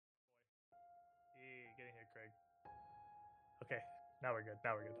Craig. Okay, now we're good.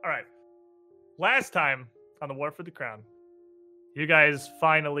 All right. Last time on the War for the Crown, you guys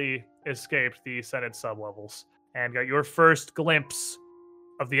finally escaped the Senate sublevels and got your first glimpse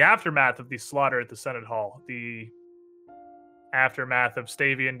of the aftermath of the slaughter at the Senate Hall. The aftermath of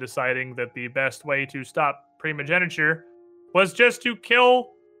Stavian deciding that the best way to stop primogeniture was just to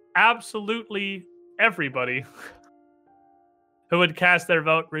kill absolutely everybody who would cast their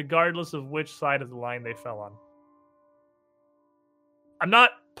vote, regardless of which side of the line they fell on. I'm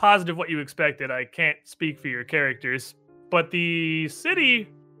not positive what you expected. I can't speak for your characters, but the city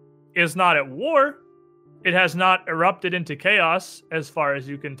is not at war. It has not erupted into chaos, as far as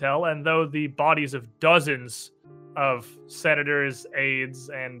you can tell, and though the bodies of dozens of senators, aides,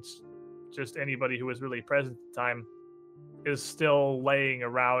 and just anybody who was really present at the time is still laying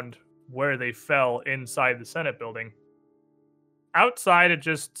around where they fell inside the Senate building. Outside, it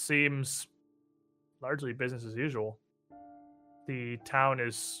just seems largely business as usual. The town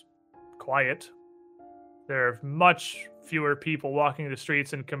is quiet. There are much fewer people walking the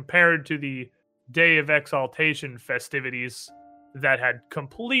streets, and compared to the Day of Exaltation festivities that had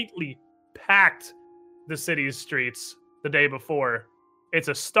completely packed the city's streets the day before, it's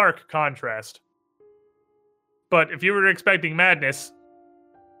a stark contrast. But if you were expecting madness,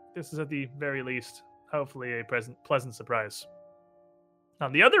 this is at the very least, hopefully, a pleasant surprise.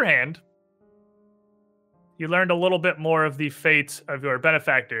 On the other hand, you learned a little bit more of the fate of your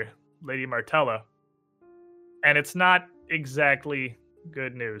benefactor, Lady Martella. And it's not exactly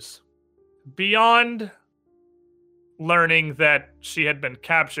good news. Beyond learning that she had been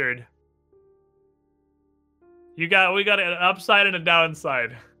captured, we got an upside and a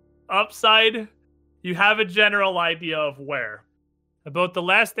downside. Upside, you have a general idea of where. About the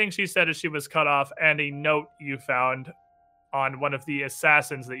last thing she said as she was cut off, and a note you found on one of the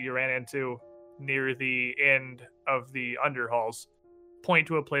assassins that you ran into near the end of the underhalls point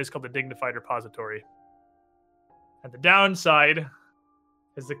to a place called the Dignified Repository. And the downside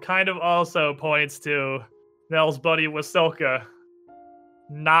is it kind of also points to Nell's buddy Wasilka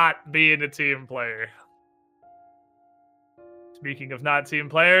not being a team player. Speaking of not team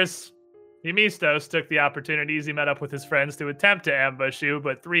players, Emistos took the opportunities he met up with his friends to attempt to ambush you,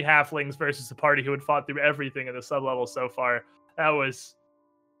 but 3 halflings versus a party who had fought through everything in the sublevel so far, that was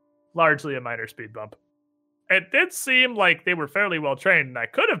largely a minor speed bump. It did seem like they were fairly well trained, and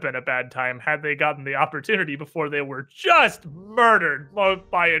that could have been a bad time had they gotten the opportunity before they were just murdered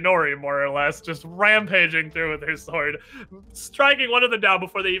by Inori, more or less, just rampaging through with their sword, striking one of them down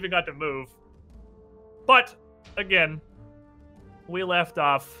before they even got to move. But, again, we left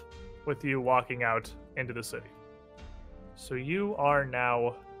off with you walking out into the city. So you are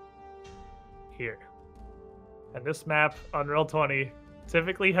now here. And this map, Unreal 20,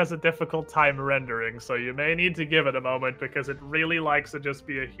 typically has a difficult time rendering, so you may need to give it a moment because it really likes to just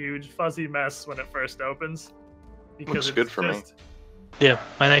be a huge fuzzy mess when it first opens. Because looks good for me. Yeah,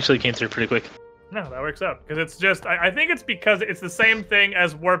 mine actually came through pretty quick. No, that works out. Because it's just, I think it's because it's the same thing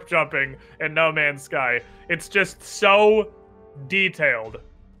as warp jumping in No Man's Sky. It's just so detailed.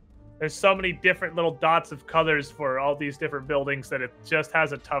 There's so many different little dots of colors for all these different buildings that it just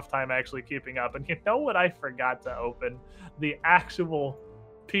has a tough time actually keeping up. And you know what I forgot to open? The actual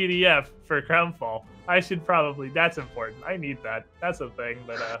PDF for Crownfall. I should probably, that's important. I need that. That's a thing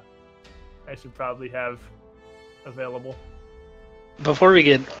that I should probably have available. Before we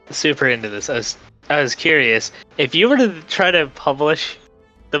get super into this, I was curious. If you were to try to publish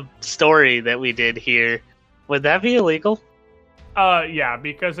the story that we did here, would that be illegal? Yeah,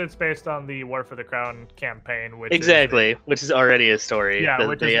 because it's based on the War for the Crown campaign, which which is already a story. Yeah,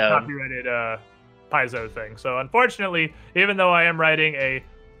 which is a copyrighted Paizo thing. So unfortunately, even though I am writing a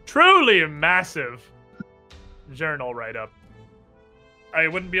truly massive journal write-up, I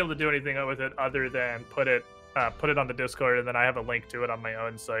wouldn't be able to do anything with it other than put it on the Discord, and then I have a link to it on my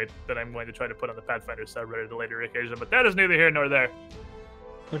own site that I'm going to try to put on the Pathfinder subreddit at a later occasion. But that is neither here nor there.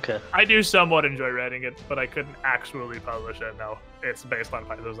 Okay. I do somewhat enjoy writing it, but I couldn't actually publish it. No, it's based on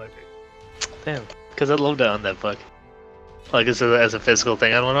Paizo's IP. Damn, because I'd love to own that book. Like as a physical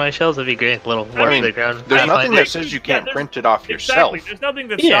thing on one of my shelves, that'd be great. A little War for the Crown. There's nothing that says you can't print it off yourself. Exactly. There's nothing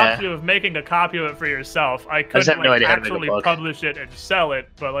that stops you of making a copy of it for yourself. I couldn't actually publish it and sell it,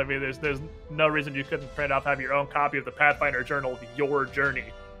 but I mean, there's no reason you couldn't print off, have your own copy of the Pathfinder Journal of your journey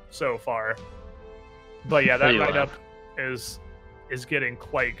so far. But yeah, that write-up is getting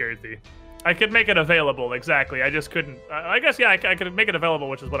quite girthy. I could make it available, exactly. I just couldn't. I guess, yeah, I could make it available,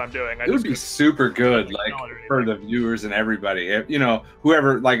 which is what I'm doing. It would be super good, like, for the viewers and everybody. If, you know,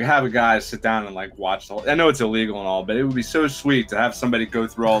 whoever, like, have a guy sit down and, like, watch the whole... I know it's illegal and all, but it would be so sweet to have somebody go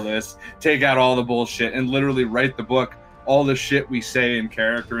through all this, take out all the bullshit, and literally write the book, all the shit we say in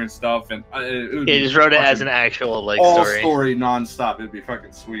character and stuff, and he just wrote it as an actual like all story nonstop. It'd be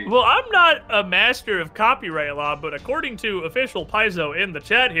fucking sweet. Well, I'm not a master of copyright law, but according to official Paizo in the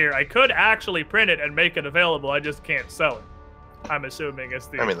chat here, I could actually print it and make it available. I just can't sell it. I'm assuming it's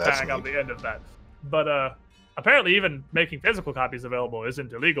the tag on the end of that. But apparently, even making physical copies available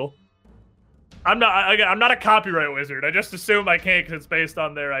isn't illegal. I'm not a copyright wizard. I just assume I can't because it's based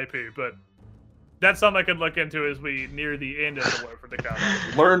on their IP, but. That's something I could look into as we near the end of the War for the Crown.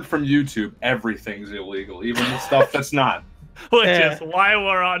 Learn from YouTube. Everything's illegal, even the stuff that's not. Which is why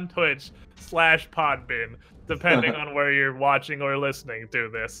we're on Twitch/Podbean, depending on where you're watching or listening to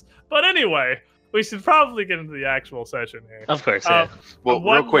this. But anyway, we should probably get into the actual session here. Of course, yeah. Well,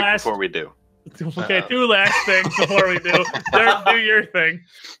 real quick before we do. Okay, two last things before we do. Do your thing.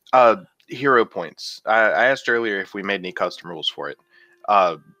 Hero points. I asked earlier if we made any custom rules for it.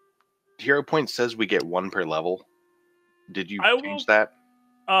 Hero points says we get 1 per level. Did you change that?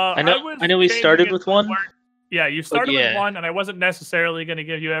 I know we started with 1. Yeah, you started with 1, and I wasn't necessarily going to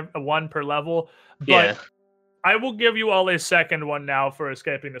give you a 1 per level, but I will give you all a second one now for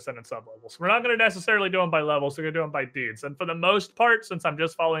escaping the Senate sublevels. We're not going to necessarily do them by levels, we're going to do them by deeds. And for the most part, since I'm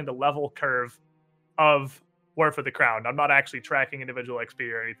just following the level curve of War for the Crown, I'm not actually tracking individual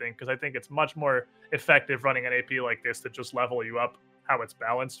XP or anything, because I think it's much more effective running an AP like this to just level you up how it's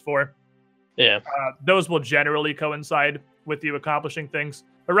balanced for. Yeah. Those will generally coincide with you accomplishing things.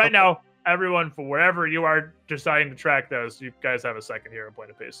 But right now, everyone, for wherever you are deciding to track those, you guys have a second hero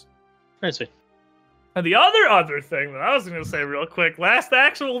point apiece. I see. And the other thing that I was going to say real quick, last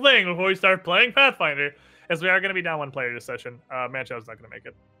actual thing before we start playing Pathfinder, is we are going to be down 1 player this session. Manchow's not going to make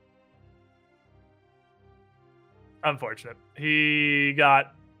it. Unfortunate. He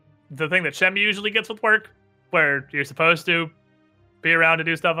got the thing that Shem usually gets with work, where you're supposed to be around to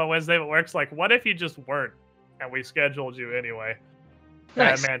do stuff on Wednesday, but works like, what if you just weren't and we scheduled you anyway?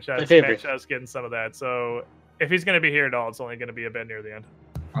 Nice. Manchow's getting some of that. So if he's going to be here at all, it's only going to be a bit near the end.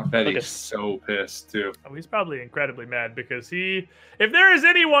 I bet he's so pissed too. Oh, he's probably incredibly mad because if there is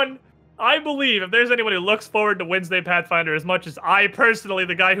anyone, I believe, if there's anyone who looks forward to Wednesday Pathfinder as much as I personally,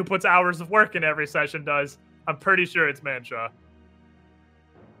 the guy who puts hours of work in every session, does, I'm pretty sure it's Manchaw.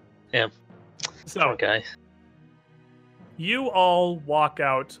 Yeah. So, poor guy. You all walk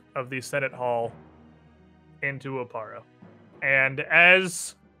out of the Senate Hall into Oppara. And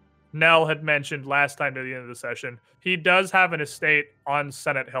as Nell had mentioned last time at the end of the session, he does have an estate on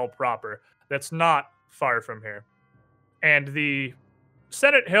Senate Hill proper that's not far from here. And the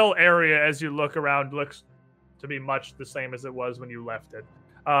Senate Hill area, as you look around, looks to be much the same as it was when you left it.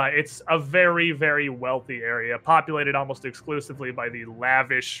 It's a very, very wealthy area, populated almost exclusively by the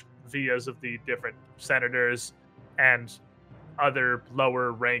lavish vias of the different senators and other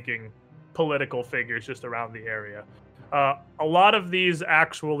lower-ranking political figures just around the area. A lot of these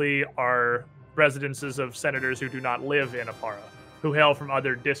actually are residences of senators who do not live in Oppara, who hail from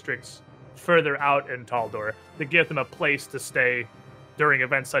other districts further out in Taldor, that give them a place to stay during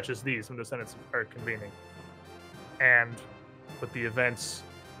events such as these when the Senates are convening. And with the events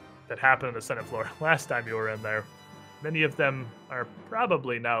that happened on the Senate floor last time you were in there, many of them are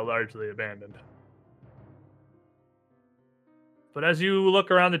probably now largely abandoned. But as you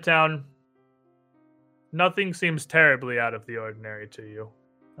look around the town, nothing seems terribly out of the ordinary to you.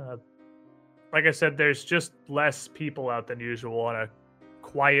 Like I said, there's just less people out than usual, and a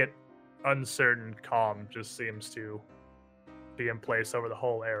quiet, uncertain calm just seems to be in place over the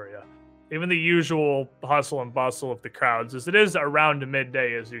whole area. Even the usual hustle and bustle of the crowds, as it is around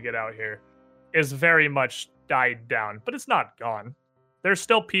midday as you get out here, is very much died down, but it's not gone. There's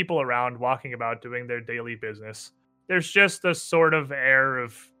still people around walking about doing their daily business. There's just a sort of air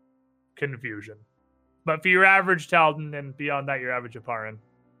of confusion. But for your average Taldan, and beyond that, your average Opparan,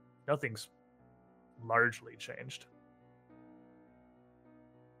 nothing's largely changed.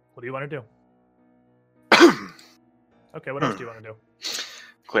 What do you want to do? Okay, what else do you want to do?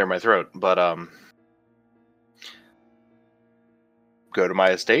 Clear my throat, but go to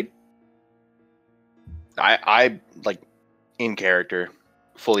my estate. I like, in character,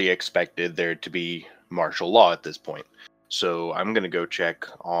 fully expected there to be martial law at this point. So I'm going to go check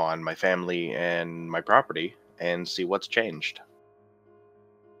on my family and my property and see what's changed.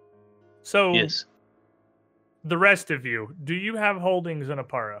 So, yes. The rest of you, do you have holdings in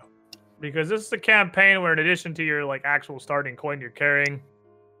Oppara? Because this is a campaign where, in addition to your actual starting coin you're carrying,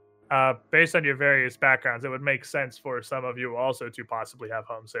 Based on your various backgrounds, it would make sense for some of you also to possibly have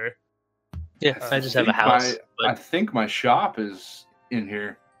homes here. Yeah, I just have a house. I think my shop is in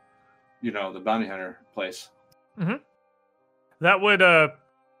here. You know, the bounty hunter place. Mm-hmm. That would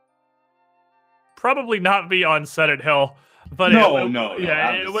probably not be on Senate Hill, but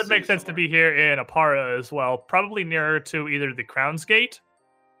it would make sense to be here in Oppara as well. Probably nearer to either the Crown's Gate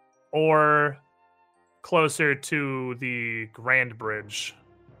or closer to the Grand Bridge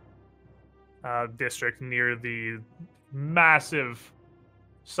district near the massive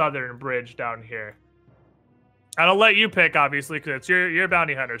southern bridge down here. And I'll let you pick, obviously, because it's your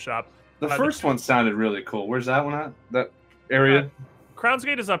bounty hunter shop. The first one sounded really cool. Where's that one at? That area? Crown's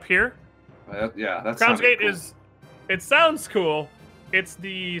Gate is up here. That's Crown's Gate cool. It sounds cool. It's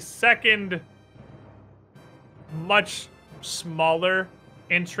the second much smaller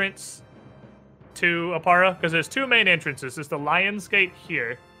entrance to Oppara, because there's two main entrances. There's the Lion's Gate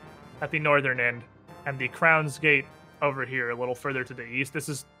here at the northern end, and the Crown's Gate over here a little further to the east.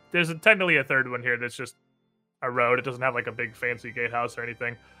 There's technically a third one here that's just a road. It doesn't have like a big fancy gatehouse or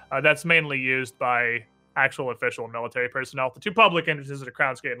anything. That's mainly used by actual official military personnel. The two public entrances are the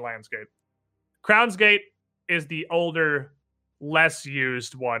Crown's Gate and Lion's Gate. Crown's Gate is the older, less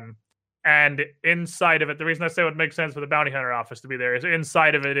used one. And inside of it, the reason I say it would make sense for the bounty hunter office to be there is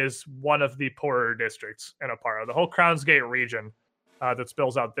inside of it is one of the poorer districts in Oppara. The whole Crown's Gate region that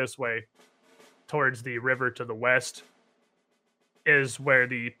spills out this way towards the river to the west is where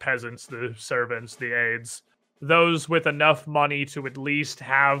the peasants, the servants, the aides, those with enough money to at least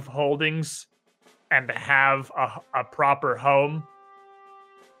have holdings and have a proper home.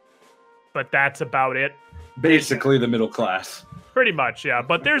 But that's about it. Basically the middle class. Pretty much, yeah.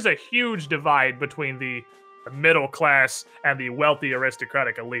 But there's a huge divide between the middle class and the wealthy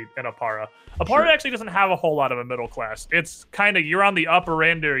aristocratic elite in Oppara. Oppara actually doesn't have a whole lot of a middle class. It's kind of, you're on the upper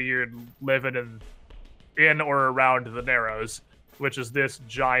end or you're living in or around the Narrows, which is this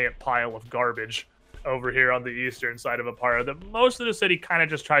giant pile of garbage over here on the eastern side of Oppara that most of the city kind of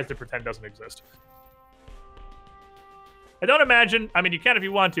just tries to pretend doesn't exist. I don't imagine, I mean, you can if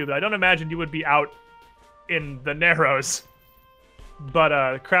you want to, but I don't imagine you would be out in the Narrows.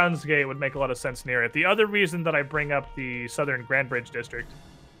 But Crown's Gate would make a lot of sense near it. The other reason that I bring up the Southern Grand Bridge District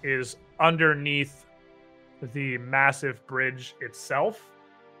is underneath the massive bridge itself,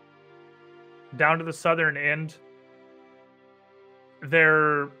 down to the southern end,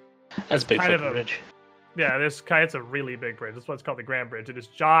 that's a big bridge. Yeah, it's a really big bridge. That's what's called the Grand Bridge. It is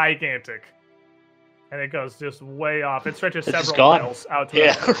gigantic. And it goes just way off. It stretches several miles out to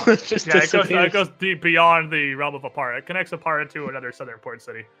it goes deep beyond the realm of Oppara. It connects Oppara to another southern port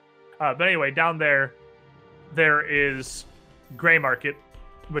city. But anyway, down there is Grey Market,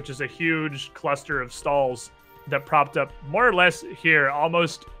 which is a huge cluster of stalls that propped up more or less here,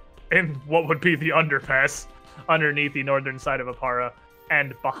 almost in what would be the underpass underneath the northern side of Oppara.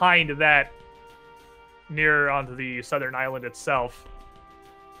 And behind that, near onto the southern island itself,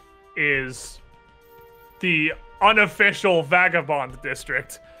 is the unofficial Vagabond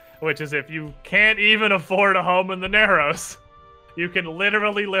District, which is if you can't even afford a home in the Narrows, you can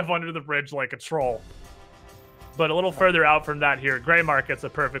literally live under the bridge like a troll. But a little further out from that here, Grey Market's a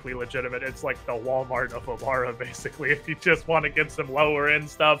perfectly legitimate, it's like the Walmart of Oppara, basically. If you just want to get some lower end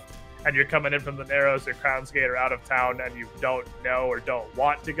stuff, and you're coming in from the Narrows or Crown's Gate or out of town, and you don't know or don't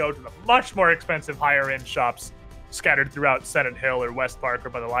want to go to the much more expensive higher end shops scattered throughout Senate Hill or West Park or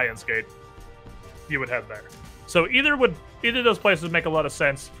by the Lion's Gate, you would head there. So either of those places would make a lot of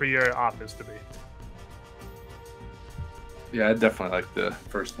sense for your office to be. Yeah, I definitely like the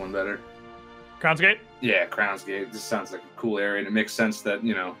first one better. Crown's Gate? Yeah, Crown's Gate. This sounds like a cool area, and it makes sense that,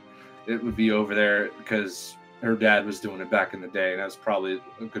 you know, it would be over there because her dad was doing it back in the day, and that's probably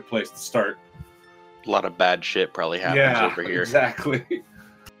a good place to start. A lot of bad shit probably happens over here. Exactly.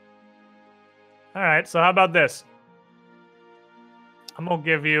 All right, so how about this? I'm going to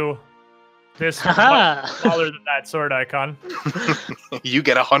give you this much smaller than that sword icon. You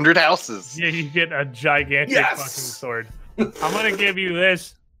get 100 houses. Yeah, you get a gigantic fucking sword. I'm going to give you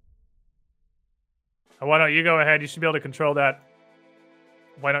this. Why don't you go ahead? You should be able to control that.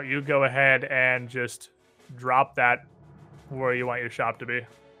 Why don't you go ahead and just drop that where you want your shop to be?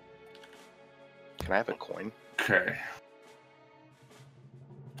 Can I have a coin? Okay.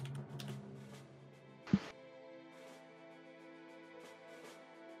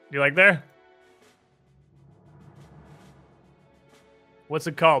 You like there? What's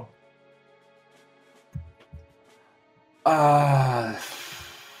it called? I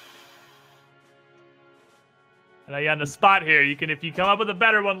And on the spot here, you can, if you come up with a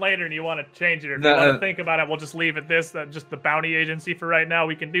better one later and you want to change it, or if you want to think about it, we'll just leave it this, just the bounty agency for right now.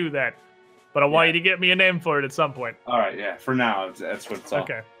 We can do that. But I want you to get me a name for it at some point. All right, yeah. For now, that's what it's all.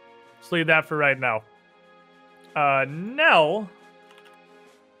 Okay. Let's leave that for right now. Nell,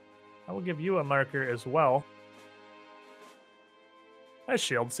 I will give you a marker as well. That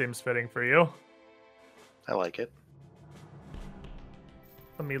shield seems fitting for you. I like it.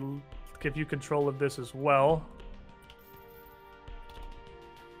 Let me give you control of this as well.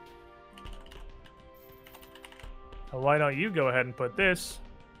 Well, why don't you go ahead and put this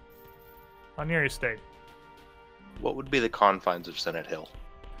on your estate? What would be the confines of Senate Hill?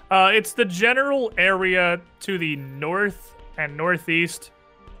 It's the general area to the north and northeast.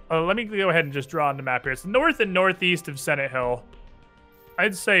 Let me go ahead and just draw on the map here. It's north and northeast of Senate Hill.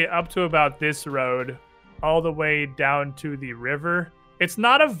 I'd say up to about this road, all the way down to the river. It's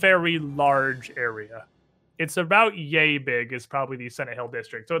not a very large area. It's about yay big is probably the Senate Hill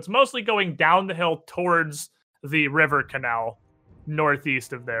district. So it's mostly going down the hill towards the river canal.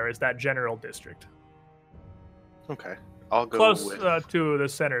 Northeast of there is that general district. Okay. I'll go close with to the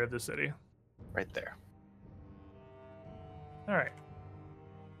center of the city. right there. All right.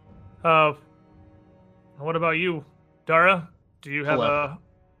 What about you, Dara? Do you have a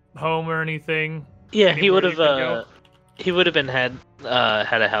home or anything? Yeah, he Anywhere would you could go? have. He would have been had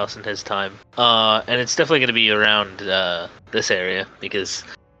a house in his time. And it's definitely going to be around this area because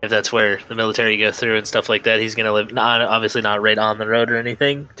if that's where the military go through and stuff like that, he's going to live obviously not right on the road or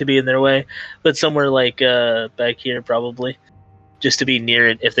anything to be in their way, but somewhere like back here probably, just to be near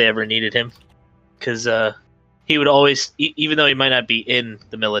it if they ever needed him. Because he would always, even though he might not be in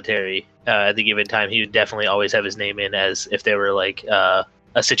the military at the given time, he would definitely always have his name in as if they were like a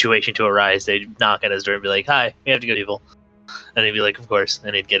situation to arise. They'd knock on his door and be like, "Hi, we have to go to people," and he'd be like, "Of course,"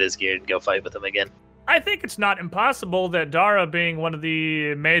 and he'd get his gear and go fight with them again. I think it's not impossible that Dara, being one of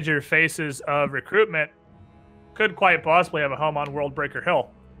the major faces of recruitment, could quite possibly have a home on Worldbreaker Hill.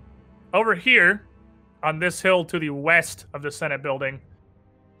 Over here, on this hill to the west of the Senate building,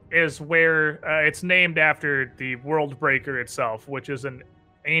 is where it's named after the Worldbreaker itself, which is an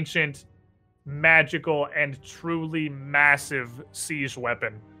ancient, magical, and truly massive siege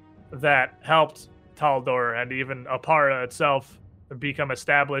weapon that helped Taldor and even Oppara itself become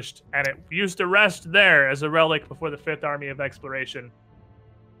established, and it used to rest there as a relic before the 5th Army of Exploration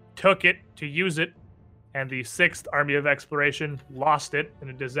took it to use it, and the 6th Army of Exploration lost it in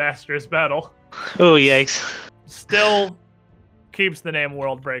a disastrous battle. Oh, yikes. Still keeps the name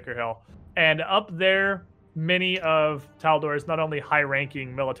Worldbreaker Hill. And up there, many of Taldor's not only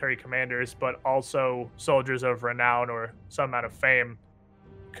high-ranking military commanders, but also soldiers of renown or some amount of fame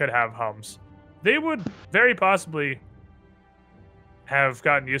could have homes. They would very possibly have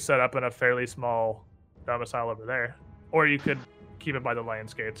gotten you set up in a fairly small domicile over there. Or you could keep it by the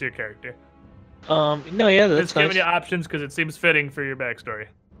landscape. It's your character. No, yeah, that's Just giving nice. you options because it seems fitting for your backstory.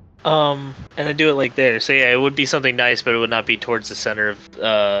 And I do it like there. So yeah, it would be something nice, but it would not be towards the center of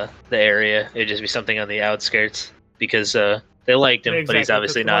the area. It'd just be something on the outskirts because they liked him, but he's Exactly,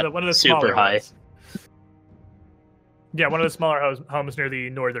 obviously just one of not the super smaller high. ones. Yeah, one of the smaller homes near the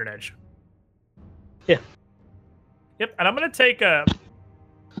northern edge. Yeah. Yep, and I'm gonna take a.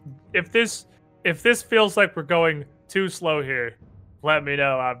 If this feels like we're going too slow here, let me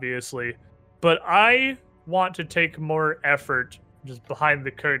know, obviously. But I want to take more effort just behind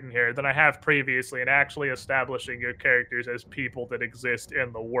the curtain here than I have previously in actually establishing your characters as people that exist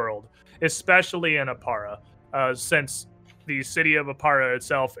in the world, especially in Oppara, since the city of Oppara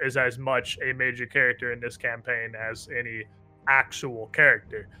itself is as much a major character in this campaign as any actual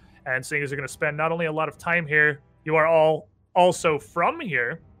character. And seeing as you're going to spend not only a lot of time here, you are all also from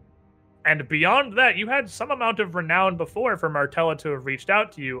here. And beyond that, you had some amount of renown before for Martella to have reached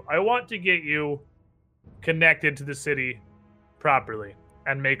out to you. I want to get you connected to the city properly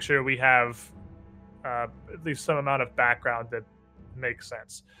and make sure we have at least some amount of background that makes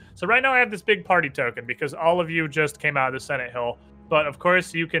sense. So right now I have this big party token because all of you just came out of the Senate Hill. But of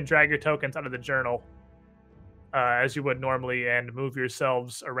course, you can drag your tokens out of the journal as you would normally and move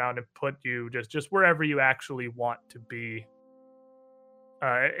yourselves around and put you just wherever you actually want to be.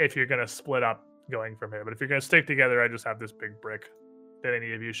 If you're going to split up going from here. But if you're going to stick together, I just have this big brick that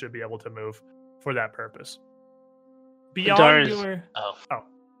any of you should be able to move for that purpose. Beyond your... Oh,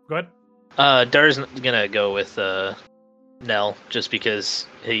 go ahead. Dar's gonna go with Nell just because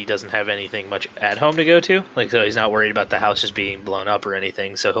he doesn't have anything much at home to go to. Like, so he's not worried about the house just being blown up or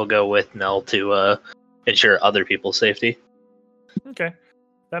anything. So he'll go with Nell to ensure other people's safety. Okay.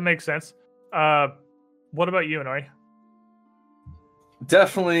 That makes sense. What about you, Inori?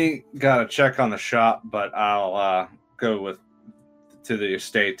 Definitely got to check on the shop, but I'll go to the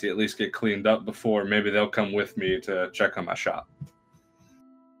estate to at least get cleaned up before. Maybe they'll come with me to check on my shop.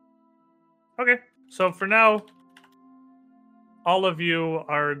 Okay, so for now, all of you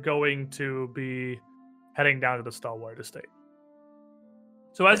are going to be heading down to the Stalwart Estate.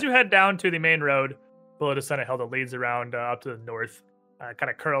 So as you head down to the main road, below the Senate Hill that leads around up to the north, kind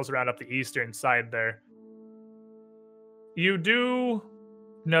of curls around up the eastern side there, you do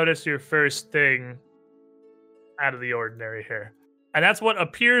notice your first thing out of the ordinary here. And that's what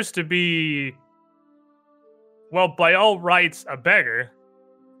appears to be, well, by all rights, a beggar,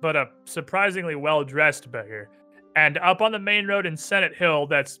 but a surprisingly well-dressed beggar. And up on the main road in Senate Hill,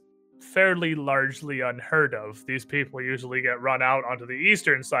 that's fairly largely unheard of. These people usually get run out onto the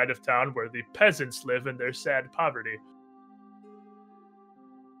eastern side of town where the peasants live in their sad poverty.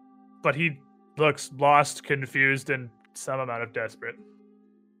 But he looks lost, confused, and some amount of desperate.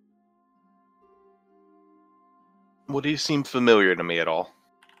 Would he seem familiar to me at all?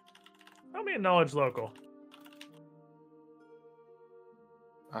 Tell me a knowledge local.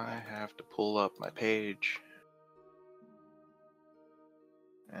 I have to pull up my page.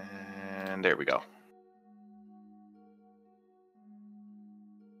 And there we go.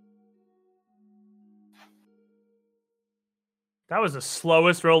 That was the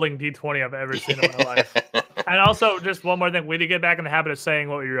slowest rolling D20 I've ever seen in my life. And also, just one more thing, we need to get back in the habit of saying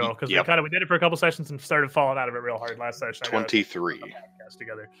what we roll, because we did it for a couple sessions and started falling out of it real hard last session. 23.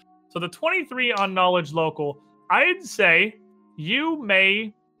 Together. So the 23 on knowledge local, I'd say you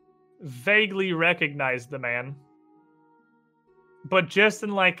may vaguely recognize the man, but just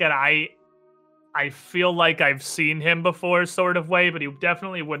in like an I feel like I've seen him before sort of way, but he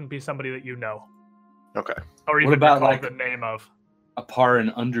definitely wouldn't be somebody that you know. Okay. Or even what about like the name of Oppara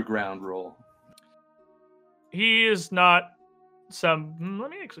and underground role? He is not some. Let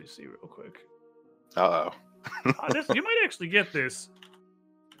me actually see real quick. Uh-oh. You might actually get this.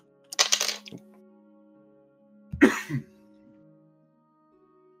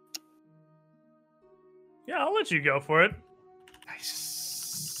 Yeah, I'll let you go for it.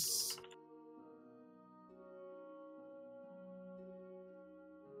 Nice.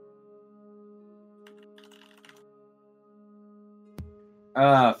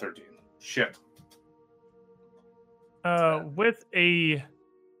 13. Shit. With a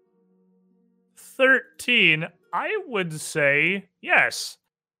 13, I would say yes.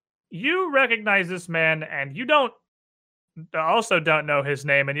 You recognize this man, and you don't know his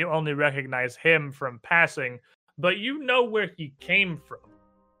name, and you only recognize him from passing, but you know where he came from.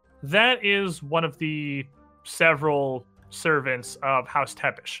 That is one of the several servants of House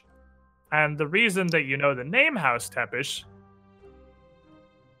Tepish. And the reason that you know the name House Tepish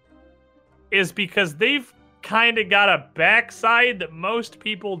is because they've kind of got a backside that most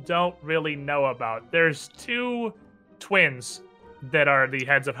people don't really know about. There's two twins that are the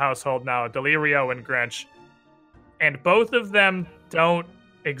heads of household now, Delirio and Grench. And both of them don't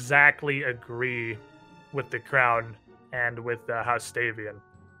exactly agree with the crown and with House Stavian.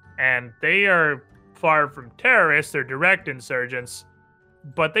 And they are far from terrorists or direct insurgents,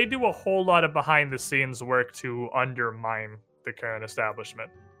 but they do a whole lot of behind-the-scenes work to undermine the current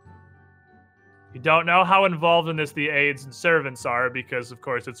establishment. You don't know how involved in this the aides and servants are because, of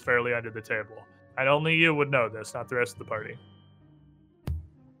course, it's fairly under the table. And only you would know this, not the rest of the party.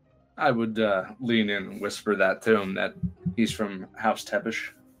 I would lean in and whisper that to him, that he's from House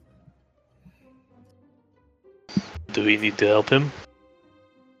Tepish. Do we need to help him?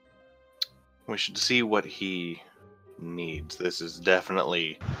 We should see what he needs. This is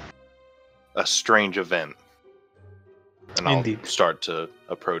definitely a strange event. And Indeed. I'll start to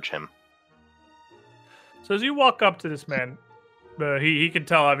approach him. So as you walk up to this man, he can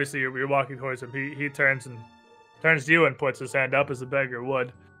tell, obviously, you're walking towards him. He turns to you and puts his hand up as a beggar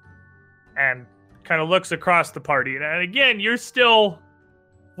would, and kind of looks across the party. And again, you're still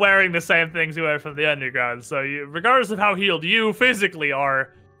wearing the same things you wear from the underground. So regardless of how healed you physically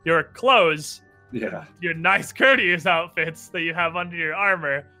are, your clothes, your nice courteous outfits that you have under your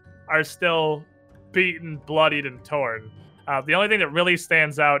armor are still beaten, bloodied, and torn. The only thing that really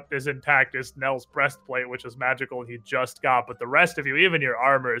stands out is intact is Nell's breastplate, which is magical and he just got. But the rest of you, even your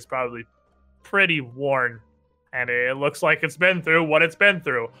armor, is probably pretty worn. And it looks like it's been through what it's been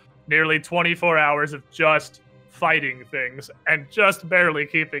through. Nearly 24 hours of just fighting things and just barely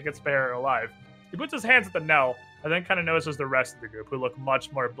keeping its bearer alive. He puts his hands at the Nell and then kind of notices the rest of the group, who look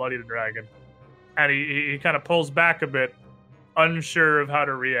much more bloodied and ragged. And he kind of pulls back a bit, unsure of how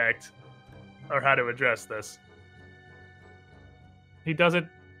to react or how to address this. He doesn't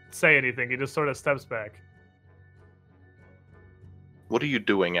say anything. He just sort of steps back. What are you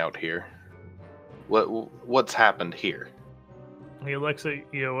doing out here? What's happened here? He looks at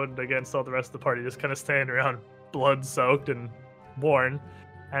you and against all the rest of the party, just kind of standing around, blood-soaked and worn.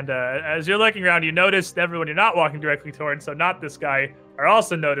 And as you're looking around, you notice everyone you're not walking directly towards, so not this guy, are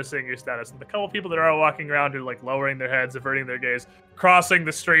also noticing your status. And the couple people that are walking around are like lowering their heads, averting their gaze, crossing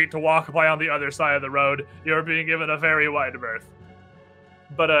the street to walk by on the other side of the road. You're being given a very wide berth.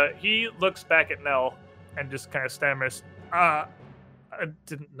 But he looks back at Nell and just kind of stammers, I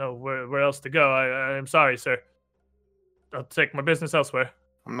didn't know where else to go. I'm sorry, sir. I'll take my business elsewhere.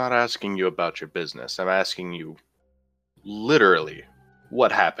 I'm not asking you about your business. I'm asking you literally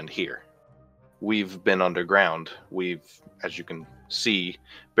what happened here. We've been underground. We've, as you can see,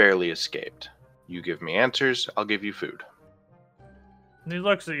 barely escaped. You give me answers, I'll give you food. And he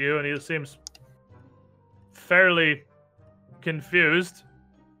looks at you and he seems fairly confused,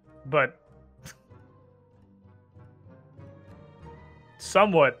 but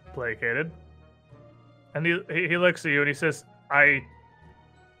somewhat placated. And he looks at you and he says, I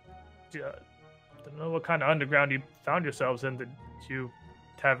don't know what kind of underground you found yourselves in that you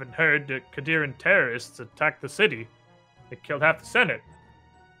haven't heard that Qadiran terrorists attacked the city. They killed half the Senate.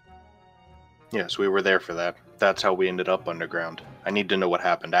 Yes, we were there for that. That's how we ended up underground. I need to know what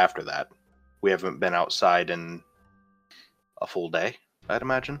happened after that. We haven't been outside in a full day, I'd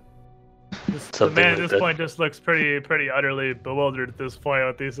imagine. The man at this point just looks pretty utterly bewildered at this point.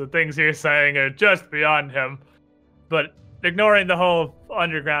 What these things you're saying are just beyond him. But ignoring the whole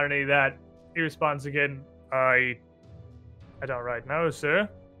underground and any of that, he responds again, I don't right know, sir.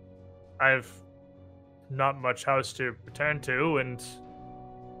 I've not much house to return to, and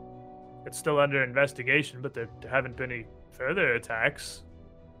it's still under investigation, but there haven't been any further attacks.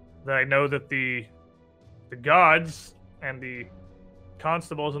 I know that the guards and the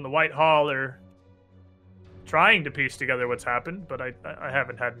constables in the White Hall are trying to piece together what's happened, but I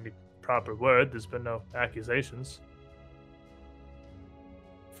haven't had any proper word. There's been no accusations.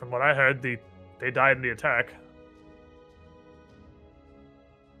 From what I heard, they died in the attack.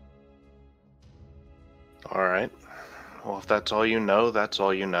 All right. Well, if that's all you know, that's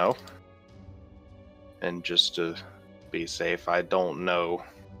all you know. And just to be safe, I don't know.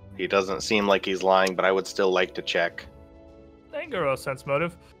 He doesn't seem like he's lying, but I would still like to check. Anger or sense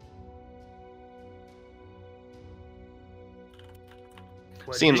motive.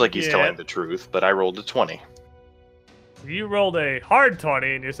 Seems like he's telling the truth, but I rolled a 20. You rolled a hard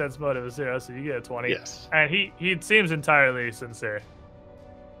 20 and your sense motive is 0, so you get a 20. Yes. And he seems entirely sincere.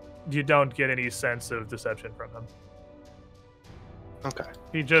 You don't get any sense of deception from him. Okay.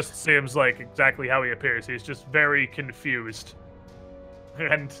 He just seems like exactly how he appears. He's just very confused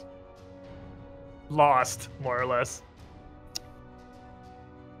and lost, more or less.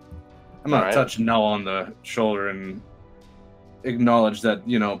 I'm gonna touch Nell on the shoulder and acknowledge that,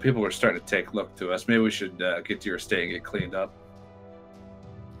 people were starting to take a look to us. Maybe we should get to your estate and get cleaned up.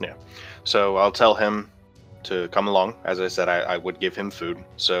 Yeah. So I'll tell him to come along. As I said, I would give him food.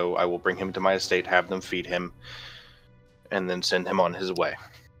 So I will bring him to my estate, have them feed him, and then send him on his way.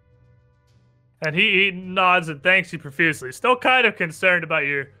 And he nods and thanks you profusely. Still kind of concerned about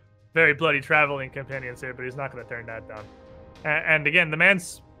your very bloody traveling companions here, but he's not going to turn that down. And again, the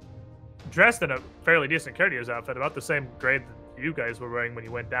man's dressed in a fairly decent courtier's outfit, about the same grade that you guys were wearing when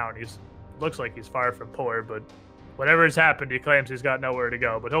you went down. He looks like he's far from poor, but whatever has happened, he claims he's got nowhere to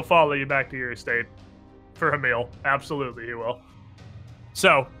go. But he'll follow you back to your estate for a meal. Absolutely, he will.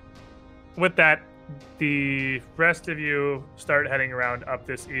 So, with that, the rest of you start heading around up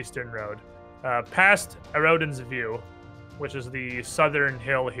this eastern road. Past Erodin's View, which is the southern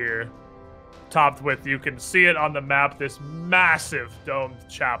hill here, topped with, you can see it on the map, this massive domed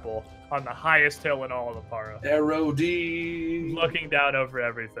chapel on the highest hill in all of Oppara. Erodin! Looking down over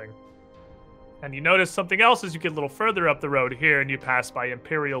everything. And you notice something else as you get a little further up the road here and you pass by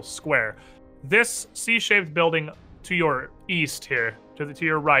Imperial Square. This C-shaped building to your east here, to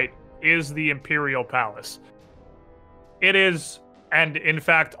your right, is the Imperial Palace. It is, and in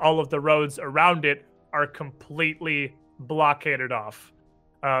fact, all of the roads around it are completely blockaded off.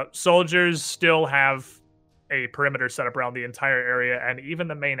 Soldiers still have a perimeter set up around the entire area, and even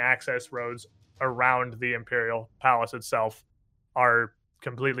the main access roads around the Imperial Palace itself are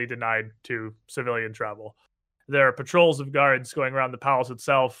completely denied to civilian travel. There are patrols of guards going around the palace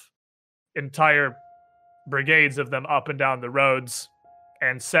itself, entire brigades of them up and down the roads,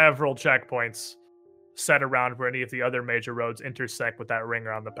 and several checkpoints set around where any of the other major roads intersect with that ring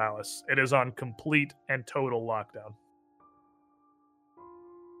around the palace. It is on complete and total lockdown.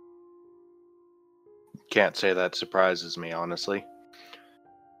 Can't say that surprises me, honestly.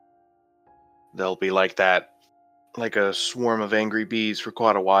 They'll be like that like a swarm of angry bees for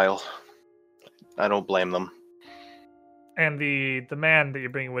quite a while. I don't blame them. And the man that you're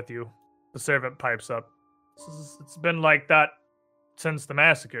bringing with you, the servant pipes up. It's been like that since the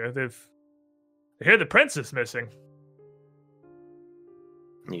massacre. They hear the prince is missing.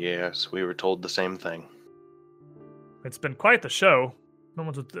 Yes, we were told the same thing. It's been quite the show. No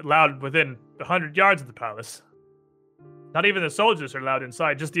one's allowed within 100 yards of the palace. Not even the soldiers are allowed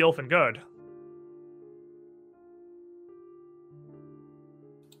inside, just the elfin guard.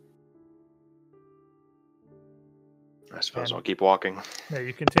 I suppose I'll keep walking. Yeah,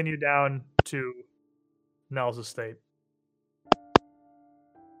 you continue down to Nell's estate.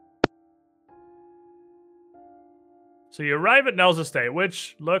 So you arrive at Nell's estate,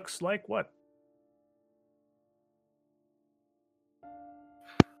 which looks like what?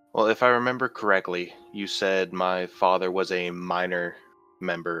 Well, if I remember correctly, you said my father was a minor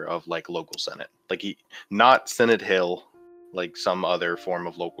member of like local senate. Like not Senate Hill, like some other form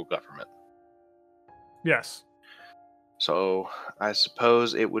of local government. Yes. So I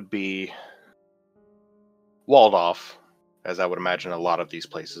suppose it would be walled off, as I would imagine a lot of these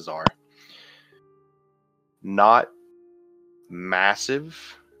places are. Not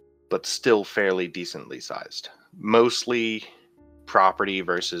massive, but still fairly decently sized. Mostly property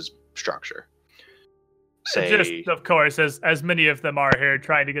versus structure. Just, of course, as many of them are here,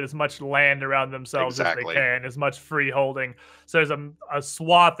 trying to get as much land around themselves as they can, as much free holding. So there's a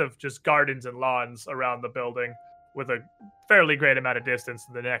swath of just gardens and lawns around the building, with a fairly great amount of distance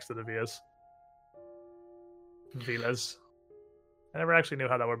to the next to the villas. Villas. I never actually knew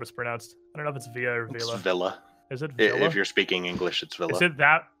how that word was pronounced. I don't know if it's villa or villa. It's villa. Is it villa? If you're speaking English, it's villa. Is it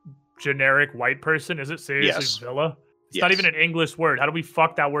that generic white person? Is it seriously Yes. villa? It's Yes. not even an English word. How do we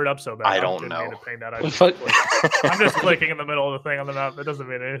fuck that word up so bad? I don't know. Mean to ping that. Fuck. I'm just clicking in the middle of the thing on the map. It doesn't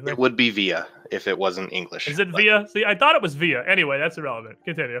mean anything. It would be via if it wasn't English. Is it but- via? See, I thought it was via. Anyway, that's irrelevant.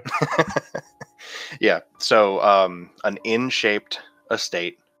 Continue. Yeah. So, an inn-shaped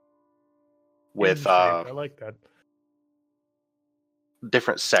estate with In shape. I like that.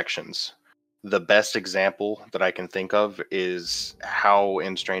 different sections. The best example that I can think of is how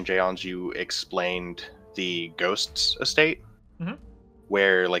in Strange Aeons you explained the Ghosts estate, Mhm.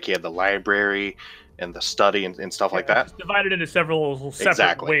 where like you had the library and the study and stuff like that. It's divided into several separate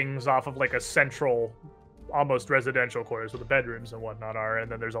Exactly. wings off of like a central, almost residential quarters where the bedrooms and whatnot are,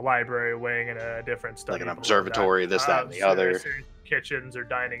 and then there's a library wing and a different study. Like an below observatory, this, that, and the other. Kitchens or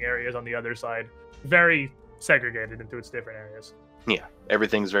dining areas on the other side. Very segregated into its different areas. Yeah,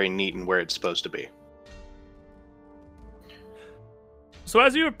 everything's very neat and where it's supposed to be. So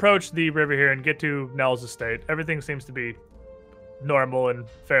as you approach the river here and get to Nell's estate, everything seems to be normal and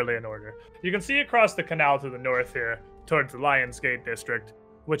fairly in order. You can see across the canal to the north here, towards the Lions Gate district,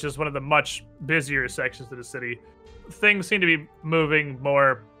 which is one of the much busier sections of the city. Things seem to be moving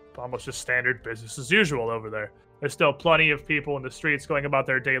more almost just standard business as usual over there. There's still plenty of people in the streets going about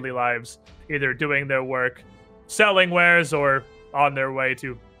their daily lives, either doing their work, selling wares, or on their way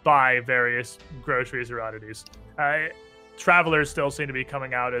to buy various groceries or oddities. Travelers still seem to be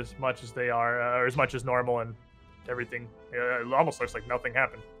coming out as much as they are, or as much as normal, and everything. It almost looks like nothing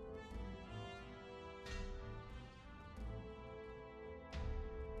happened.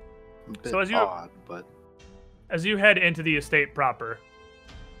 So as you- odd, but As you head into the estate proper,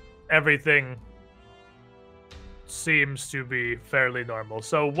 everything seems to be fairly normal.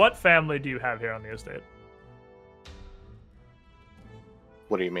 So what family do you have here on the estate?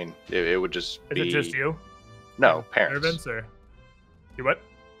 what do you mean? It would just Is be it just you? No, parents. Servants or you what?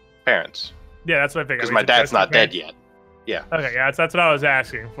 Parents. Yeah, that's what I figured. Because Is my it dad's just your not dead parents? yet. Okay, yeah, that's what I was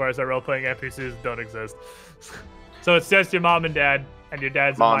asking for. As our role-playing NPCs don't exist. So it's just your mom and dad, and your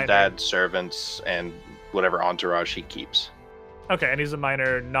dad's a Mom, minor. dad, servants, and whatever entourage he keeps. Okay, and he's a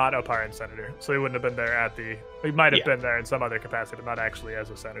minor, not Opparan senator, so he wouldn't have been there at the. He might have Yeah. been there in some other capacity, but not actually as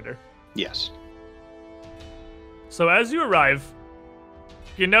a senator. Yes. So as you arrive,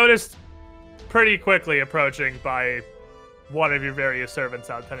 you noticed pretty quickly approaching by one of your various servants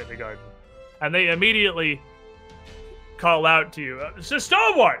out tending the garden, and they immediately call out to you, "Sir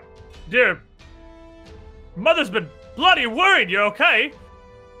Stalwart, dear, mother's been bloody worried. You're okay?"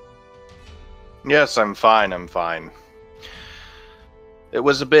 Yes, I'm fine. I'm fine. It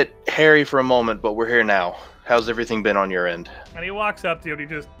was a bit hairy for a moment, but we're here now. How's everything been on your end? And he walks up to you and he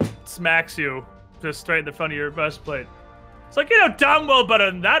just smacks you just straight in the front of your breastplate. It's like, you know damn well better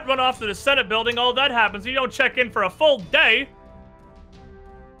than that. Run off to the Senate building, all that happens. You don't check in for a full day.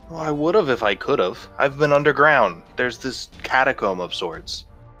 Well, I would have if I could have. I've been underground. There's this catacomb of sorts.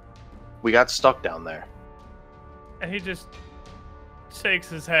 We got stuck down there. And he just shakes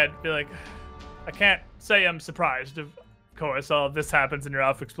his head, be like, I can't say I'm surprised. Of course, all of this happens and you're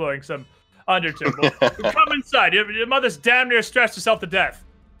off exploring some undertow. Come inside. Your mother's damn near stressed herself to death.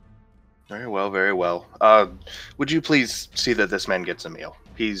 Very well, very well. Would you please see that this man gets a meal?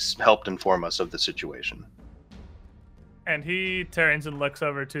 He's helped inform us of the situation. And he turns and looks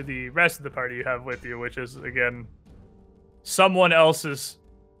over to the rest of the party you have with you, which is, again, someone else's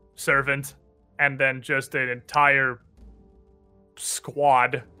servant, and then just an entire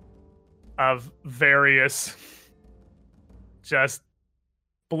squad of various just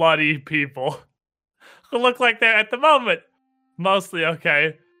bloody people who look like they're, at the moment, mostly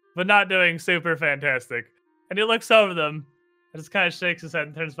okay, but not doing super fantastic. And he looks over them and just kind of shakes his head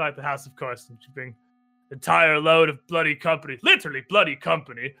and turns back to the house, of course, and keeping entire load of bloody company, literally bloody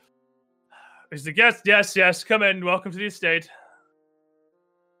company. Is the guest? Yes, come in. Welcome to the estate.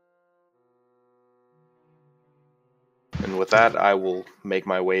 And with that, I will make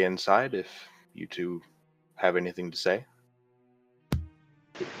my way inside if you two have anything to say.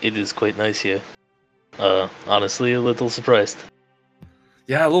 It is quite nice here. Honestly, a little surprised.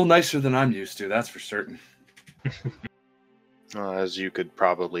 Yeah, a little nicer than I'm used to, that's for certain. As you could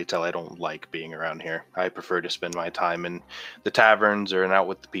probably tell, I don't like being around here. I prefer to spend my time in the taverns or out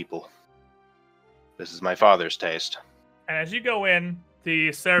with the people. This is my father's taste. And as you go in,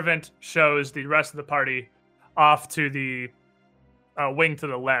 the servant shows the rest of the party off to the wing to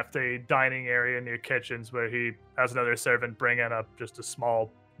the left, a dining area near kitchens, where he has another servant bring in just a small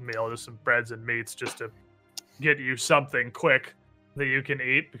meal, just some breads and meats, just to get you something quick that you can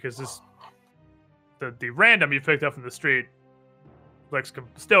eat, because the random you picked up from the street looks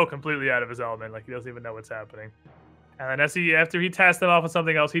still completely out of his element, like he doesn't even know what's happening. And then after he tests them off with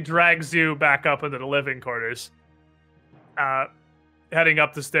something else, he drags you back up into the living quarters, heading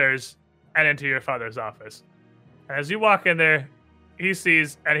up the stairs and into your father's office. And as you walk in there, he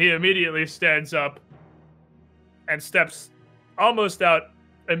sees, and he immediately stands up and steps almost out,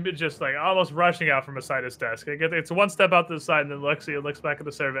 and just like almost rushing out from beside his desk. It's one step out to the side, and then he looks back at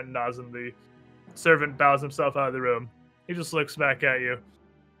the servant and nods, and the servant bows himself out of the room. He just looks back at you.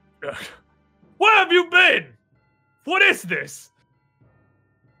 Where have you been? What is this?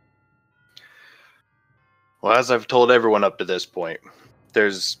 Well, as I've told everyone up to this point,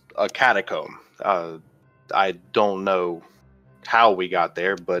 there's a catacomb. I don't know how we got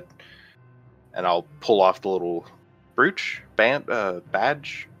there, and I'll pull off the little brooch,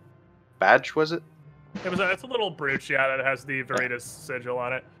 badge, was it? It's a little brooch, yeah, that has the Veritas sigil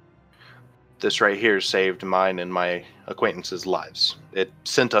on it. This right here saved mine and my acquaintances' lives. It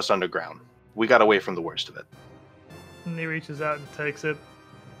sent us underground. We got away from the worst of it. And he reaches out and takes it,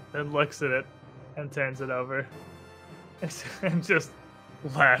 and looks at it, and turns it over, and just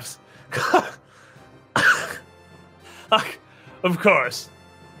laughs. Of course,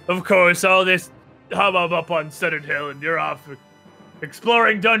 all this hubbub up on Studded Hill, and you're off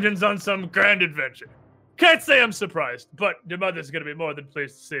exploring dungeons on some grand adventure. Can't say I'm surprised, but your mother's gonna be more than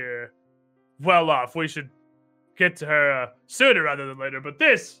pleased to see her well off. We should get to her sooner rather than later, but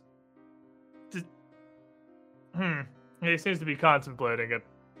this... He seems to be contemplating it.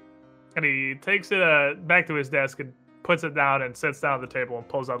 And he takes it back to his desk and puts it down and sits down at the table and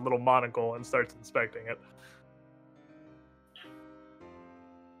pulls out a little monocle and starts inspecting it.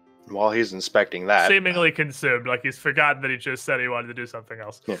 While he's inspecting that... Seemingly consumed, like he's forgotten that he just said he wanted to do something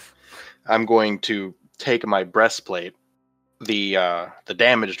else. Yeah. I'm going to take my breastplate, the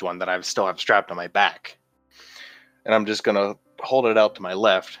damaged one that I still have strapped on my back, and I'm just going to hold it out to my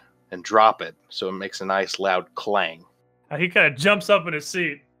left and drop it so it makes a nice loud clang. He kind of jumps up in his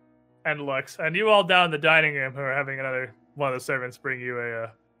seat and looks, and you all down in the dining room who are having one of the servants bring you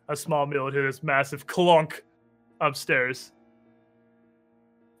a small meal to this massive clunk upstairs.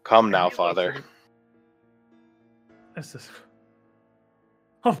 Come now, father. This is...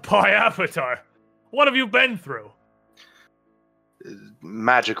 Oh, by Avatar! What have you been through?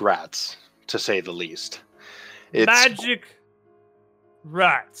 Magic rats, to say the least. Magic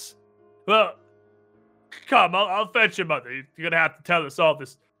rats. Well, come, I'll fetch your mother. You're gonna have to tell us all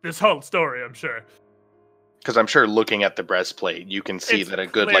this whole story, I'm sure. Because I'm sure looking at the breastplate, you can see that a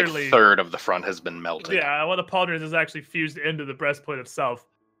good third of the front has been melted. Yeah, one of the pauldrons is actually fused into the breastplate itself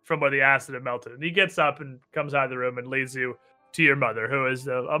from where the acid had melted. And he gets up and comes out of the room and leads you to your mother, who is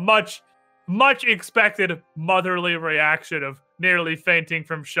a much expected motherly reaction of nearly fainting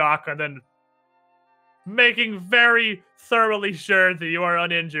from shock and then making very thoroughly sure that you are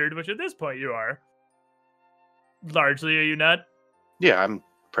uninjured, which at this point you are. Largely, are you not? Yeah, I'm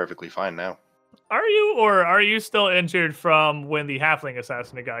perfectly fine now. Are you, or are you still injured from when the halfling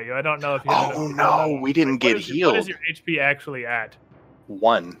assassin got you? I don't know if you... Oh no, we didn't get healed. What is your HP actually at?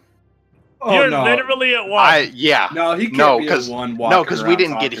 1. Oh, You're no. literally at 1. Yeah. No, he can't No, be because at 1 walking we around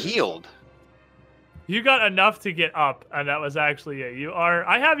didn't get talking. healed. You got enough to get up, and that was actually it.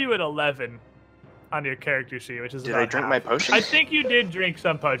 I have you at 11 on your character sheet, which is Did about I drink half. my potions? I think you did drink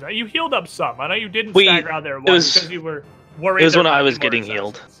some potions. You healed up some. I know you didn't We- stagger out there at it 1 was- because you were worried. it was there when I might be was more getting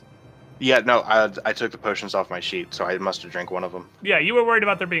healed. assassins. Yeah, no, I took the potions off my sheet, so I must have drank one of them. Yeah, you were worried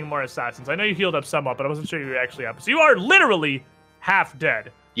about there being more assassins. I know you healed up somewhat, but I wasn't sure you were actually up. So you are literally half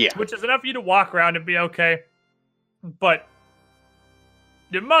dead. Yeah. Which is enough for you to walk around and be okay. But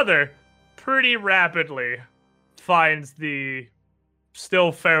your mother pretty rapidly finds the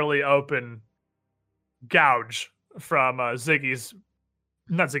still fairly open gouge from Mistos'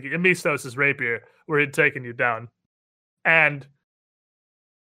 rapier, where he'd taken you down. And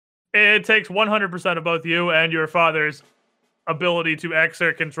it takes 100% of both you and your father's ability to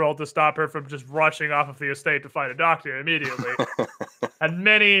exert control to stop her from just rushing off of the estate to find a doctor immediately. And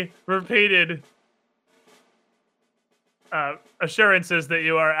many repeated assurances that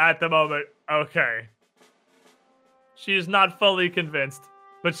you are at the moment okay. She is not fully convinced,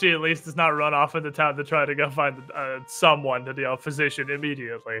 but she at least does not run off into town to try to go find someone, a physician,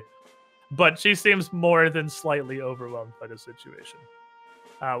 immediately. But she seems more than slightly overwhelmed by the situation.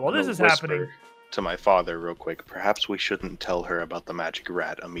 While this is happening, to my father, real quick, perhaps we shouldn't tell her about the magic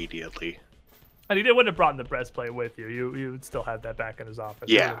rat immediately. and he wouldn't have brought the breastplate with you. You would still have that back in his office.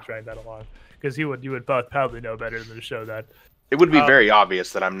 Yeah. He would have dragged that along because you would both probably know better than to show that. It would be very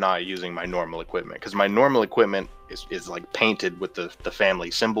obvious that I'm not using my normal equipment, because my normal equipment is like painted with the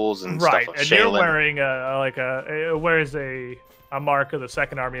family symbols and Right, stuff. Of and Shaylin. you're wearing it wears a mark of the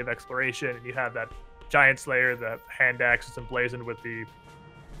Second Army of Exploration, and you have that giant slayer, the hand axe is emblazoned with the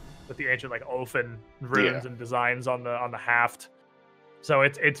ancient like Oafen runes and designs on the haft. So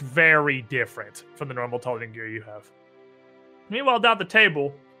it's very different from the normal Tullian gear you have. Meanwhile, down the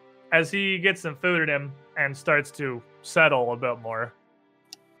table, as he gets some food in him and starts to settle a bit more,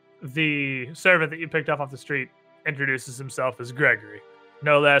 the servant that you picked up off the street introduces himself as Gregory.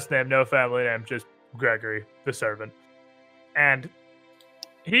 No last name, no family name, just Gregory, the servant. And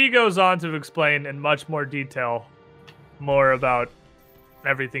he goes on to explain in much more detail more about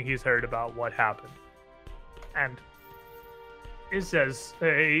everything he's heard about what happened. And it says,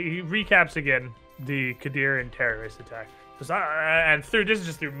 he recaps again the Qadiran terrorist attack. And this is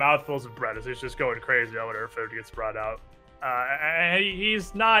just through mouthfuls of bread, as he's just going crazy whenever food gets brought out. And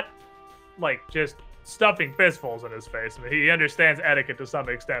he's not like just stuffing fistfuls in his face. I mean, he understands etiquette to some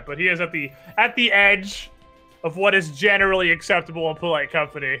extent, but he is at the edge of what is generally acceptable in polite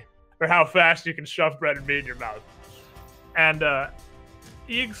company, or how fast you can shove bread and meat in your mouth. And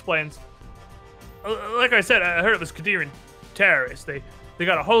he explains, like I said, I heard it was Qadiran terrorists. They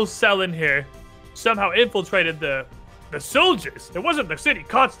got a whole cell in here, somehow infiltrated the soldiers. It wasn't the city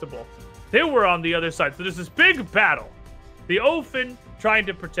constable. They were on the other side. So there's this big battle. The Oafen trying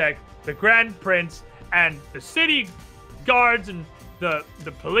to protect the Grand Prince and the city guards and the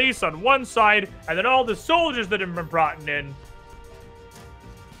police on one side, and then all the soldiers that have been brought in,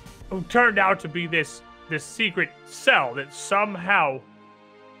 who turned out to be this secret cell that somehow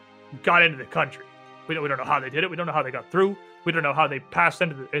got into the country. We don't know how they did it. We don't know how they got through. We don't know how they passed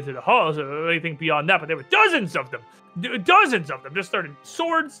into the halls or anything beyond that, but there were dozens of them. Just started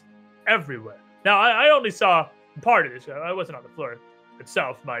swords everywhere. Now, I only saw part of this. I wasn't on the floor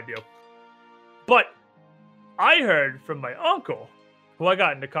itself, mind you. But I heard from my uncle, who I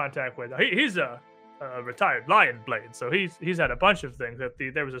got into contact with. He's a retired lion blade, so he's had a bunch of things. That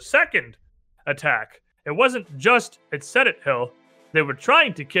there was a second attack. It wasn't just at Senate Hill. They were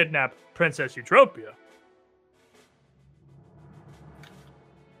trying to kidnap Princess Eutropia.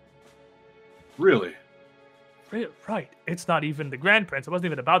 Really? Right. It's not even the Grand Prince. It wasn't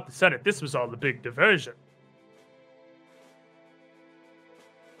even about the Senate. This was all the big diversion.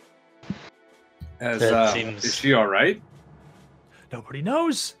 Is she all right? Nobody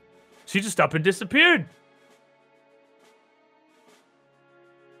knows. She just up and disappeared.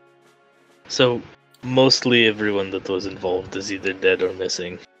 So, mostly everyone that was involved is either dead or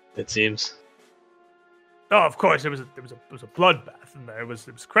missing, it seems. Oh, of course, it was a bloodbath in there. It was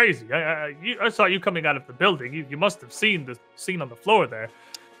crazy. I saw you coming out of the building. You must have seen the scene on the floor there.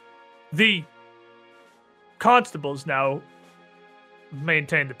 The constables now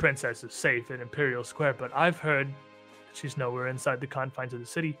maintain the princess is safe in Imperial Square, but I've heard she's nowhere inside the confines of the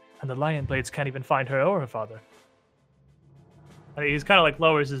city, and the Lion Blades can't even find her or her father. And he's kind of like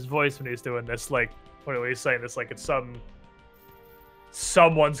lowers his voice when he's doing this, like, what are we saying? This like it's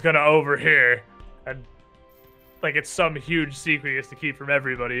someone's gonna overhear, and like it's some huge secret he has to keep from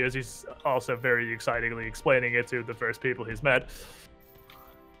everybody, as he's also very excitingly explaining it to the first people he's met.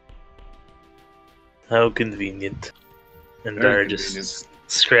 How convenient. And Very Dara just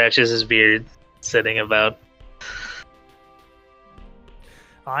scratches his beard, sitting about.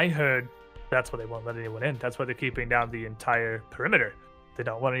 I heard that's why they won't let anyone in. That's why they're keeping down the entire perimeter. They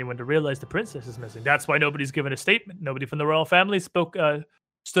don't want anyone to realize the princess is missing. That's why nobody's given a statement. Nobody from the royal family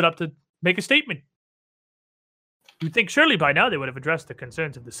stood up to make a statement. You'd think surely by now they would have addressed the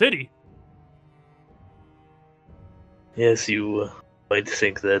concerns of the city. Yes, you might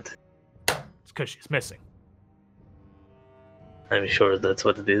think that. It's because she's missing. I'm sure that's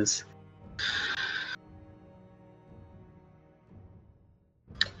what it is.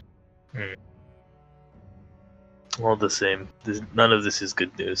 All the same, none of this is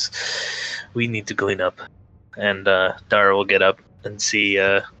good news. We need to clean up. And Dara will get up and see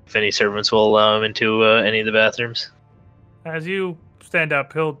if any servants will allow him into any of the bathrooms. As you stand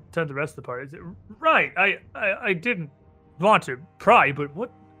up, he'll turn to the rest of the party. Right, I didn't want to pry, but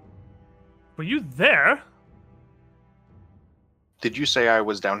what? Were you there? Did you say I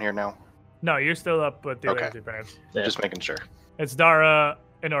was down here now? No, you're still up with the Okay. other two parents. Yeah. Just making sure. It's Dara,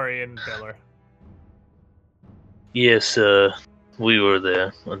 Inori, and Baylor. Yes, we were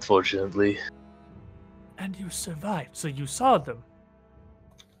there, unfortunately. And you survived, so you saw them.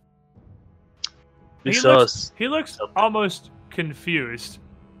 We He saw looks- He looks something. almost confused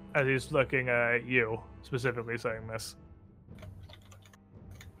as he's looking at you, specifically saying this.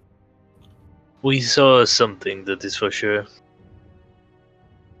 We saw something, that is for sure.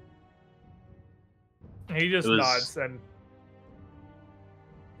 He just It was- nods and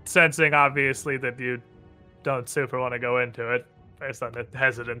sensing obviously that you don't super want to go into it based on the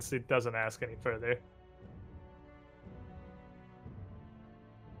hesitance, he doesn't ask any further.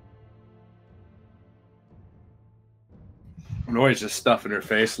 Noise just stuffing her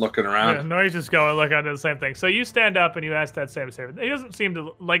face, looking around. Yeah, no, he's just going look at the same thing. So you stand up and you ask that same servant. He doesn't seem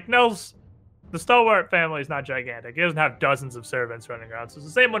to like Nels. The stalwart family is not gigantic. He doesn't have dozens of servants running around. So it's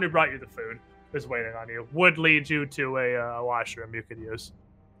the same one who brought you the food is waiting on you. Would lead you to a washroom you could use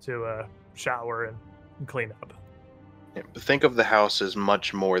to shower and clean up. Yeah, think of the house as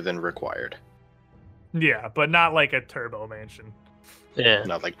much more than required. Yeah, but not like a turbo mansion. Yeah.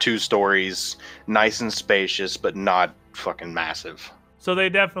 Not like 2 stories, nice and spacious, but not fucking massive. So they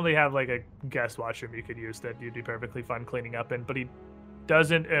definitely have like a guest washroom you could use that you'd be perfectly fun cleaning up in, but he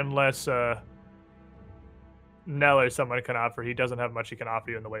doesn't unless Nell or someone can offer. He doesn't have much he can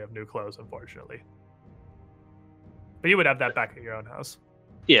offer you in the way of new clothes, unfortunately. But you would have that back at your own house.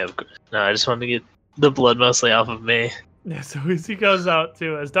 Yeah, of course. No, I just wanted to get the blood mostly off of me. Yeah, so as he goes out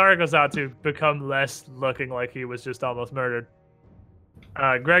to, as Dara goes out to become less looking like he was just almost murdered,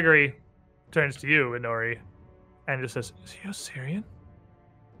 Gregory turns to you, Inori, and just says, "Is he Osirian?"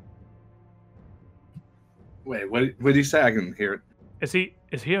 Wait, what did he say? I can hear it. Is he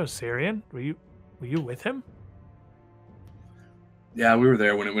Osirian? Were you with him? Yeah, we were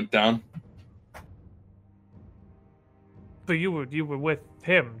there when it went down. But you were with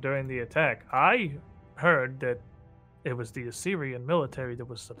him during the attack. I heard that it was the Assyrian military that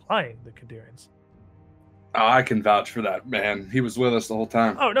was supplying the Kadirians. Oh, I can vouch for that, man. He was with us the whole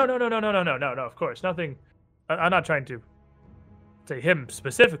time. Oh, no, of course. Nothing. I'm not trying to say him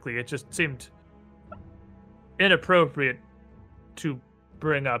specifically. It just seemed inappropriate to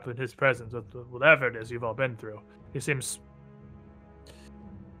bring up in his presence with whatever it is you've all been through. He seems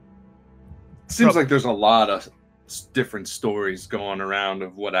Seems like there's a lot of different stories going around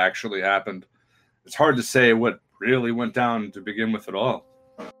of what actually happened. It's hard to say what really went down to begin with at all.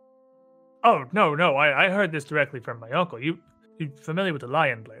 Oh, no. I heard this directly from my uncle. You familiar with the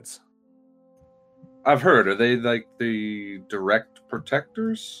Lion Blades? I've heard. Are they like the direct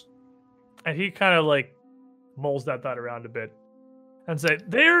protectors? And he kind of like mulls that thought around a bit and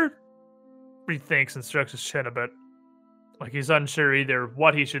said, he thinks and strokes his chin a bit. Like he's unsure either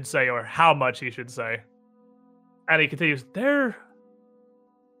what he should say or how much he should say. And he continues, they're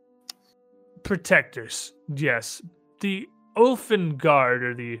protectors, yes. The Ulfin Guard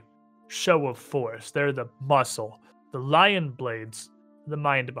are the show of force. They're the muscle. The Lion Blades, the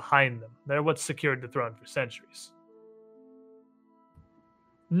mind behind them. They're what secured the throne for centuries.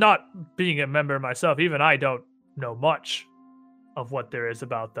 Not being a member myself, even I don't know much of what there is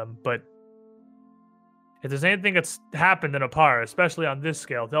about them, but if there's anything that's happened in Oppara, especially on this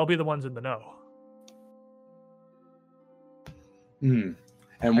scale, they'll be the ones in the know. And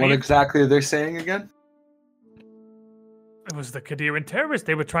what exactly are they saying again? It was the Kadirian terrorists.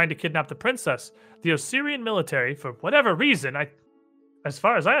 They were trying to kidnap the princess. The Osirian military, for whatever reason, as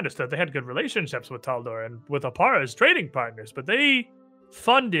far as I understood, they had good relationships with Taldor and with Oppara as trading partners, but they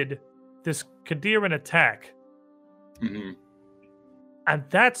funded this Kadirian attack. Mm-hmm. And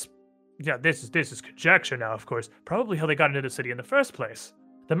that's Yeah, this is conjecture now, of course. Probably how they got into the city in the first place.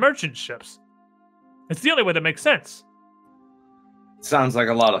 The merchant ships. It's the only way that makes sense. Sounds like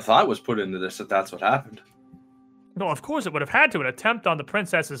a lot of thought was put into this if that's what happened. No, of course it would have had to. An attempt on the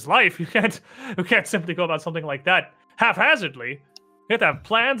princess's life. You can't simply go about something like that haphazardly. You have to have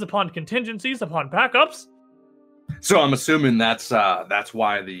plans upon contingencies, upon backups. So I'm assuming that's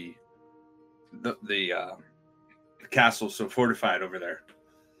why the castle's so fortified over there.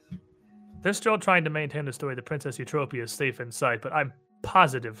 They're still trying to maintain the story that Princess Eutropia is safe in sight, but I'm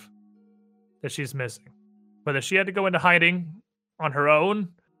positive that she's missing. Whether she had to go into hiding on her own,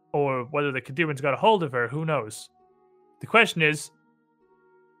 or whether the Kadirans got a hold of her, who knows? The question is,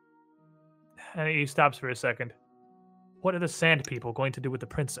 and he stops for a second, what are the Sand People going to do with the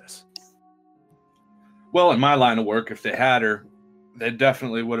princess? Well, in my line of work, if they had her, they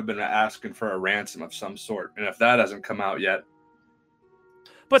definitely would have been asking for a ransom of some sort. And if that hasn't come out yet...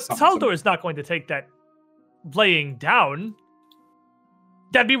 But Saldor is not going to take that laying down.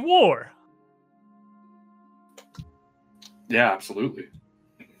 That'd be war. Yeah, absolutely.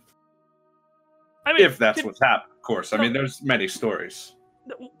 I mean, if that's what's happened, of course. I mean, there's many stories.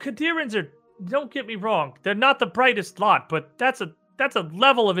 Kadirans are, don't get me wrong, they're not the brightest lot, but that's a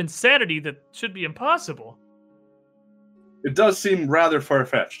level of insanity that should be impossible. It does seem rather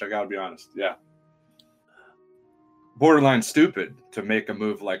far-fetched, I gotta be honest, yeah. Borderline stupid to make a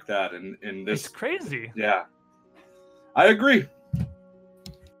move like that in this. It's crazy. Yeah. I agree.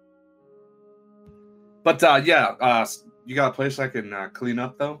 But you got a place I can clean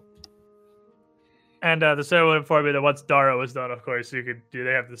up though? And the server would inform me that once Dara was done, of course, they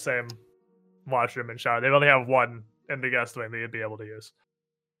have the same washroom and shower. They only have one in the guest wing that you'd be able to use.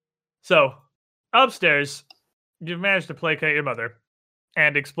 So, upstairs, you've managed to placate your mother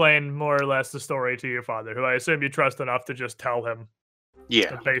and explain more or less the story to your father, who I assume you trust enough to just tell him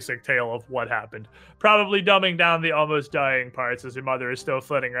the basic tale of what happened. Probably dumbing down the almost dying parts, as your mother is still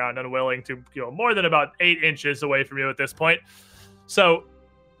flitting around unwilling to go more than about 8 inches away from you at this point. So,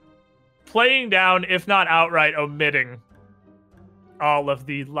 playing down, if not outright omitting, all of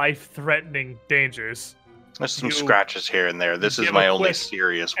the life-threatening dangers. There's some scratches here and there. This is my only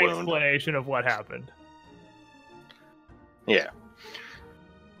serious wound. Explanation of what happened. Yeah.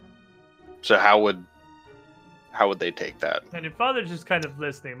 So how would they take that? And your father's just kind of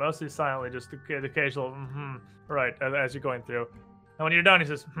listening, mostly silently, just the occasional right, as you're going through. And when you're done, he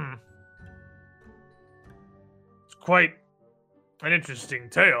says, It's quite an interesting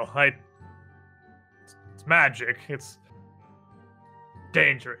tale. It's magic. It's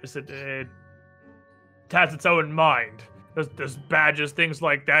dangerous. It has its own mind. There's badges, things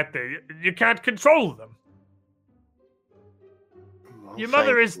like that. You can't control them. Well, Your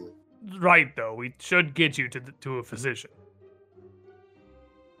mother is right, though. We should get you to a physician.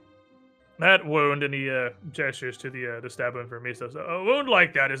 That wound, and he gestures to the stab wound for me, says, a wound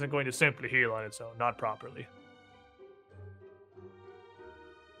like that isn't going to simply heal on its own, not properly.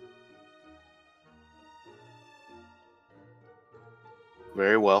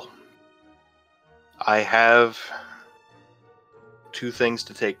 Very well. I have 2 things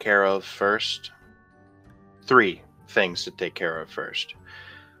to take care of first. 3 things to take care of first.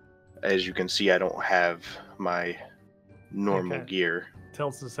 As you can see, I don't have my normal gear.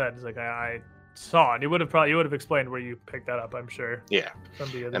 Tilts his head. He's like, I saw it. You would have explained where you picked that up, I'm sure. Yeah.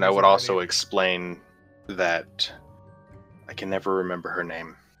 And I would also explain that I can never remember her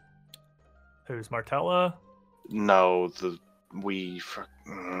name. Who's Martella? No, the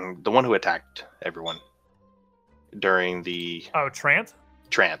one who attacked everyone during the... Oh, Trant?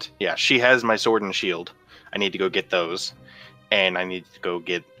 Trant, yeah. She has my sword and shield. I need to go get those. And I need to go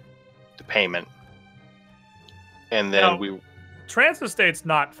get the payment. And then Trant's estate's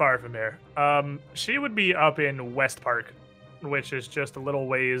not far from here. She would be up in West Park, which is just a little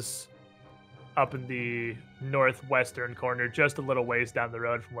ways up in the northwestern corner, just a little ways down the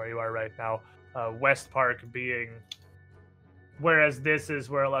road from where you are right now. West Park being... Whereas this is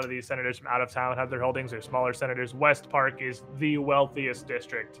where a lot of these senators from out of town have their holdings, they're smaller senators. West Park is the wealthiest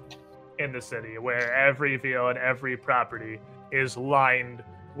district in the city, where every field and every property is lined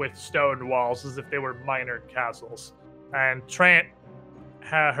with stone walls as if they were minor castles. And Trant,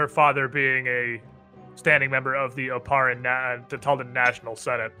 her father being a standing member of the Oppara Taldan National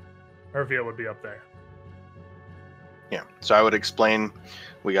Senate, her field would be up there. Yeah, so I would explain,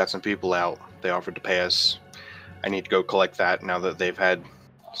 we got some people out. They offered to pay us. I need to go collect that now that they've had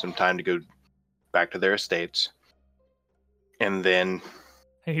some time to go back to their estates. And then...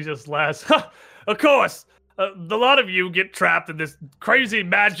 He just laughs. Of course! The lot of you get trapped in this crazy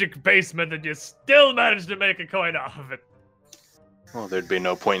magic basement and you still manage to make a coin off of it. Well, there'd be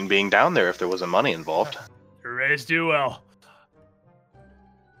no point in being down there if there wasn't money involved. Raised you well.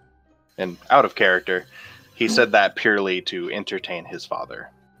 And out of character, he said that purely to entertain his father.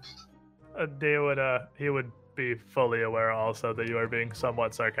 He would be fully aware also that you are being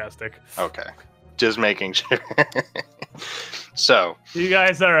somewhat sarcastic. Okay. Just making sure. So. You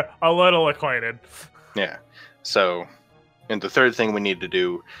guys are a little acquainted. Yeah. So, and the third thing we need to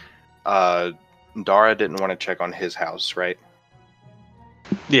do, Dara didn't want to check on his house, right?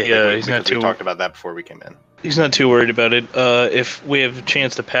 Yeah, he's not We too. talked about that before we came in. He's not too worried about it. If we have a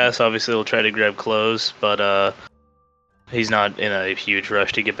chance to pass, obviously we'll try to grab clothes, but he's not in a huge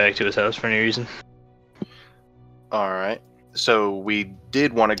rush to get back to his house for any reason. All right. So we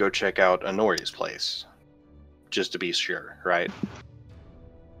did want to go check out Honori's place, just to be sure, right?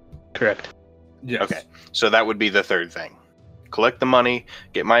 Correct. Yes. Okay. So that would be the third thing. Collect the money,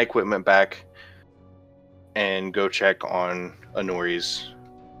 get my equipment back, and go check on Honori's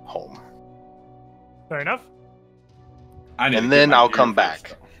home. Fair enough. And then I'll come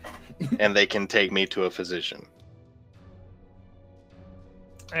back, and they can take me to a physician.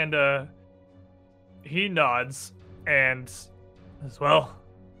 And he nods and says, well,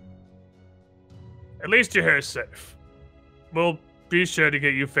 at least your hair's safe. We'll be sure to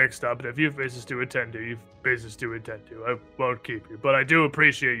get you fixed up, and if you've business to attend to, you've business to attend to. I won't keep you, but I do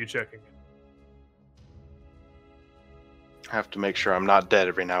appreciate you checking in. Have to make sure I'm not dead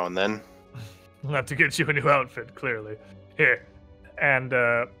every now and then. We'll have to get you a new outfit, clearly. Here. And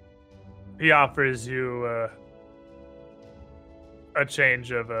he offers you a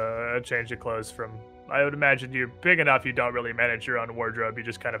change of clothes from. I would imagine you're big enough you don't really manage your own wardrobe. You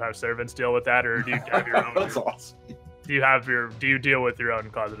just kind of have servants deal with that, or do you have your own? That's awesome. Do you deal with your own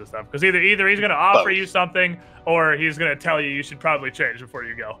closet and stuff? Because either he's going to offer Both. you something, or he's going to tell you should probably change before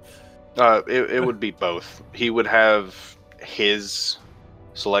you go. It would be both. He would have his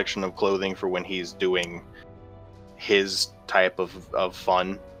selection of clothing for when he's doing his type of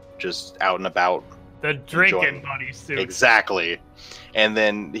fun, just out and about. The drinking Enjoying. bodysuit. Exactly. And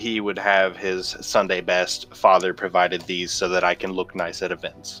then he would have his Sunday best. Father provided these so that I can look nice at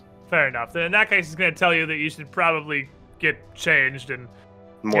events. Fair enough. Then in that case, he's going to tell you that you should probably get changed and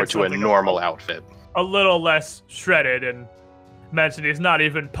More Get to a something normal else. outfit. a little less shredded, and mention he's not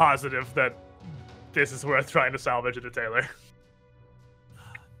even positive that this is worth trying to salvage at a tailor.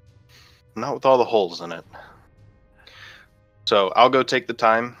 Not with all the holes in it. So I'll go take the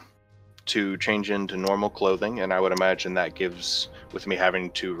time to change into normal clothing, and I would imagine that gives, with me having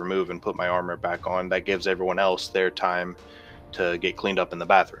to remove and put my armor back on, that gives everyone else their time to get cleaned up in the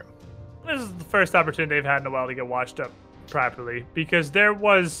bathroom. This is the first opportunity they've had in a while to get washed up properly, because there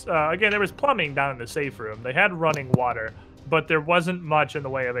was, there was plumbing down in the safe room. They had running water, but there wasn't much in the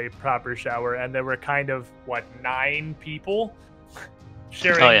way of a proper shower, and there were kind of, 9 people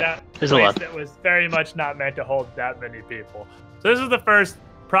sharing that There's a place lot. that was very much not meant to hold that many people. So this is the first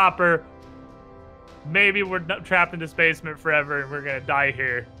proper, maybe we're not trapped in this basement forever and we're going to die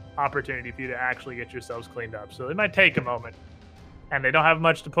here, opportunity for you to actually get yourselves cleaned up. So it might take a moment. And they don't have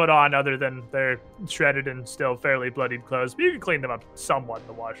much to put on other than their shredded and still fairly bloodied clothes. But you can clean them up somewhat in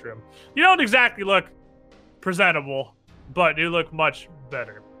the washroom. You don't exactly look presentable, but you look much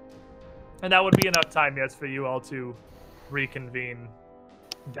better. And that would be enough time, yes, for you all to reconvene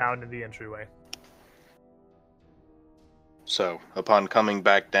down in the entryway. So upon coming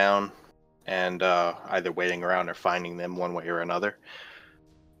back down and either waiting around or finding them one way or another,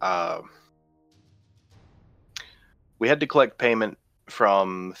 we had to collect payment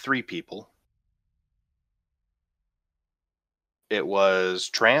from 3 people. It was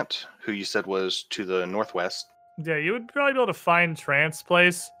Trant, who you said was to the northwest. Yeah, you would probably be able to find Trant's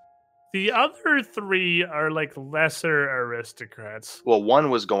place. The other 3 are like lesser aristocrats. Well, one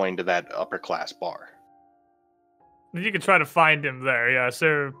was going to that upper class bar. You could try to find him there. Yeah,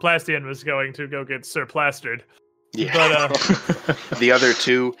 Sir Plastian was going to go get Sir Plastered. Yeah. But The other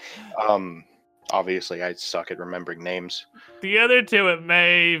 2, obviously I suck at remembering names. the other 2, it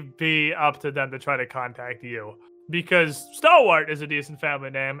may be up to them to try to contact you. Because Stalwart is a decent family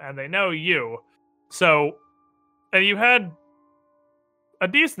name, and they know you. So, and you had a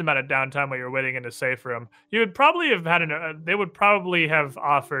decent amount of downtime while you were waiting in the safe room. You would probably have had they would probably have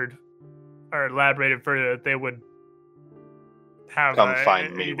offered or elaborated further that they would have Come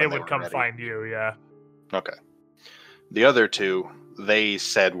find me They when they would were come ready. find you. Yeah. Okay. The other 2, they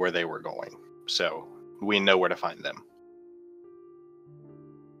said where they were going, so we know where to find them.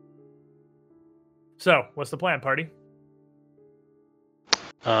 So, what's the plan, party?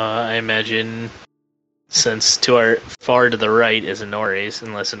 I imagine, since far to the right is Honori's,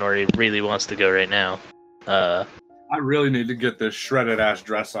 unless Honori really wants to go right now. I really need to get this shredded ass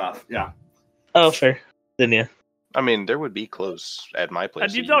dress off. Yeah. Oh, fair. Then yeah. I mean, there would be clothes at my place.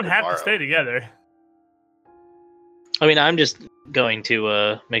 And you that don't could have borrow. to stay together. I mean, I'm just going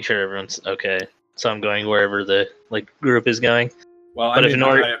to make sure everyone's okay. So I'm going wherever the group is going. Well, But I if mean, in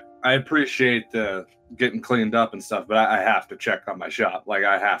order- I appreciate getting cleaned up and stuff, but I have to check on my shop. Like,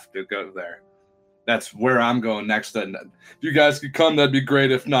 I have to go there. That's where I'm going next. And if you guys could come, that'd be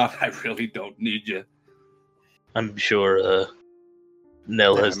great. If not, I really don't need you. I'm sure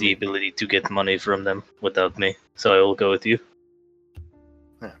Nell Yeah, has I the mean- ability to get money from them without me. So I will go with you.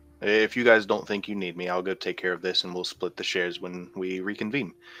 Yeah. If you guys don't think you need me, I'll go take care of this, and we'll split the shares when we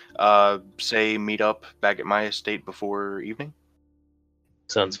reconvene. Say meet up back at my estate before evening.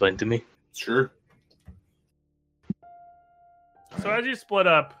 Sounds fine to me. Sure. So as you split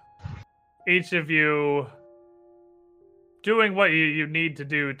up, each of you doing what you need to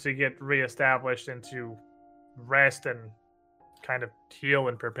do to get reestablished and to rest and kind of heal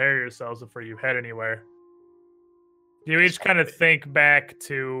and prepare yourselves before you head anywhere. You each kind of think back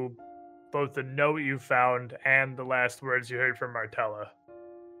to both the note you found and the last words you heard from Martella.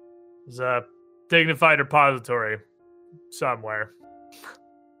 There's a dignified repository somewhere.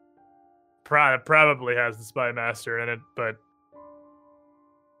 Probably has the spy master in it, but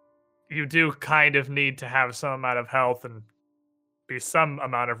you do kind of need to have some amount of health and be some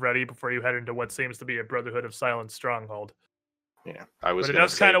amount of ready before you head into what seems to be a Brotherhood of Silent stronghold. Yeah, I was. But it gonna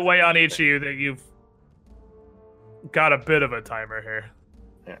does kind of say- weigh on each of you that you've got a bit of a timer here.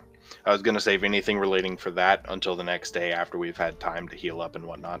 I was gonna save anything relating for that until the next day after we've had time to heal up and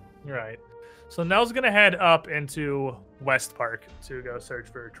whatnot. Right. So Nell's gonna head up into West Park to go search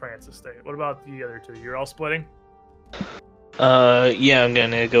for Trance Estate. What about the other two? You're all splitting? Yeah, I'm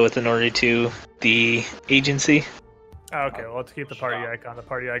gonna go with Honori to the agency. Oh, okay, well, let's keep the party icon. The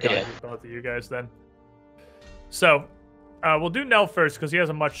party icon Yeah. is both of you guys then. So, we'll do Nell first because he has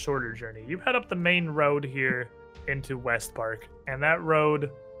a much shorter journey. You head up the main road here into West Park, and that road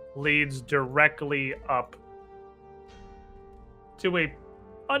leads directly up to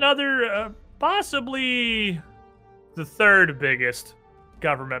another, possibly the third biggest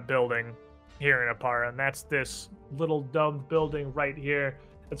government building here in Oppara, and that's this little domed building right here.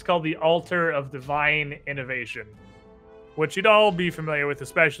 It's called the Altar of Divine Innovation, which you'd all be familiar with,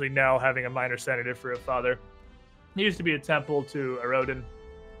 especially now having a minor senator for a father. It used to be a temple to Erodin,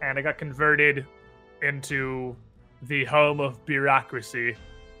 and it got converted into the home of bureaucracy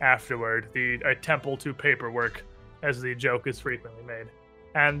afterward, a temple to paperwork, as the joke is frequently made.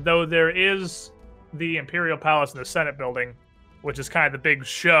 And though there is the Imperial Palace and the Senate building, which is kind of the big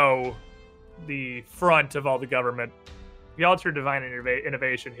show, the front of all the government, the Altar of Divine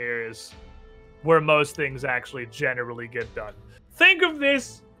Innovation here is where most things actually generally get done. Think of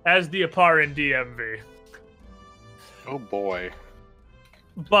this as the Opparan DMV, Oh boy.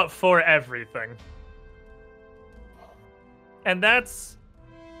 but for everything. And that's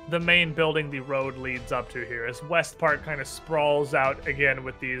the main building the road leads up to here, as West Park kind of sprawls out again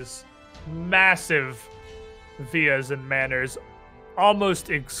with these massive villas and manors, almost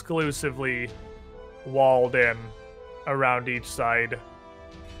exclusively walled in around each side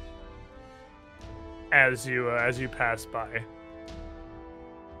as you pass by.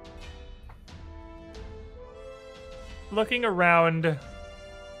 Looking around,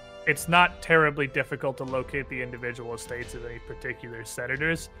 it's not terribly difficult to locate the individual estates of any particular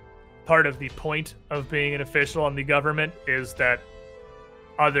senators. Part of the point of being an official in the government is that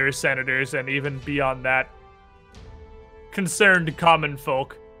other senators, and even beyond that, concerned common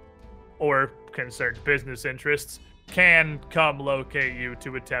folk or concerned business interests, can come locate you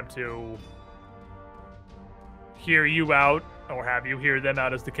to attempt to hear you out, or have you hear them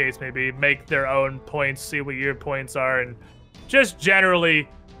out, as the case may be, make their own points, see what your points are, and just generally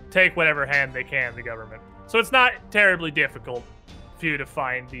take whatever hand they can, the government. So it's not terribly difficult for you to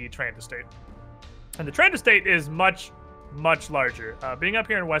find the Trant Estate. And the Trant Estate is much, much larger. Being up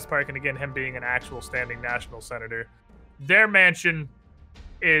here in West Park, and again, him being an actual standing national senator, their mansion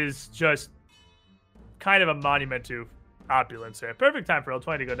is just kind of a monument to opulence here. Perfect time for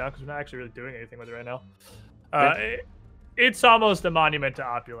L20 to go down, because we're not actually really doing anything with it right now. It's almost a monument to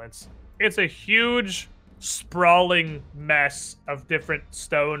opulence. It's a huge, sprawling mess of different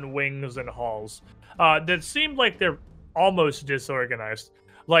stone wings and halls that seemed like they're almost disorganized.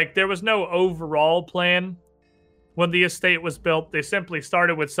 Like, there was no overall plan when the estate was built. They simply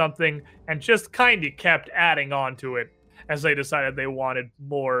started with something and just kind of kept adding on to it as they decided they wanted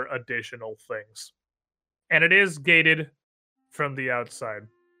more additional things. And it is gated from the outside.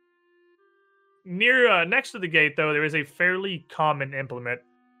 Next to the gate, though, there is a fairly common implement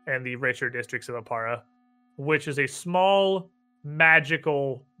in the richer districts of Oppara. which is a small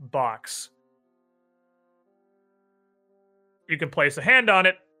magical box. You can place a hand on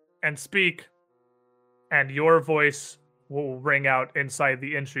it and speak, and your voice will ring out inside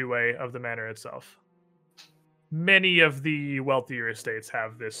the entryway of the manor itself. Many of the wealthier estates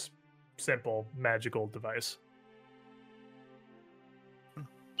have this simple magical device.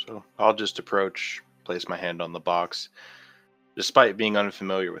 So I'll just approach, place my hand on the box. Despite being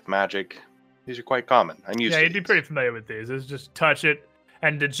unfamiliar with magic, these are quite common. I'm used to You'd be these. pretty familiar with these. It's just touch it,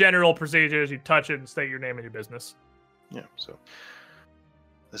 and the general procedure is you touch it and state your name and your business. Yeah, so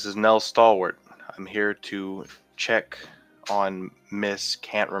this is Nell Stalwart. I'm here to check on Miss,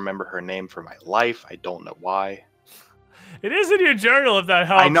 can't remember her name for my life. I don't know why. It is in your journal if that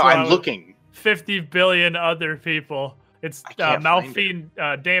helps. I know, I'm looking. 50 billion other people. It's I can't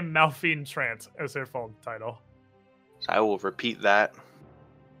find Dame Malphine Trant as her full title. So I will repeat that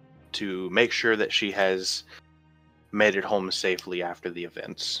to make sure that she has made it home safely after the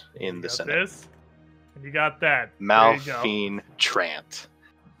events in the Senate. This, and you got that. Malphine Trant.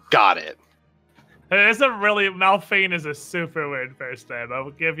 Got it. It's a really Malphine is a super weird first name. I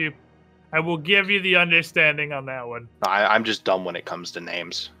will give you the understanding on that one. I'm just dumb when it comes to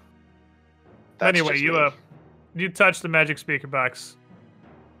names. That's anyway, just you me. You touch the magic speaker box.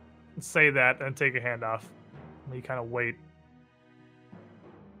 Say that and take your hand off. And you kind of wait.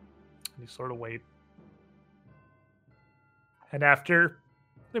 You sort of wait. And after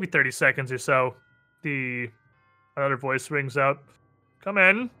maybe 30 seconds or so, another voice rings out. Come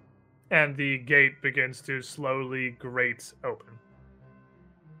in. And the gate begins to slowly grate open.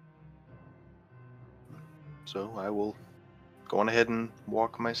 So I will go on ahead and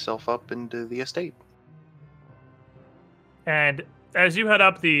walk myself up into the estate. And as you head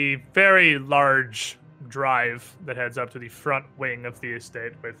up the very large drive that heads up to the front wing of the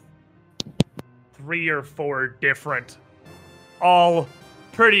estate with 3 or 4 different, all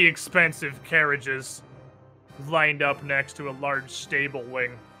pretty expensive carriages lined up next to a large stable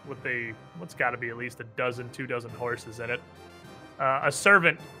wing with what's got to be at least 2 dozen horses in it. A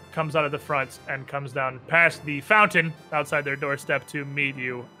servant comes out of the front and comes down past the fountain outside their doorstep to meet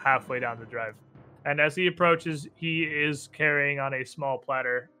you halfway down the drive. And as he approaches, he is carrying on a small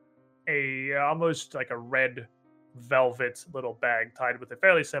platter almost like a red velvet little bag tied with a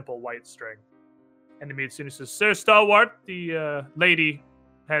fairly simple white string. And he meets you and he says, Sir Stalwart, the lady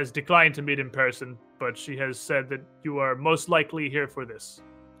has declined to meet in person, but she has said that you are most likely here for this.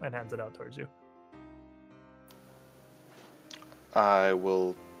 And hands it out towards you. I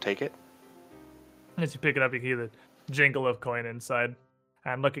will take it. As you pick it up, you hear the jingle of coin inside.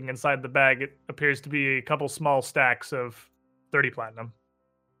 And looking inside the bag, it appears to be a couple small stacks of 30 platinum.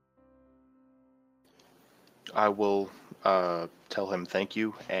 I will tell him thank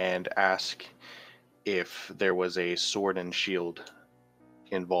you and ask if there was a sword and shield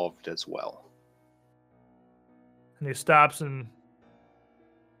involved as well. And he stops and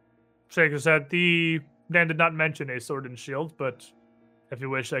shakes his head. The man did not mention a sword and shield, but if you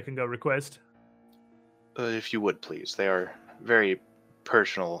wish, I can go request. If you would, please. They are very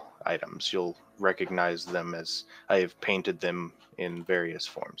personal items. You'll recognize them as I have painted them in various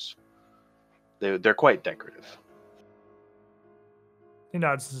forms. They're quite decorative. He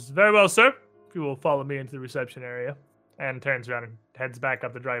nods. Says, very well, sir. If you will follow me into the reception area. And turns around and heads back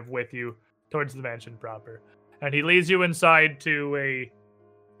up the drive with you towards the mansion proper. And he leads you inside to a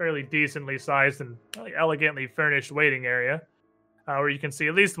fairly decently sized and really elegantly furnished waiting area. Where you can see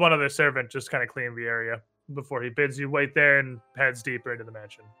at least one other servant just kind of clean the area before he bids you wait there and heads deeper into the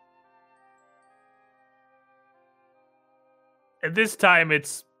mansion. At this time,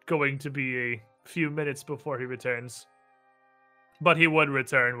 it's going to be a few minutes before he returns. But he would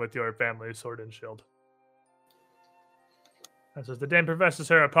return with your family's sword and shield. And says, the dame professes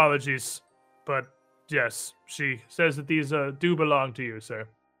her apologies, but yes, she says that these do belong to you, sir.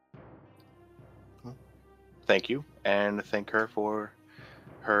 Thank you, and thank her for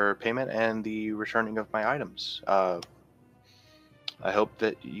her payment and the returning of my items. I hope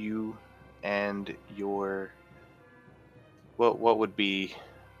that you and your what would be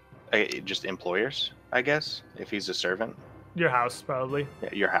just employers, I guess, if he's a servant. Your house, probably.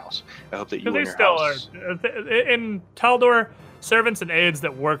 Yeah, your house. I hope that you and they your still house. In Taldor, servants and aides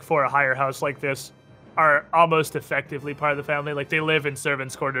that work for a higher house like this are almost effectively part of the family. Like, they live in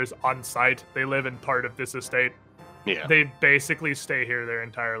servants' quarters on site. They live in part of this estate. Yeah. They basically stay here their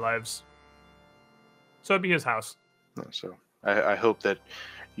entire lives. So it'd be his house. So I hope that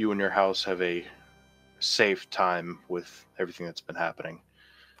you and your house have a safe time with everything that's been happening.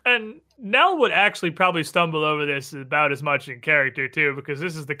 And Nell would actually probably stumble over this about as much in character too, because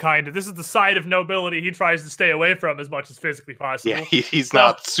this is the side of nobility he tries to stay away from as much as physically possible. Yeah, he's So,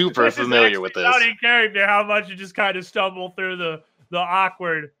 not super this is familiar with actually this. not in character how much you just kind of stumble through the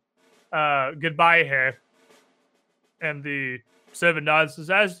awkward goodbye here. And the servant nods and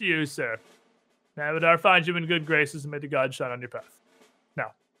says, "As to you, sir. Amadar finds you in good graces and may the gods shine on your path.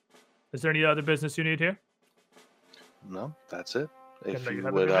 Now, is there any other business you need here?" No, that's it. And If they you can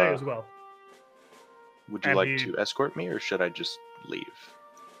have would, a good day as well. would you And like he- to escort me, or should I just leave?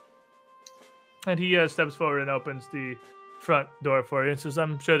 And he steps forward and opens the front door for you and says,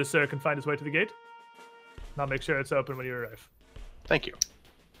 "I'm sure the sir can find his way to the gate. And I'll make sure it's open when you arrive." Thank you.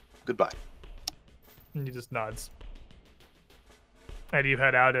 Goodbye. And he just nods. And you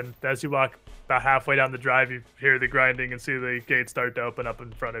head out, and as you walk about halfway down the drive, you hear the grinding and see the gate start to open up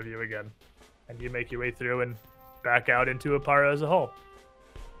in front of you again. And you make your way through and back out into Oppara as a whole.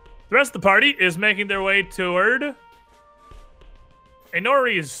 The rest of the party is making their way toward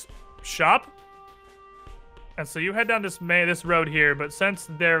Inori's shop. And so you head down this road here, but since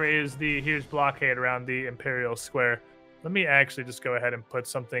there is the huge blockade around the Imperial Square, let me actually just go ahead and put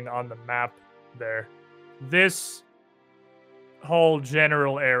something on the map there. This whole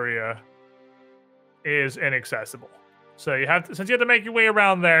general area is inaccessible. So you have to, since you have to make your way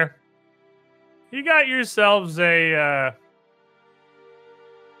around there, you got yourselves a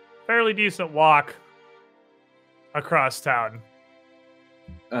fairly decent walk across town.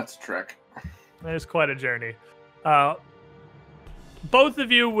 That's a trek. It's quite a journey. Both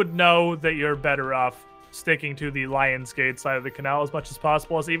of you would know that you're better off sticking to the Lion's Gate side of the canal as much as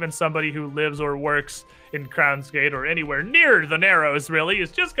possible, as even somebody who lives or works in Crown's Gate or anywhere near the Narrows, really,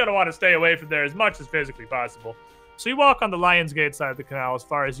 is just going to want to stay away from there as much as physically possible. So you walk on the Lion's Gate side of the canal as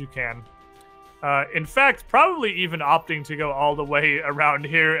far as you can. In fact, probably even opting to go all the way around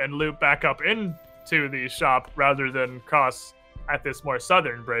here and loop back up into the shop rather than cross at this more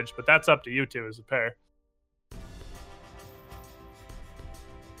southern bridge, but that's up to you two as a pair.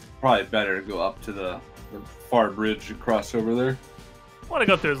 Probably better to go up to the far bridge and cross over there. I want to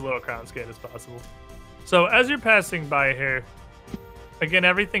go through as little Crown's Gate as possible. So as you're passing by here, again,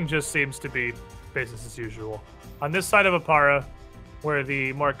 everything just seems to be business as usual. On this side of Oppara, where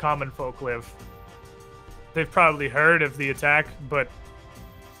the more common folk live, they've probably heard of the attack, but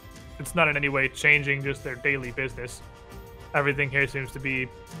it's not in any way changing just their daily business. Everything here seems to be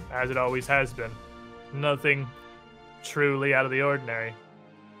as it always has been. Nothing truly out of the ordinary.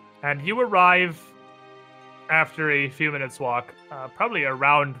 And you arrive after a few minutes walk, probably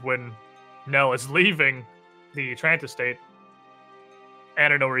around when Nell is leaving the Trant estate,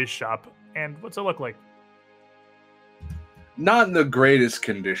 Anadori's shop. And what's it look like? Not in the greatest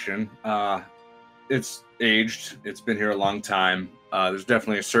condition. It's aged. It's been here a long time. There's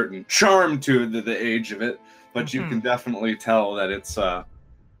definitely a certain charm to the age of it, but you can definitely tell that it's a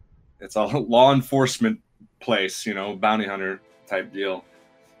law enforcement place, you know, bounty hunter type deal.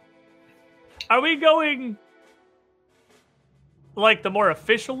 Are we going like the more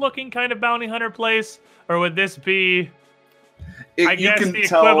official looking kind of bounty hunter place? Or would this be, I guess, the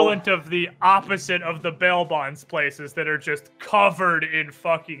equivalent of the opposite of the bail bonds places that are just covered in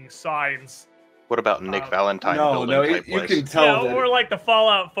fucking signs? What about Nick Valentine No, building type you place? can tell that. Or like the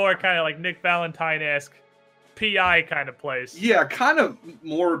Fallout 4 kind of like Nick Valentine-esque PI kind of place. Yeah, kind of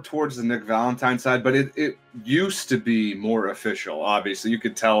more towards the Nick Valentine side, but it used to be more official. Obviously, you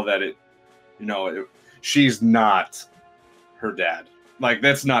could tell that she's not her dad. Like,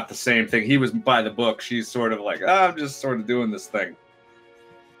 that's not the same thing. He was by the book. She's sort of like, I'm just sort of doing this thing.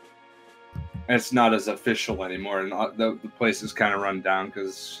 And it's not as official anymore, and the place is kind of run down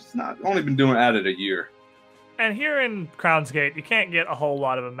because she's not only been doing at it a year. And here in Crown's Gate, you can't get a whole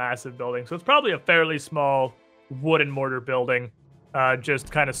lot of a massive building, so it's probably a fairly small wood and mortar building,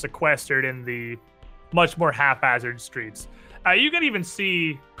 just kind of sequestered in the much more haphazard streets. You can even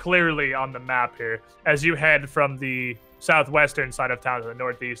see clearly on the map here as you head from the southwestern side of town to the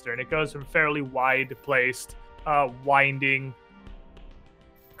northeastern. It goes from fairly wide-placed, winding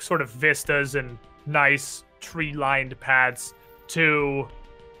sort of vistas and nice tree-lined paths to,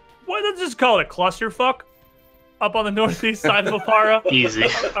 let's just call it clusterfuck, up on the northeast side of Oppara. Easy.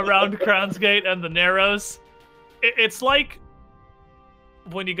 Around Crown's Gate and the Narrows. It's like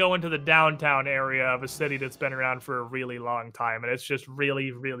when you go into the downtown area of a city that's been around for a really long time, and it's just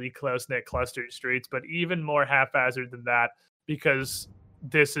really, really close-knit clustered streets, but even more haphazard than that, because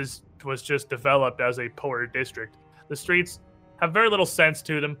this was just developed as a poorer district. The streets have very little sense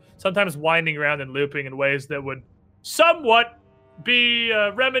to them, sometimes winding around and looping in ways that would somewhat be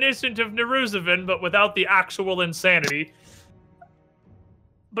reminiscent of Neruzavin, but without the actual insanity.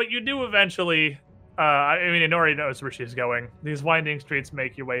 But you do eventually. I mean, Inori knows where she's going. These winding streets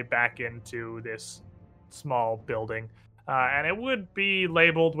make your way back into this small building, and it would be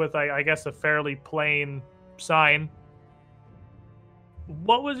labeled with, I guess, a fairly plain sign.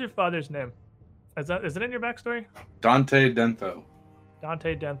 What was your father's name? Is it in your backstory? Dante Dentho.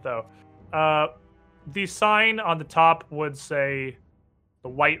 Dante Dentho. The sign on the top would say the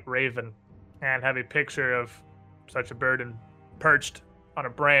White Raven and have a picture of such a bird and perched on a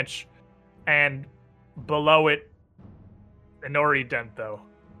branch, and below it, Inori Dentho,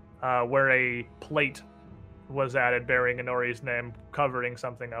 where a plate was added bearing Inori's name, covering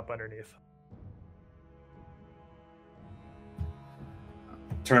something up underneath.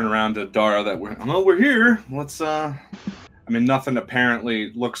 Turn around to Dara that we're here. Let's I mean, nothing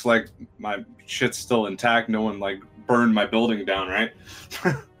apparently looks like my shit's still intact. No one like burned my building down, right?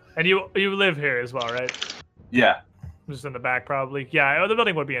 And you live here as well, right? Yeah. Just in the back, probably. Yeah, the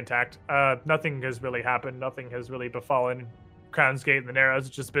building would be intact. Nothing has really happened. Nothing has really befallen Crown's Gate and the Narrows.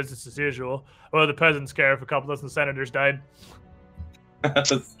 It's just business as usual. Well, the peasants care if a couple dozen senators died.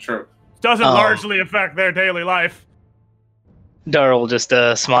 That's true. Doesn't largely affect their daily life. Dara will just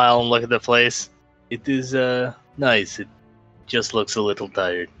smile and look at the place. It is nice. It just looks a little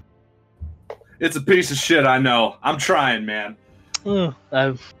tired. It's a piece of shit, I know. I'm trying, man. Oh,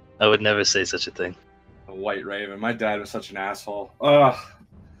 I would never say such a thing. A White Raven. My dad was such an asshole. Ugh.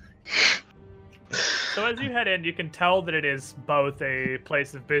 So as you head in, you can tell that it is both a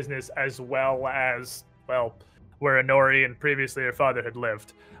place of business as well as, well, where Inori and previously her father had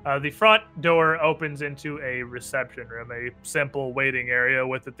lived. The front door opens into a reception room, a simple waiting area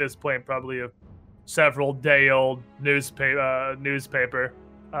with, at this point, probably a several-day-old newspaper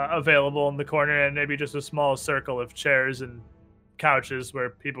available in the corner, and maybe just a small circle of chairs and couches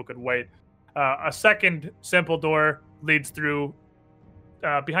where people could wait. A second simple door leads through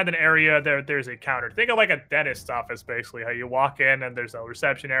behind an area. There's a counter. Think of like a dentist's office, basically. How you walk in and there's a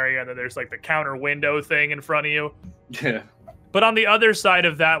reception area, and then there's like the counter window thing in front of you. Yeah. But on the other side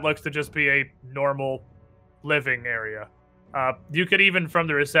of that looks to just be a normal living area. You could even, from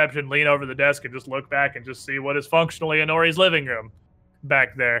the reception, lean over the desk and just look back and just see what is functionally Inori's living room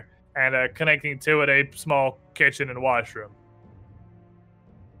back there, and connecting to it a small kitchen and washroom.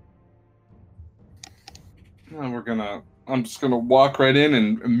 And I'm just gonna walk right in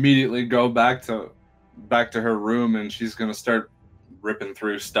and immediately go back to her room, and she's gonna start ripping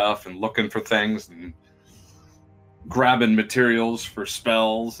through stuff and looking for things and grabbing materials for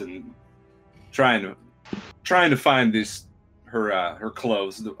spells and trying to find her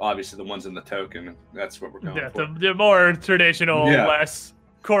clothes, obviously the ones in the token. That's what we're going for. The more traditional, less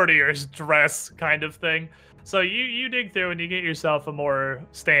courtier's dress kind of thing. So you dig through and you get yourself a more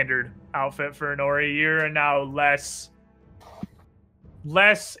standard outfit for Inori. You're now less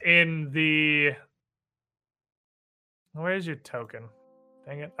in the... Where's your token?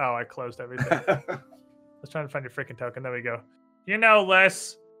 Dang it. Oh, I closed everything. I was trying to find your freaking token. There we go. You're now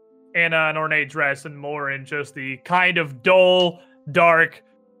less in an ornate dress and more in just the kind of dull, dark,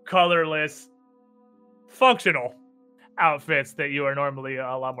 colorless, functional outfits that you are normally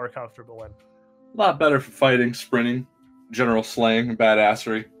a lot more comfortable in. A lot better for fighting, sprinting, general slaying, and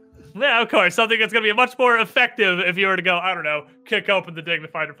badassery. Yeah, of course. Something that's going to be much more effective if you were to go, I don't know, kick open the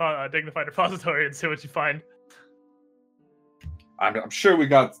dignified repository and see what you find. I'm sure we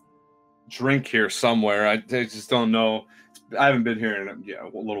got drink here somewhere. I just don't know. I haven't been here in a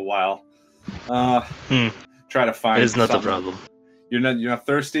little while. Try to find. It's not something. the problem. You're not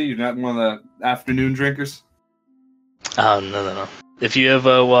thirsty. You're not one of the afternoon drinkers. No. If you have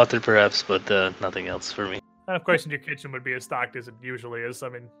water, perhaps, but nothing else for me. And of course, in your kitchen would be as stocked as it usually is. I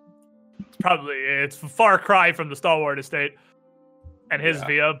mean, it's a far cry from the Stalwart estate and his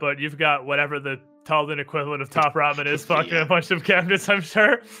via, but you've got whatever the Talden equivalent of top ramen is, fucking a bunch of cabinets, I'm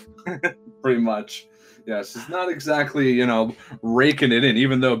sure. Pretty much. Yes, it's not exactly, raking it in,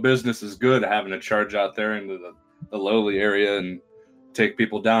 even though business is good, having to charge out there into the lowly area and take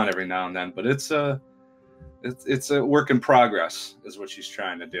people down every now and then. But it's a work in progress, is what she's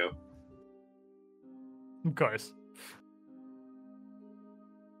trying to do. Of course.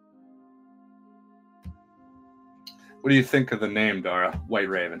 What do you think of the name, Dara? White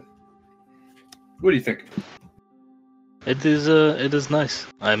Raven. What do you think? It is nice.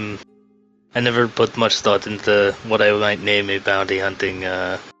 I never put much thought into what I might name a bounty hunting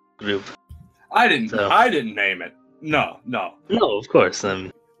group. I didn't name it. No. No, of course.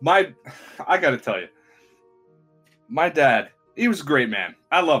 I gotta tell you, my dad, he was a great man.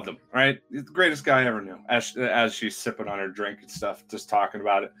 I loved him, right? He's the greatest guy I ever knew. As she's sipping on her drink and stuff, just talking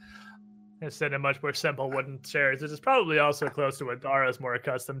about it. instead of much more simple wooden chairs, which is probably also close to what Dara is more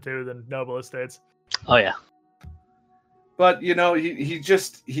accustomed to than noble estates. Oh yeah. But you know,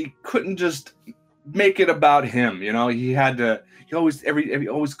 he couldn't just make it about him. You know, he had to. He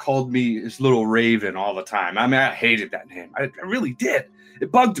always called me his little Raven all the time. I mean, I hated that name. I really did. It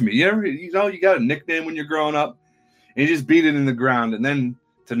bugged me. You know, you got a nickname when you're growing up, and you just beat it in the ground, and then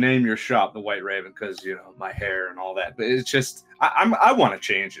to name your shop the White Raven because you know my hair and all that. But it's just I want to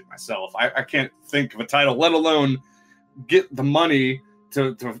change it myself. I can't think of a title, let alone get the money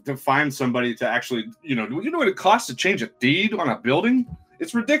to find somebody to actually, you know what it costs to change a deed on a building?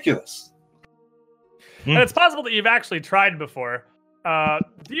 It's ridiculous. And it's possible that you've actually tried before.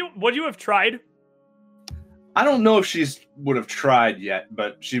 Would you have tried? I don't know if she's would have tried yet,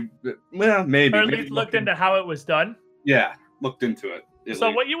 but well, maybe. Or at least looked into how it was done? Yeah, looked into it. So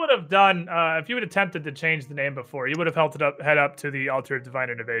what you would have done, if you had attempted to change the name before, you would have head up to the Altar of Divine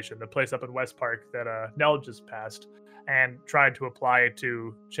Innovation, the place up in West Park that Nell just passed, and tried to apply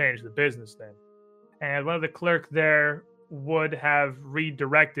to change the business name. And one of the clerk there would have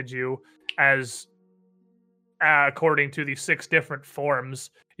redirected you as according to the 6 different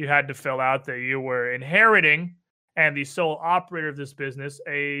forms you had to fill out that you were inheriting, and the sole operator of this business,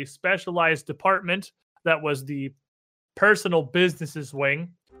 a specialized department that was the personal businesses wing,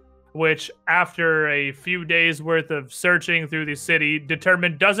 which after a few days worth of searching through the city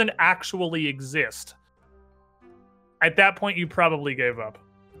determined doesn't actually exist. At that point, you probably gave up.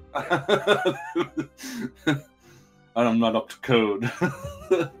 I'm not up to code.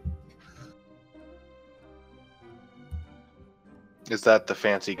 Is that the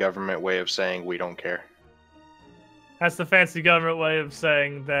fancy government way of saying we don't care? That's the fancy government way of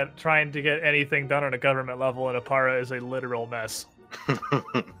saying that trying to get anything done on a government level in Oppara is a literal mess.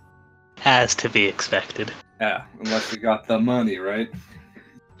 As to be expected. Yeah, unless you got the money, right?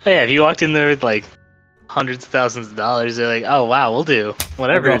 Oh, yeah, if you walked in there with like hundreds of thousands of dollars, they're like, "Oh wow, we'll do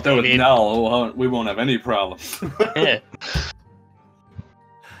whatever." We'll go up there with Nell, we won't have any problems. Yeah.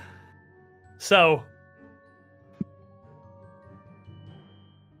 So,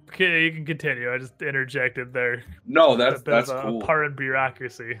 okay, you can continue. I just interjected there. No, that's A cool. Opparan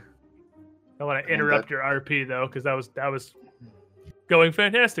bureaucracy. I want to interrupt your RP though, because that was going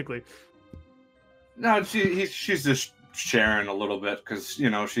fantastically. No, she's just sharing a little bit because you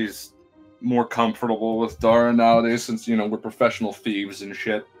know she's more comfortable with Dara nowadays since you know we're professional thieves and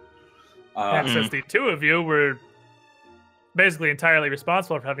shit. And since the two of you were basically entirely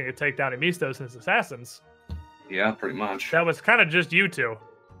responsible for having to take down Amistos and his assassins. Yeah, pretty much. That was kind of just you two.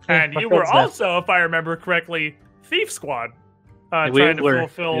 And you were also, if I remember correctly, Thief Squad. Trying to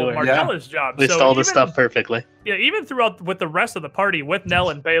fulfill Martella's job. We stole the stuff perfectly. Yeah, even throughout with the rest of the party, with Nell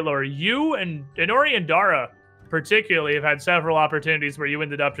and Baylor, you and Inori and Dara particularly have had several opportunities where you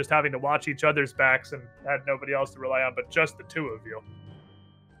ended up just having to watch each other's backs and had nobody else to rely on but just the two of you.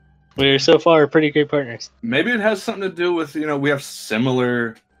 We're so far pretty great partners. Maybe it has something to do with, you know, we have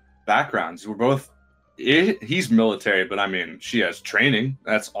similar backgrounds. We're both, he's military, but I mean, she has training.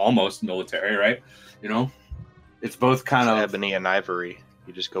 That's almost military, right? You know? It's both kind of ebony and ivory.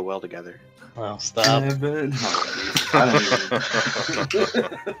 You just go well together. Well, stop.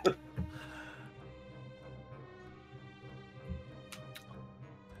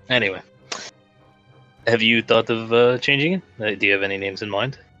 Anyway, have you thought of changing it? Do you have any names in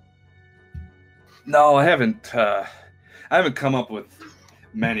mind? No, I haven't. I haven't come up with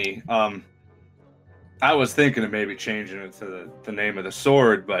many. I was thinking of maybe changing it to the name of the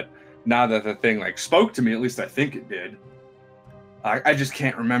sword, but now that the thing like spoke to me, at least I think it did. I just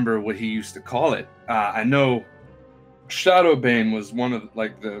can't remember what he used to call it. I know Shadowbane was one of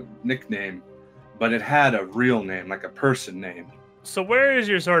like the nickname, but it had a real name, like a person name. So where is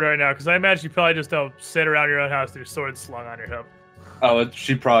your sword right now? Because I imagine you probably just don't sit around your own house with your sword slung on your hip. Oh,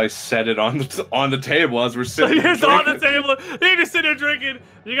 she probably set it on the table as we're sitting. It's on the table. You just sit there drinking.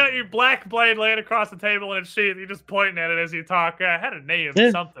 You got your black blade laying across the table in a sheath. You're just pointing at it as you talk. I had a name,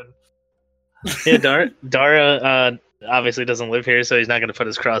 something. Yeah, Dara obviously doesn't live here, so he's not going to put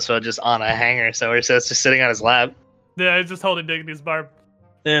his crossbow just on a hanger. So it's just sitting on his lap. Yeah, he's just holding Dignity's barb.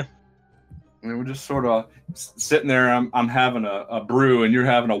 Yeah. And we're just sort of sitting there. I'm having a brew, and you're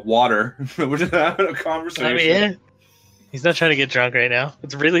having a water. We're just having a conversation. I mean, yeah. He's not trying to get drunk right now.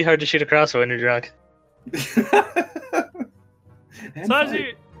 It's really hard to shoot a crossbow when you're drunk.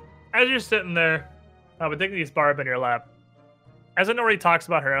 So as you're sitting there, with Dignity's barb in your lap, as Inori talks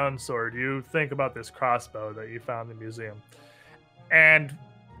about her own sword, you think about this crossbow that you found in the museum. And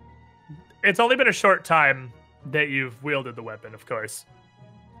it's only been a short time that you've wielded the weapon, of course.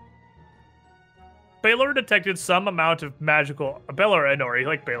 Baylor detected some amount of magical. Baylor and Nori,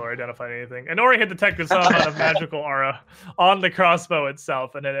 like Baylor identified anything. And Nori had detected some amount of magical aura on the crossbow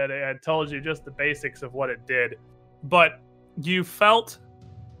itself, and it had told you just the basics of what it did. But you felt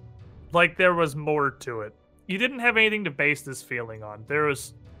like there was more to it. You didn't have anything to base this feeling on.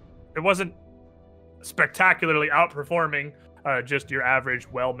 It wasn't spectacularly outperforming just your average,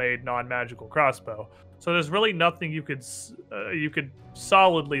 well-made, non-magical crossbow. So there's really nothing you could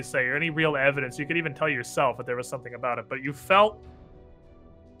solidly say, or any real evidence. You could even tell yourself that there was something about it, but you felt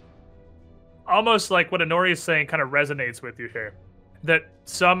almost like what Honori is saying kind of resonates with you here. That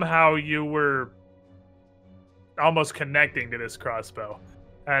somehow you were almost connecting to this crossbow.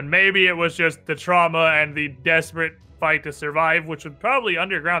 And maybe it was just the trauma and the desperate fight to survive, which would probably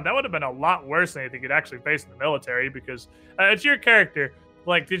underground. That would have been a lot worse than anything you'd actually face in the military, because it's your character.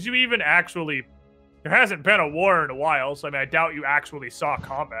 Like, did you even actually... There hasn't been a war in a while, so I mean, I doubt you actually saw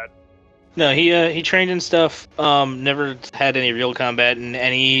combat. No, he trained and stuff. Never had any real combat, and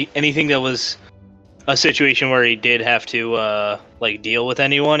anything that was a situation where he did have to like deal with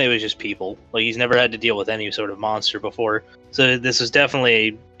anyone, it was just people. Like, he's never had to deal with any sort of monster before. So this was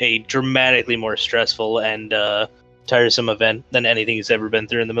definitely a dramatically more stressful and tiresome event than anything he's ever been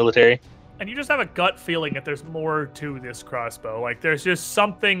through in the military. And you just have a gut feeling that there's more to this crossbow. Like, there's just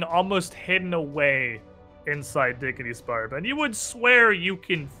something almost hidden away inside Dickity's barb. And you would swear you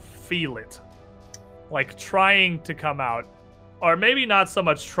can feel it. Like, trying to come out. Or maybe not so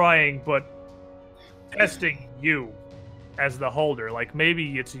much trying, but testing you as the holder. Like,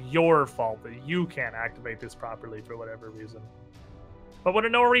 maybe it's your fault that you can't activate this properly for whatever reason. But what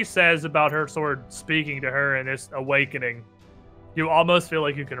Honori says about her sword speaking to her in this awakening, you almost feel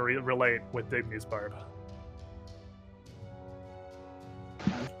like you can relate with Digny's barb.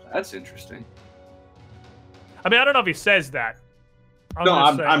 That's interesting. I mean, I don't know if he says that.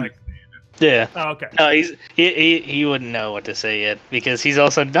 I'm Yeah. Oh, okay. No, he wouldn't know what to say yet, because he's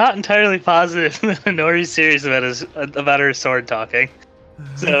also not entirely positive nor he's serious about her sword talking.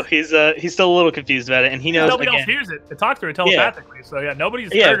 So he's still a little confused about it, and he knows nobody else hears it. It talks to her telepathically, so yeah,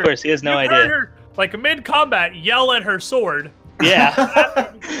 nobody's heard of course, he has no idea. Heard her, like, mid-combat, yell at her sword. Yeah.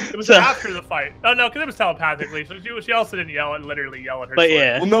 It was after the fight. Oh, no, because it was telepathically, so she also didn't literally yell at her sword.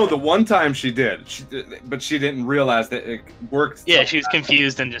 Yeah. Well, no, the one time she did, but she didn't realize that it worked. Yeah, she was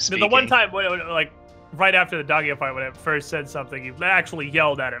confused and just speaking. The one time, like, right after the doggy fight, when it first said something, he actually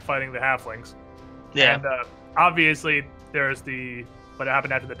yelled at it fighting the halflings. Yeah. And obviously, there's what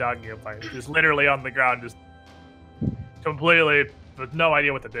happened after the doggy fight. Just literally on the ground, just completely with no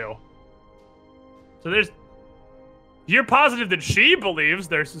idea what to do. So you're positive that she believes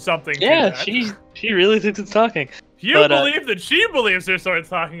there's something to that. she really thinks it's talking. You believe that she believes her sword's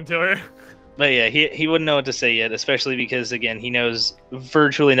talking to her. But yeah, he wouldn't know what to say yet, especially because, again, he knows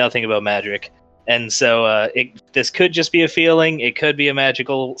virtually nothing about magic. And so this could just be a feeling, it could be a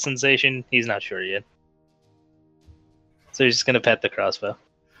magical sensation, he's not sure yet. So he's just gonna pet the crossbow.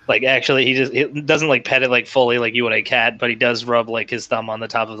 Like, actually, he doesn't like pet it like fully like you would a cat, but he does rub like his thumb on the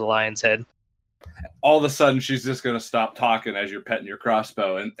top of the lion's head. All of a sudden, she's just gonna stop talking as you're petting your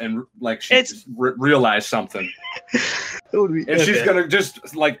crossbow, and like she just realized something. And she's gonna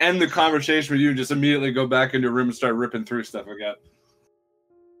just like end the conversation with you and just immediately go back into your room and start ripping through stuff again.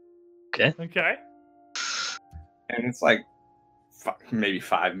 Okay. And it's like maybe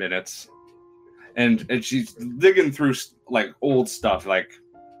 5 minutes, and she's digging through like old stuff, like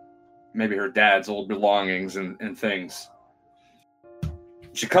maybe her dad's old belongings and things.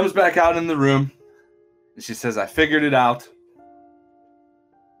 She comes back out in the room, and she says, "I figured it out.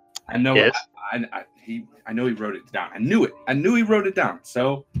 I know. Yes. I know he wrote it down. I knew it. I knew he wrote it down.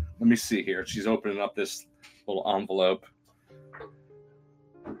 So let me see here." She's opening up this little envelope.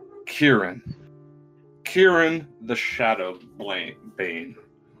 Kieran the Shadow Bane.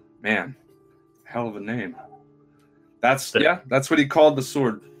 Man, hell of a name. That's what he called the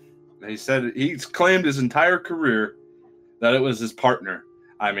sword. He said he's claimed his entire career that it was his partner.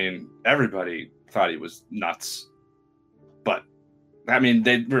 I mean, everybody thought he was nuts. But, I mean,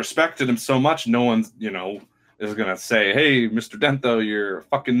 they respected him so much, no one, is going to say, "Hey, Mr. Dento, you're a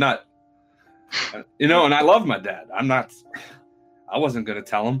fucking nut." And I love my dad. I wasn't going to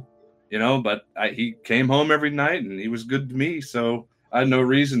tell him, but he came home every night and he was good to me. So I had no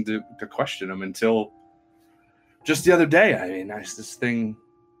reason to question him until just the other day. I mean, this thing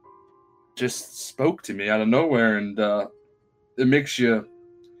just spoke to me out of nowhere, and it makes you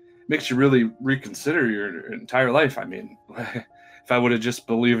really reconsider your entire life. I mean, if I would have just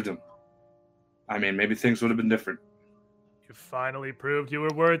believed him, I mean, maybe things would have been different. You finally proved you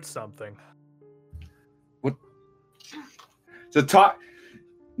were worth something. What? To talk.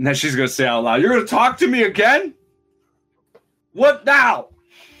 And then she's gonna say out loud, "You're gonna talk to me again? What now?"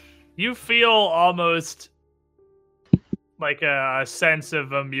 You feel almost like a sense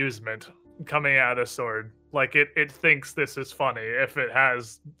of amusement coming out of the sword. Like it thinks this is funny if it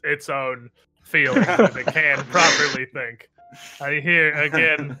has its own feelings and it can properly think. I hear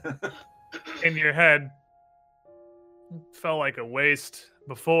again in your head, felt like a waste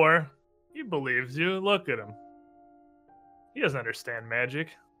before. He believes you. Look at him. He doesn't understand magic.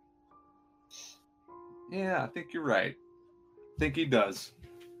 Yeah, I think you're right. I think he does.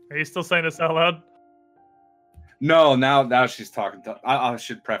 Are you still saying this out loud? No, now she's talking. I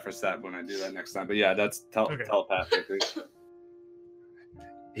should preface that when I do that next time. But yeah, that's Okay. telepathically.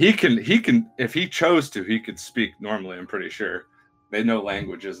 He can, if he chose to, he could speak normally. I'm pretty sure they know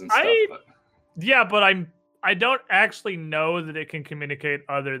languages and stuff. Yeah, but I don't actually know that it can communicate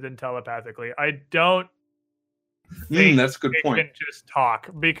other than telepathically. I don't think that's a good point. It can just talk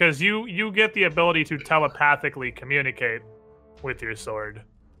because you get the ability to telepathically communicate with your sword.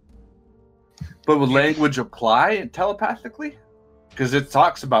 But would language apply telepathically? Because it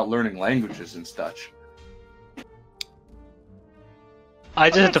talks about learning languages and such. I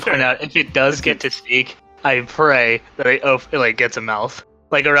just have to point out, if it does get to speak, I pray that it gets a mouth.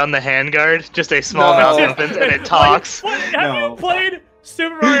 Like around the handguard, just a small mouth opens and it talks. Have you played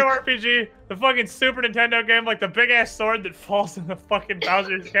Super Mario RPG, the fucking Super Nintendo game, like the big ass sword that falls in the fucking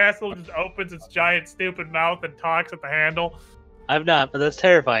Bowser's castle just opens its giant stupid mouth and talks at the handle? I've not, but that's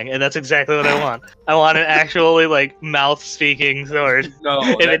terrifying, and that's exactly what I want. I want an actually mouth-speaking sword. No,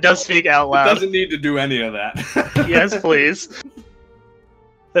 if it does speak out loud. It doesn't need to do any of that. Yes, please.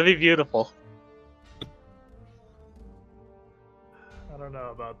 That'd be beautiful. I don't know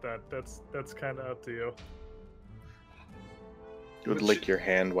about that. That's kind of up to you. It would lick your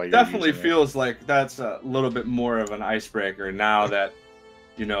hand while you're definitely using feels like that's a little bit more of an icebreaker now that,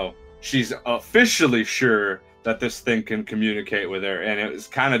 she's officially sure that this thing can communicate with her, and it was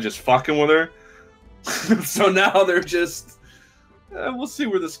kind of just fucking with her. So now they're just, we'll see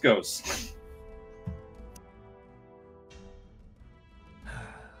where this goes.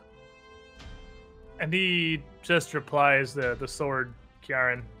 And he just replies, the sword,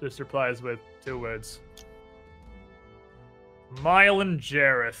 Kieran, just replies with 2 words. Mylan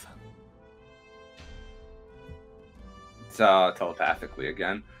Jareth. It's telepathically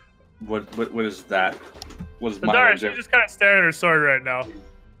again. What is that? What is Dara, she's just kind of staring at her sword right now.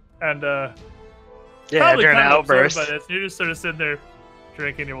 And, yeah, probably during an kind of outburst. But you're just sort of sitting there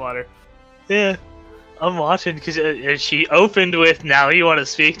drinking your water. Yeah. I'm watching because she opened with, "Now you want to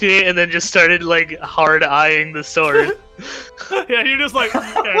speak to me," and then just started hard eyeing the sword. Yeah, you're just like,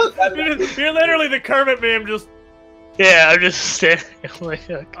 okay. you're literally the Kermit meme, just. Yeah, I'm just standing. I'm like,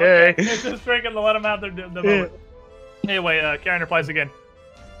 okay. It's just drinking to let him have the moment. Anyway, Karen replies again.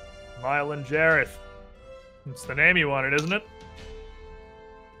 Mylan Jareth. It's the name you wanted, isn't it?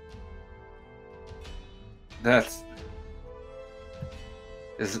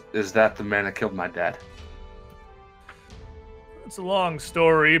 Is that the man that killed my dad? It's a long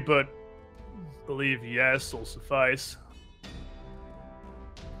story, but I believe yes will suffice.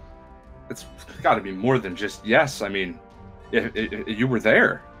 It's got to be more than just yes. I mean, if you were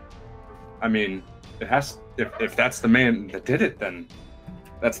there, I mean, it has. If that's the man that did it, then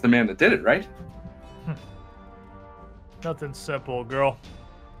that's the man that did it, right? Nothing simple, girl.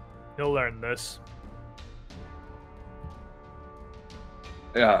 You'll learn this.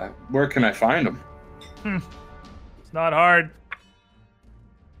 Yeah, where can I find him? It's not hard.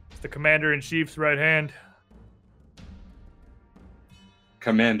 It's the Commander-in-Chief's right hand.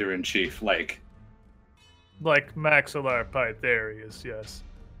 Commander-in-Chief, like Maxillar Pytharius, yes.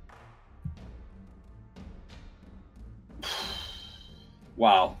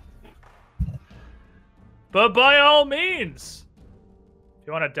 Wow. But by all means, if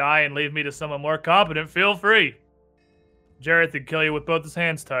you want to die and leave me to someone more competent, feel free. Jareth would kill you with both his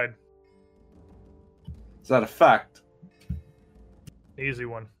hands tied. Is that a fact? Easy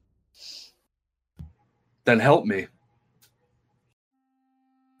one. Then help me.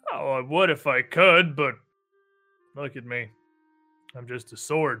 Oh, I would if I could, but look at me. I'm just a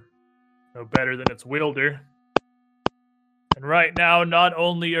sword. No better than its wielder. And right now, not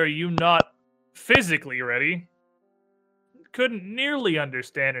only are you not physically ready, you couldn't nearly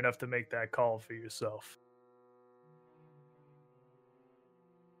understand enough to make that call for yourself.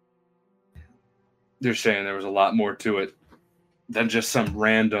 You're saying there was a lot more to it than just some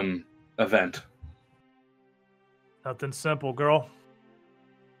random event. Nothing simple, girl.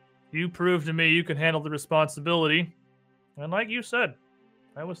 You proved to me you can handle the responsibility. And like you said,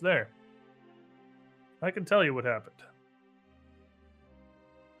 I was there. I can tell you what happened.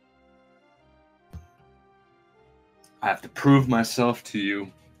 I have to prove myself to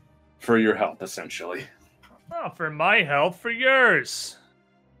you for your help, essentially. Oh, for my help, for yours.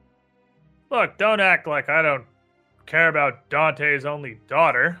 Look, don't act like I don't care about Dante's only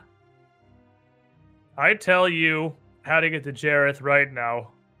daughter. I tell you how to get to Jareth right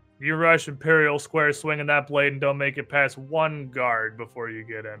now. You rush Imperial Square swinging that blade and don't make it past one guard before you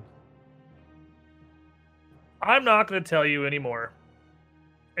get in. I'm not going to tell you anymore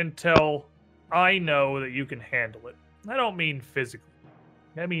until I know that you can handle it. I don't mean physically.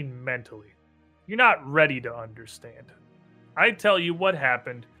 I mean mentally. You're not ready to understand. I tell you what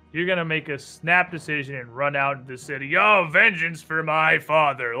happened. You're going to make a snap decision and run out into the city. Oh, vengeance for my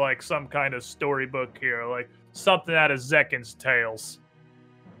father. Like some kind of storybook here. Like something out of Zekken's Tales.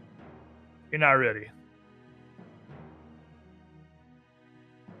 You're not ready.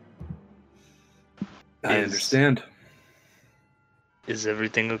 I understand. Is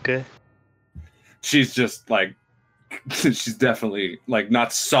everything okay? She's just like, she's definitely like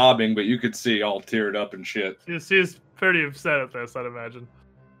not sobbing, but you could see all teared up and shit. She's pretty upset at this, I'd imagine.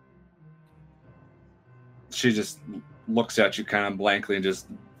 She just looks at you kind of blankly and just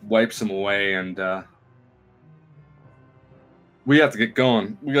wipes them away. And we have to get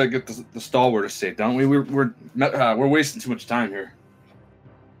going. We gotta get the stalwart estate, don't we? We're wasting too much time here.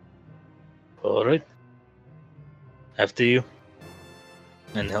 All right. After you.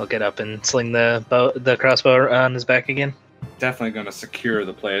 And he'll get up and sling the crossbow on his back again. Definitely gonna secure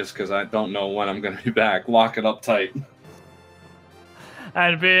the place because I don't know when I'm gonna be back. Lock it up tight.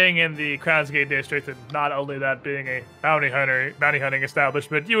 And being in the Crownsgate district, and not only that being a bounty hunting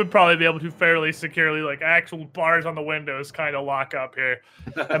establishment, you would probably be able to fairly securely, like actual bars on the windows, kind of lock up here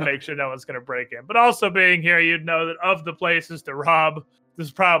and make sure no one's going to break in. But also being here, you'd know that of the places to rob,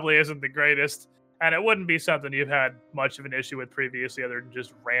 this probably isn't the greatest, and it wouldn't be something you've had much of an issue with previously, other than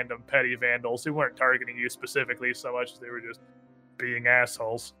just random petty vandals who weren't targeting you specifically so much as they were just being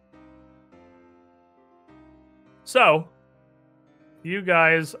assholes. So, you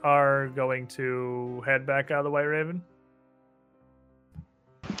guys are going to head back out of the White Raven?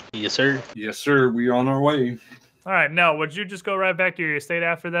 Yes, sir. Yes, sir. We're on our way. All right. Now, would you just go right back to your estate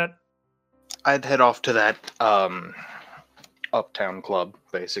after that? I'd head off to that uptown club,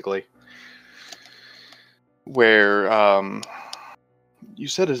 basically. Where you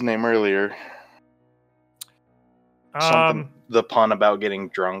said his name earlier. The pun about getting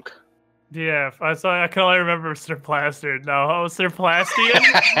drunk. Yeah, I can only remember Sir Plaster. No, Sir Plastian?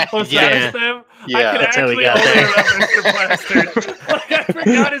 Was that his name? Yeah, I can that's how we actually got only remember Sir Plaster. Like, I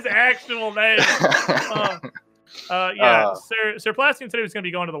forgot his actual name. Sir Plastian said he was going to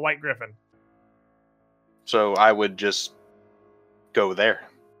be going to the White Griffin. So I would just go there.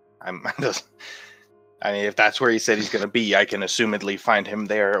 I mean, if that's where he said he's going to be, I can assumedly find him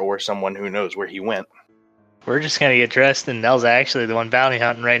there or someone who knows where he went. We're just gonna get dressed, and Nell's actually the one bounty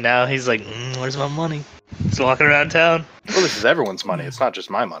hunting right now. He's like, where's my money? Just walking around town. Well, this is everyone's money. It's not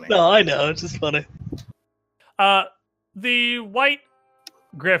just my money. No, I know. It's just funny. The White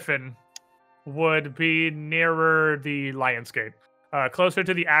Griffin would be nearer the Lion's Gate, closer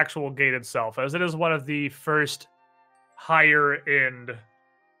to the actual gate itself, as it is one of the first higher-end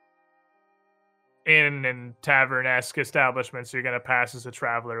inn and tavern-esque establishments you're going to pass as a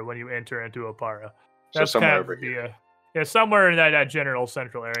traveler when you enter into Oppara. So somewhere over here. Somewhere in that general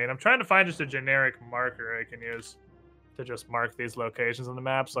central area. And I'm trying to find just a generic marker I can use to just mark these locations on the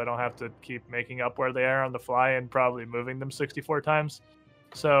map so I don't have to keep making up where they are on the fly and probably moving them 64 times.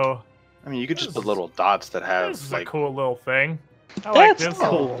 So... I mean, you could just put little dots that have, this is like... a cool little thing. I like That's this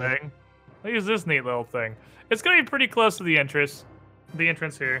little thing. Look at this neat little thing. It's going to be pretty close to the entrance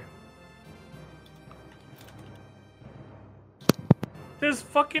here. Does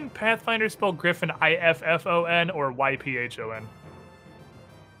fucking Pathfinder spell Griffin I-F-F-O-N or Y-P-H-O-N?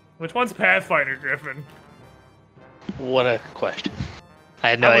 Which one's Pathfinder Griffin? What a question.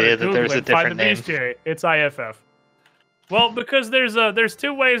 I had no idea that there was a different name. It's I-F-F. Well, because there's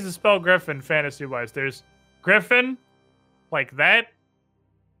two ways to spell Griffin fantasy-wise. There's Griffin, like that,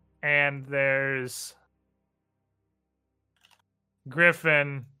 and there's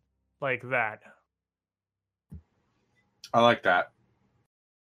Griffin, like that. I like that.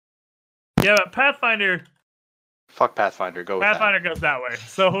 Yeah, but Pathfinder... Fuck Pathfinder, go with Pathfinder goes that way.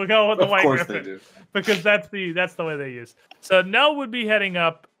 So we'll go with the White Griffin. Of course they do. Because that's the way they use. So Nell would be heading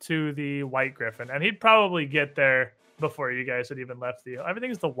up to the White Griffin, and he'd probably get there before you guys had even left the...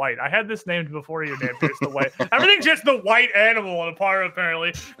 Everything's the White. I had this named before you named it. It's the White. Everything's just the White animal in Oppara,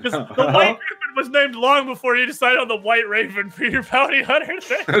 apparently. Because the White Griffin was named long before you decided on the White Raven for your bounty hunter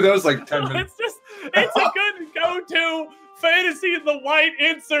thing. That was like 10 minutes. It's a good go-to Fantasy the white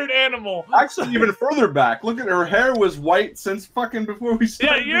insert animal. Actually, even further back. Look at her hair was white since fucking before we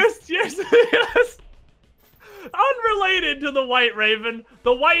started. Yeah, yes. Unrelated to the White Raven,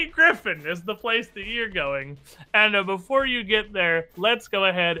 the White Griffin is the place that you're going. And before you get there, let's go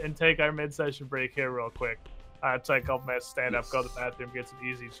ahead and take our mid-session break here real quick. Take a couple minutes, stand up, go to the bathroom, get some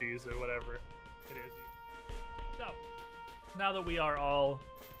easy cheese or whatever it is. So, now that we are all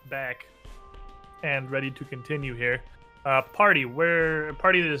back and ready to continue here, party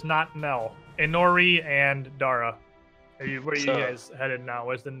that is not Nell, Inori and Dara. Where are you guys headed now?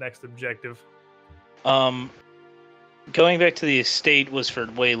 What's the next objective? Going back to the estate was for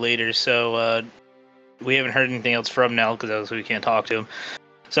way later, so we haven't heard anything else from Nell because obviously we can't talk to him.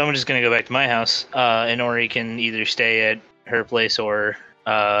 So I'm just gonna go back to my house. And Ori can either stay at her place or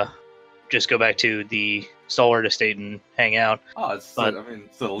just go back to the Stalwart estate and hang out. Oh, it's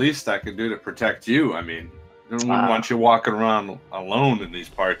the least I could do to protect you. I mean, I wouldn't want you walking around alone in these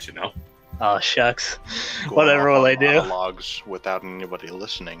parts, you know. Oh shucks. Going Whatever off will I on do? monologues without anybody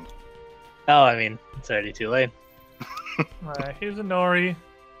listening. Oh, I mean, it's already too late. Alright, here's Inori,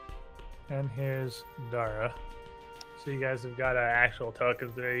 and here's Dara. So you guys have got actual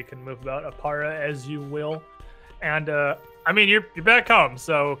tokens there. You can move about Oppara as you will. And, I mean, you're back home,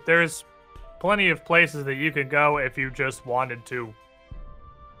 so there's plenty of places that you could go if you just wanted to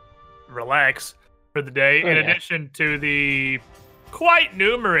relax for the day, in addition to the quite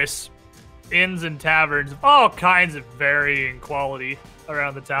numerous inns and taverns of all kinds of varying quality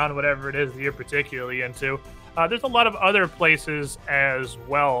around the town, whatever it is that you're particularly into. There's a lot of other places as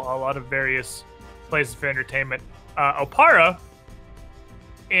well, a lot of various places for entertainment. Oppara,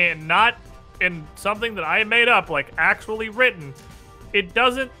 and not in something that I made up, like actually written, it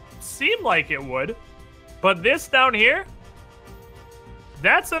doesn't seem like it would, but this down here,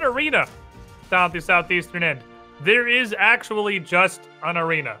 that's an arena down at the southeastern end. There is actually just an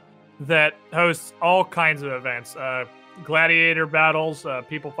arena that hosts all kinds of events. Gladiator battles,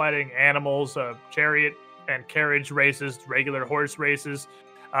 people fighting animals, chariot and carriage races, regular horse races,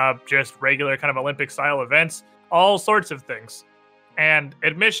 just regular kind of Olympic-style events, all sorts of things. And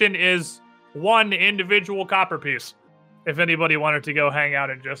admission is one individual copper piece. If anybody wanted to go hang out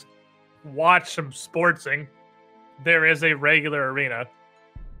and just watch some sportsing, there is a regular arena.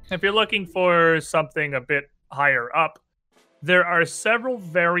 If you're looking for something a bit higher up, there are several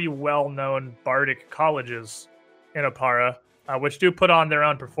very well-known bardic colleges in Oppara, which do put on their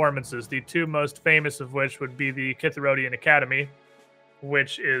own performances. The two most famous of which would be the Kitharodian Academy,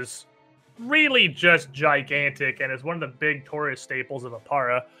 which is really just gigantic and is one of the big tourist staples of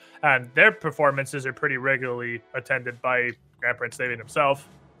Oppara. And their performances are pretty regularly attended by Grand Prince Davian himself.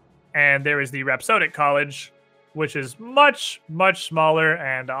 And there is the Rhapsodic College, which is much, much smaller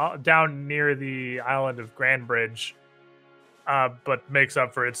and down near the island of Grandbridge, but makes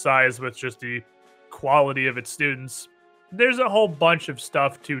up for its size with just the quality of its students. There's a whole bunch of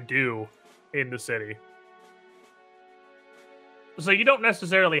stuff to do in the city. So you don't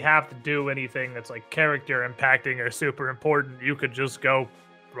necessarily have to do anything that's like character impacting or super important. You could just go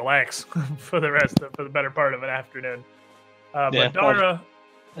relax for the better part of an afternoon. But Dara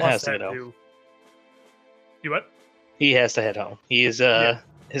wants to do. You what? He has to head home. He is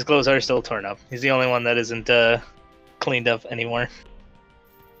his clothes are still torn up. He's the only one that isn't cleaned up anymore.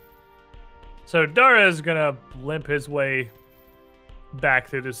 So Dara is gonna limp his way back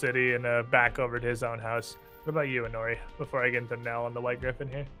through the city and back over to his own house. What about you, Inori? Before I get into Nell and the White Griffin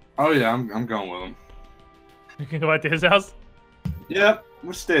here. Oh yeah, I'm going with him. You can go back to his house. Yep,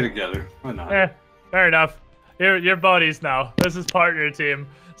 we'll stay together. Why not? Fair enough. You're buddies now. This is partner team.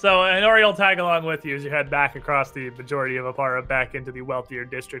 So Inori will tag along with you as you head back across the majority of Oppara back into the wealthier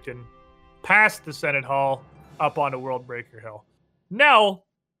district and past the Senate Hall up onto Worldbreaker Hill. Nell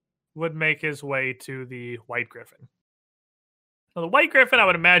would make his way to the White Griffin. Now, the White Griffin, I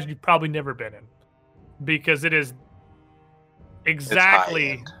would imagine you've probably never been in, because it is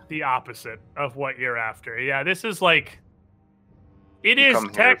exactly the opposite of what you're after. Yeah, this is like, it is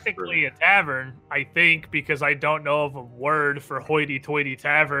technically a tavern, I think, because I don't know of a word for hoity-toity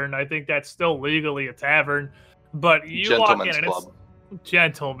tavern. I think that's still legally a tavern, but you walk in and it's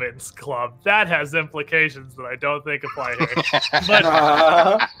Gentleman's Club. That has implications that I don't think apply here.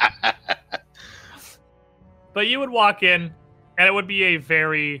 But you would walk in, and it would be a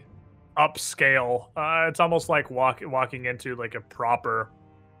very upscale. It's almost like walking into like a proper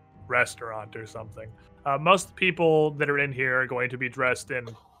restaurant or something. Most people that are in here are going to be dressed in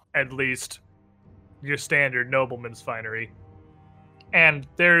at least your standard nobleman's finery. And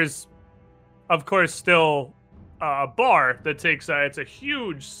there's, of course, still a bar that takes, it's a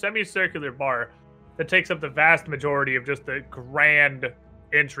huge semicircular bar that takes up the vast majority of just the grand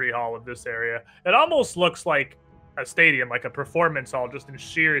entry hall of this area. It almost looks like a stadium, like a performance hall, just in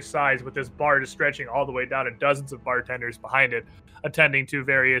sheer size, with this bar just stretching all the way down and dozens of bartenders behind it, attending to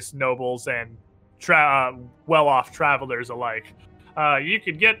various nobles and well-off travelers alike. You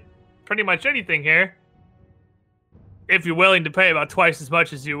could get pretty much anything here if you're willing to pay about twice as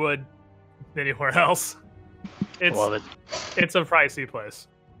much as you would anywhere else. Love it. It's a pricey place.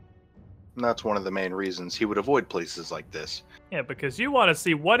 And that's one of the main reasons he would avoid places like this. Yeah, because you want to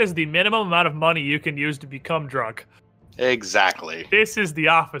see what is the minimum amount of money you can use to become drunk. Exactly. This is the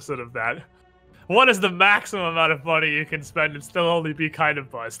opposite of that. What is the maximum amount of money you can spend and still only be kind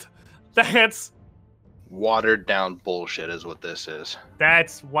of buzzed? That's Watered down bullshit is what this is.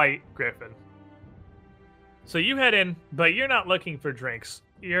 That's White Griffin. So you head in, but you're not looking for drinks.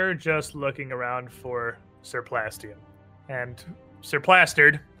 You're just looking around for Sir Plastian. And Sir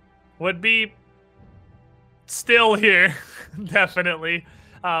Plastered would be still here, definitely.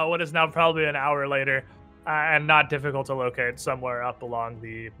 What is now probably an hour later, and not difficult to locate somewhere up along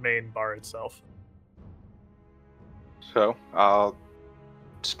the main bar itself. So I'll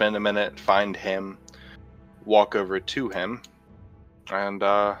spend a minute, find him, walk over to him, and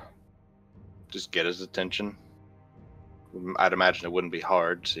just get his attention. I'd imagine it wouldn't be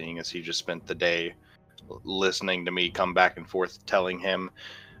hard, seeing as he just spent the day listening to me come back and forth telling him,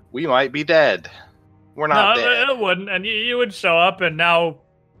 we might be dead. We're not dead. No, it wouldn't. And you would show up, and now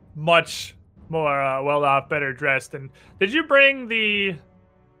much more well-off, better dressed. And did you bring the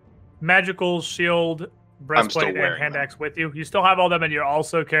magical shield, breastplate, and hand axe with you? You still have all them, and you're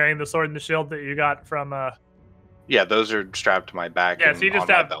also carrying the sword and the shield that you got from... Yeah, those are strapped to my back. Yeah, so you just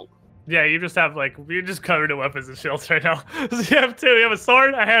have... Belt. Yeah, you just have, like, you're just covered in weapons and shields right now. So you have two. You have a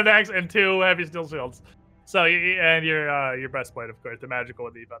sword, a hand axe, and two heavy steel shields. So, and your breastplate, of course, the magical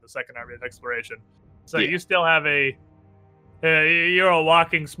one that you found the second army of exploration. So you still have you're a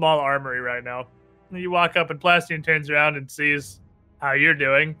walking small armory right now. You walk up, and Plastian turns around and sees how you're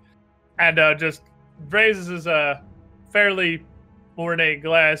doing, and just raises his fairly ornate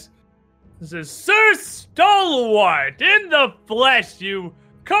glass. He says, Sir Stalwart, in the flesh, you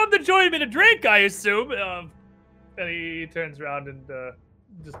come to join me to drink, I assume. And he turns around and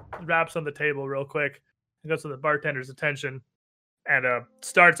just raps on the table real quick. He goes to the bartender's attention and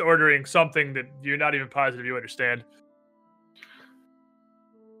starts ordering something that you're not even positive you understand.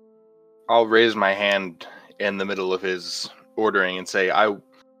 I'll raise my hand in the middle of his ordering and say, I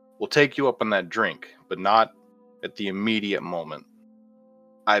will take you up on that drink, but not at the immediate moment.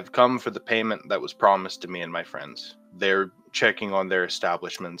 I've come for the payment that was promised to me and my friends. They're checking on their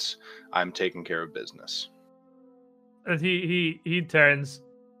establishments. I'm taking care of business. And he turns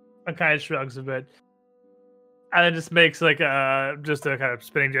and kind of shrugs a bit. And then just makes like just a kind of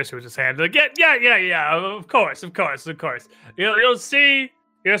spinning gesture with his hand. Like, yeah, of course. You'll see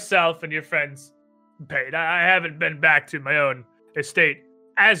yourself and your friends paid. I haven't been back to my own estate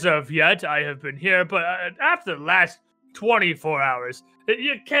as of yet. I have been here, but after the last 24 hours,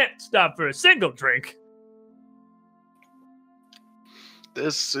 you can't stop for a single drink.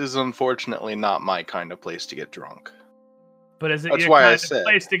 This is unfortunately not my kind of place to get drunk. But is it That's your why kind I of said.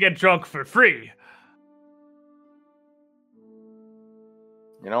 place to get drunk for free?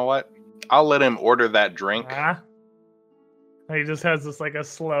 You know what? I'll let him order that drink. He just has this like a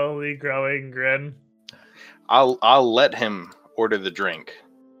slowly growing grin. I'll let him order the drink.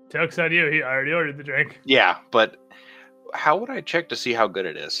 Joke's on you, he already ordered the drink. Yeah, but how would I check to see how good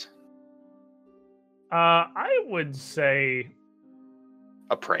it is? I would say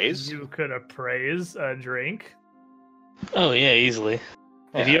Appraise? you could appraise a drink. Oh yeah, easily.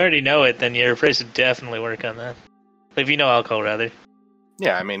 Yeah. If you already know it, then your appraise would definitely work on that. If you know alcohol, rather.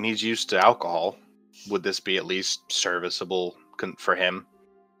 Yeah, I mean, he's used to alcohol. Would this be at least serviceable for him?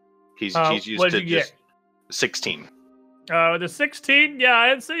 He's used to just 16. The 16, yeah,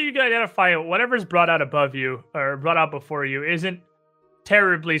 I'd say you can identify it. Whatever's brought out above you or brought out before you isn't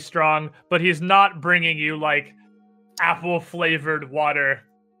terribly strong, but he's not bringing you like apple flavored water,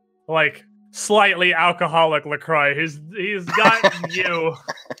 like slightly alcoholic LaCroix. He's got you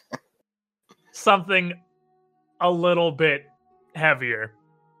something a little bit heavier.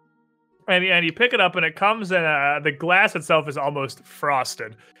 And you pick it up, and it comes in the glass itself is almost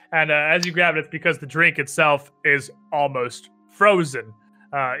frosted. And as you grab it, it's because the drink itself is almost frozen,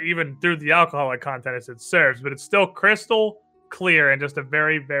 even through the alcoholic content as it serves. But it's still crystal clear and just a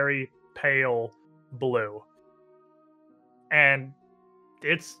very, very pale blue. And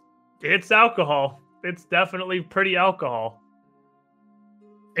it's alcohol. It's definitely pretty alcohol.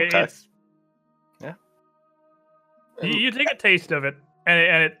 Okay. You take a taste of it,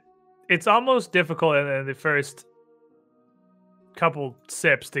 and it's almost difficult in the first couple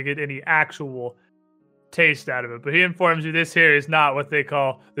sips to get any actual taste out of it. But he informs you this here is not what they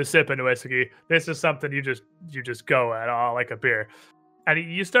call the sipping whiskey. This is something you just go at, like a beer. And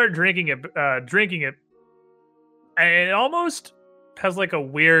you start drinking it, and it almost has like a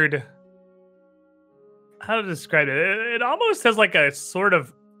weird, how to describe it? It almost has like a sort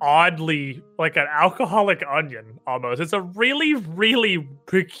of oddly, like an alcoholic onion almost. It's a really, really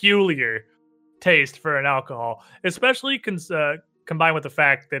peculiar taste for an alcohol, especially combined with the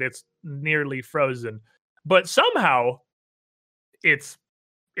fact that it's nearly frozen. But somehow it's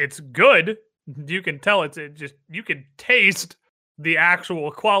good. You can tell you can taste the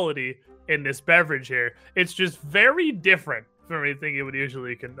actual quality in this beverage here. It's just very different from anything you would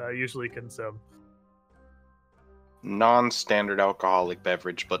usually consume. Non-standard alcoholic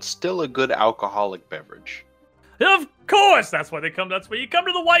beverage, but still a good alcoholic beverage. Of course, that's why you come to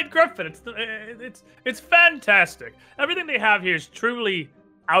the White Griffin. It's fantastic. Everything they have here is truly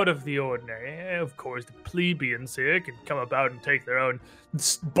out of the ordinary. Of course, the plebeians here can come about and take their own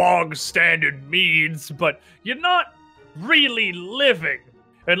bog standard meads, but you're not really living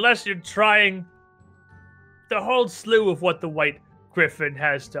unless you're trying the whole slew of what the White Griffin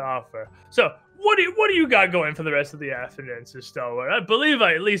has to offer. So, what do you got going for the rest of the afternoon, Sir Stalwart? I believe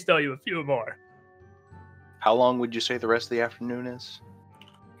I at least owe you a few more. How long would you say the rest of the afternoon is?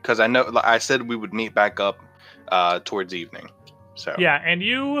 Because I know I said we would meet back up towards evening. So yeah, and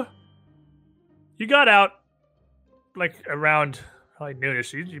you got out like around probably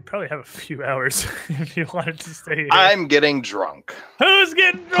noonish. You probably have a few hours if you wanted to stay here. I'm getting drunk. Who's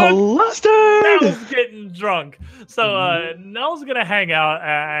getting drunk? Flustered! Nell's getting drunk. So Nell's gonna hang out,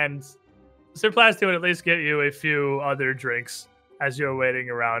 and Sir Plasty would at least get you a few other drinks as you're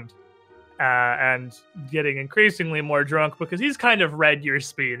waiting around. And getting increasingly more drunk because he's kind of read your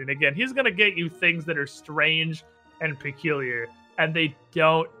speed. And again, he's going to get you things that are strange and peculiar, and they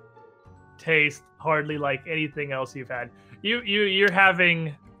don't taste hardly like anything else you've had. You're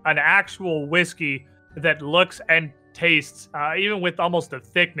having an actual whiskey that looks and tastes, even with almost a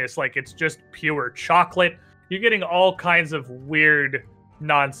thickness, like it's just pure chocolate. You're getting all kinds of weird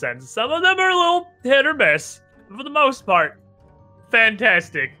nonsense. Some of them are a little hit or miss. For the most part,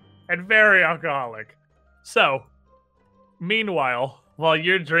 fantastic. And very alcoholic. So, meanwhile, while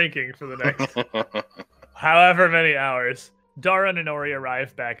you're drinking for the next however many hours, Dara and Inori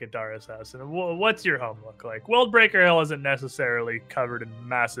arrive back at Dara's house. And what's your home look like? Wildbreaker Hill isn't necessarily covered in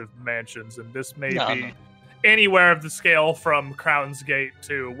massive mansions, and this may be anywhere of the scale from Crown's Gate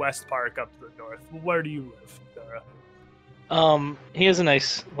to West Park up to the north. Where do you live, Dara? He has a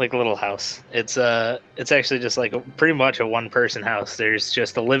nice like little house. It's actually just like pretty much a one-person house. There's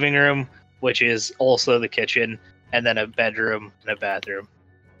just a living room, which is also the kitchen, and then a bedroom and a bathroom.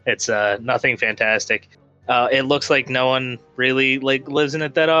 It's nothing fantastic. It looks like no one really like lives in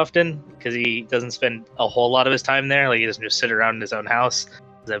it that often because he doesn't spend a whole lot of his time there. Like he doesn't just sit around in his own house.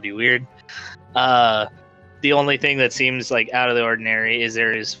 That'd be weird. The only thing that seems like out of the ordinary is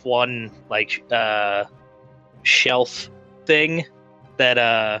there is one like shelf thing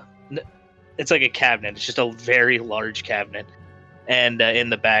that it's like a cabinet. It's just a very large cabinet, and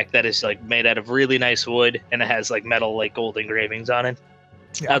in the back that is like made out of really nice wood, and it has like metal like gold engravings on it.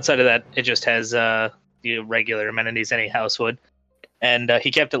 Yeah. Outside of that, it just has regular amenities any house would. And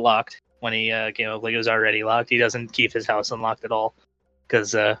he kept it locked when he came up. Like it was already locked. He doesn't keep his house unlocked at all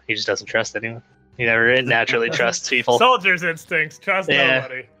because he just doesn't trust anyone. He never naturally trusts people. Soldier's instincts. Trust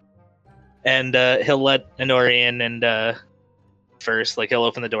nobody. And he'll let Inori in, and first, like he'll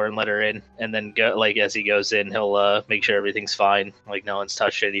open the door and let her in, and then go, like as he goes in, he'll make sure everything's fine, like no one's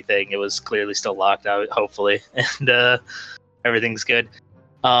touched anything. It was clearly still locked out, hopefully, and everything's good.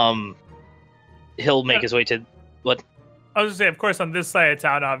 He'll make his way to what? I was gonna say, of course, on this side of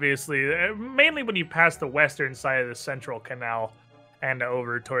town, obviously, mainly when you pass the western side of the Central Canal and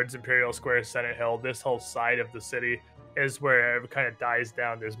over towards Imperial Square, Senate Hill, this whole side of the city is where it kind of dies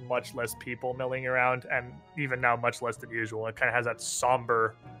down. There's much less people milling around, and even now, much less than usual. It kind of has that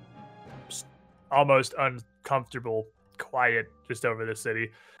somber, almost uncomfortable quiet just over the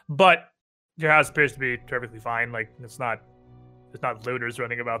city. But your house appears to be perfectly fine. Like, it's not looters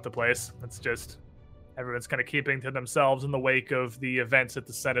running about the place. It's just everyone's kind of keeping to themselves in the wake of the events at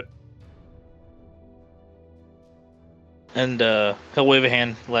the Senate. And he'll wave a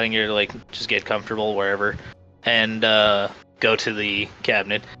hand, letting you like just get comfortable wherever. And go to the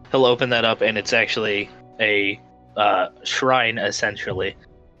cabinet. He'll open that up, and it's actually a shrine, essentially.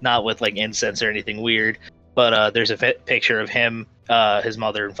 Not with like incense or anything weird, but there's a picture of him his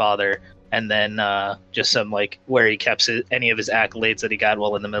mother and father, and then just some like where he kept any of his accolades that he got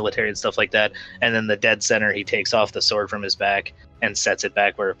while in the military and stuff like that. And then the dead center, he takes off the sword from his back and sets it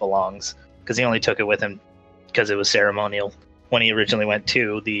back where it belongs, because he only took it with him because it was ceremonial when he originally went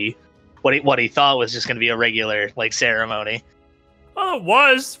to the what he thought was just going to be a regular like ceremony. Well, it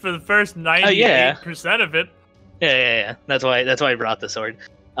was for the first 98% of it. Yeah. That's why I brought the sword.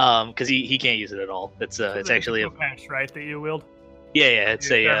 Because he can't use it at all. It's actually a Kopesh, right, that you wield. Yeah. It's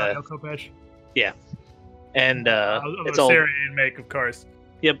a Kopesh. Yeah, and it's all Syrian make, of course.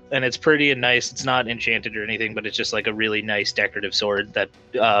 Yep, and it's pretty and nice. It's not enchanted or anything, but it's just like a really nice decorative sword that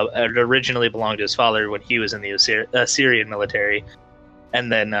it originally belonged to his father when he was in the Assyrian military,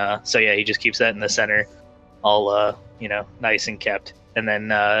 and then he just keeps that in the center, all nice and kept, and then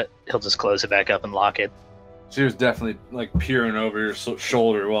he'll just close it back up and lock it. She was definitely like peering over your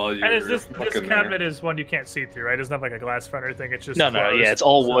shoulder while you. And is this cabinet is one you can't see through, right? It doesn't have like a glass front or anything. It's just no, it's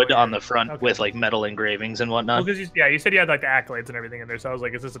all wood on the front with like metal engravings and whatnot. Well, you said you had like the accolades and everything in there, so I was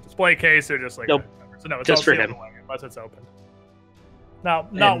like, is this a display case or just like? Nope. So no, it's just all for sealed him, away, unless it's open. Now,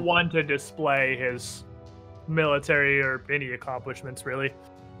 not one to display his military or any accomplishments, really.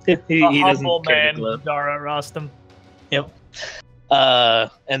 he humble doesn't care man, Dara Rostam. Yep.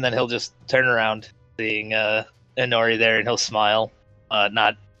 And then he'll just turn around, seeing Inori there, and he'll smile,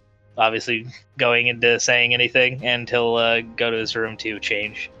 not obviously going into saying anything, and he'll go to his room to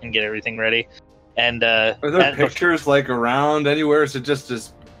change and get everything ready. And are there pictures like around anywhere? Is it just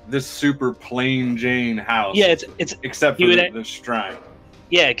this super plain Jane house? Yeah, it's except for the shrine.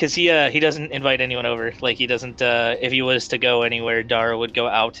 Yeah, because he doesn't invite anyone over. Like he doesn't. If he was to go anywhere, Dara would go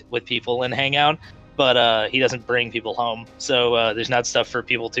out with people and hang out. But he doesn't bring people home. So there's not stuff for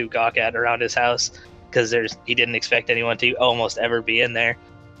people to gawk at around his house, because he didn't expect anyone to almost ever be in there.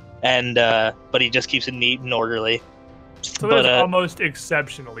 And but he just keeps it neat and orderly. So it's almost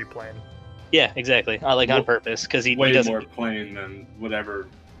exceptionally plain. Yeah, exactly. On purpose, because he way doesn't more plain than whatever.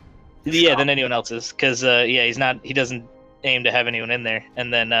 Yeah, than anyone else's. Because he doesn't aim to have anyone in there.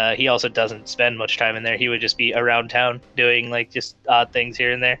 And then he also doesn't spend much time in there. He would just be around town doing like just odd things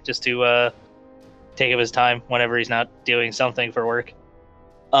here and there, just to take up his time whenever he's not doing something for work.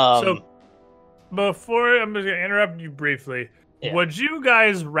 So before I'm just gonna interrupt you briefly, would you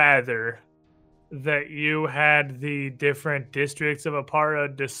guys rather that you had the different districts of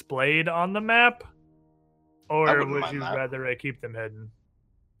Oppara displayed on the map, or would you rather keep them hidden?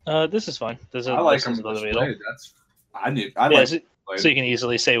 This is fine. I like them displayed. So you can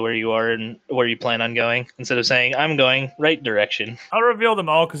easily say where you are and where you plan on going, instead of saying, I'm going right direction. I'll reveal them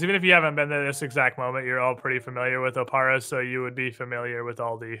all, because even if you haven't been there this exact moment, you're all pretty familiar with Oppara, so you would be familiar with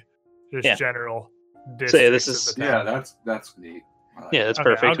all the general districts of the town. That's neat. That's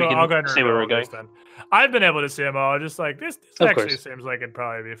perfect. I'll go ahead and say where we're going. Then. I've been able to see them all. Just like this actually seems like it'd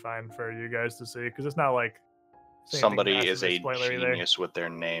probably be fine for you guys to see, because it's not like somebody is a genius with their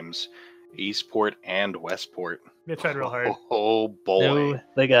names. Eastport and Westport. They tried real hard. Oh boy. No,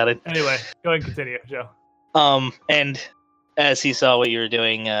 they got it. Anyway, go ahead and continue, Joe. And as he saw what you were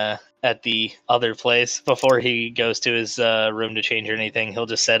doing at the other place, before he goes to his room to change or anything, he'll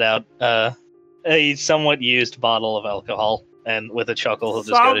just set out a somewhat used bottle of alcohol, and with a chuckle, he'll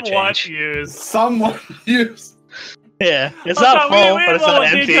just go to change. Somewhat used. Yeah, it's not full, but it's not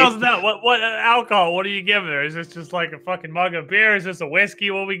empty. Details of that. What alcohol? What are you giving her? Is this just like a fucking mug of beer? Is this a whiskey?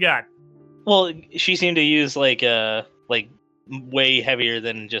 What we got? Well, she seemed to use like way heavier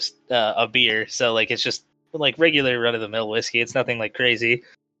than just a beer, so like it's just like regular run of the mill whiskey. It's nothing like crazy.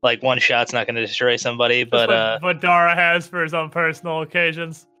 Like one shot's not going to destroy somebody, but what Dara has for his own personal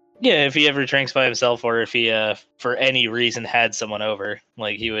occasions. Yeah, if he ever drinks by himself, or if he for any reason had someone over,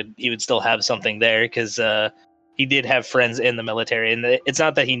 like he would still have something there, because he did have friends in the military, and it's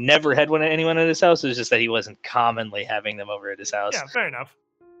not that he never had anyone at his house. It's just that he wasn't commonly having them over at his house. Yeah, fair enough.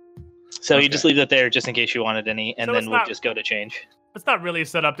 So you just leave that there just in case you wanted any, and then we'll just go to change. It's not really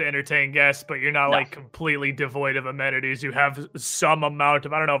set up to entertain guests, but you're not like completely devoid of amenities. You have some amount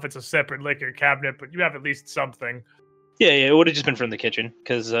of, I don't know if it's a separate liquor cabinet, but you have at least something. Yeah, it would have just been from the kitchen,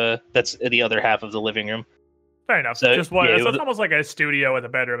 because that's the other half of the living room. Fair enough. So, just one. So it's almost like a studio with a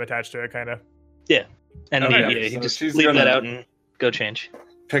bedroom attached to it, kind of. Yeah, and he just leave that out and go change.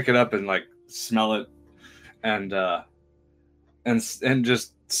 Pick it up and like smell it, and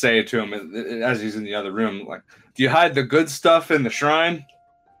just say it to him as he's in the other room, like, do you hide the good stuff in the shrine?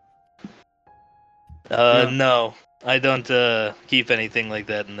 No, I don't keep anything like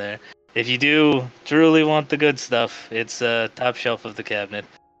that in there. If you do truly want the good stuff, it's top shelf of the cabinet.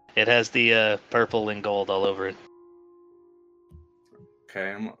 It has the purple and gold all over it.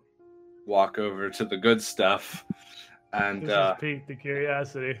 Okay, I'm gonna walk over to the good stuff And This has piqued the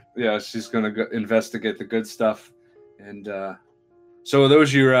curiosity. yeah, she's gonna go investigate the good stuff. And so are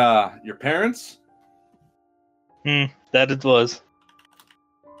those your parents? That it was.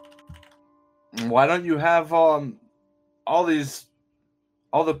 Why don't you have all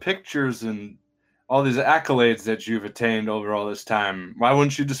the pictures and all these accolades that you've attained over all this time? Why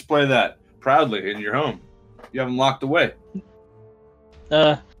wouldn't you display that proudly in your home? You have them locked away.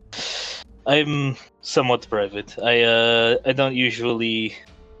 I'm somewhat private. I don't usually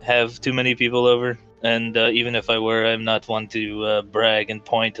have too many people over, and even if I were, I'm not one to brag and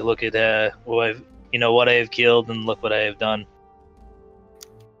point to look at what I have killed and look what I have done.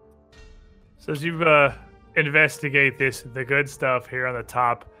 So as you investigate the good stuff here on the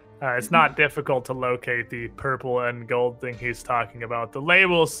top, it's not difficult to locate the purple and gold thing he's talking about. The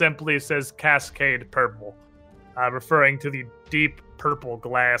label simply says Cascade Purple, referring to the deep purple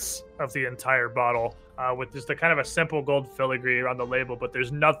glass of the entire bottle, with just a kind of a simple gold filigree around the label, but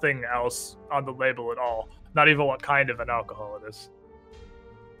there's nothing else on the label at all. Not even what kind of an alcohol it is.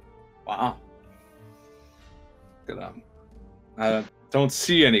 Wow. Good. I don't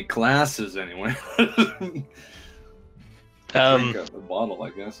see any glasses anywhere. Drink out the bottle, I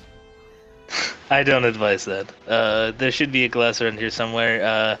guess. I don't advise that. There should be a glass around here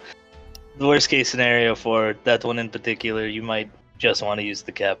somewhere. The worst case scenario for that one in particular, you might just want to use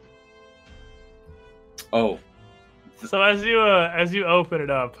the cap. Oh. So as you open it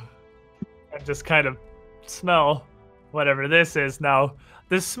up and just kind of smell whatever this is now,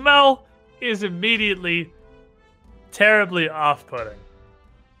 the smell is immediately terribly off-putting.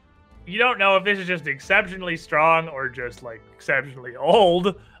 You don't know if this is just exceptionally strong or just like exceptionally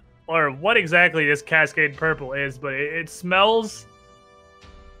old or what exactly this Cascade Purple is, but it smells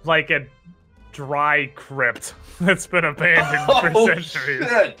like a dry crypt that's been abandoned for centuries.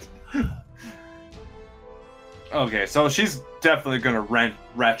 Shit. Okay, so she's definitely gonna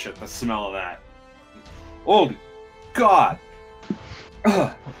retch the smell of that. Oh, God!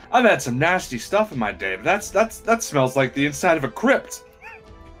 Ugh, I've had some nasty stuff in my day, but that smells like the inside of a crypt.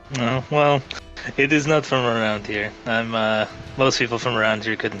 Oh, well, it is not from around here. Most people from around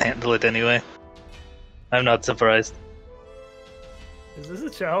here couldn't handle it anyway. I'm not surprised. Is this a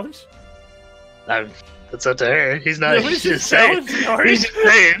challenge? It's up to her. He's not. Yeah, He's just saying. He's just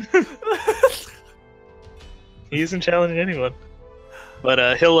saying. He isn't challenging anyone.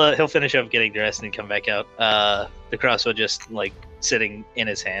 But he'll finish up getting dressed and come back out. The crossbow just like sitting in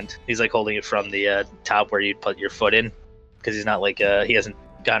his hand. He's like holding it from the top where you'd put your foot in, because he's not like he hasn't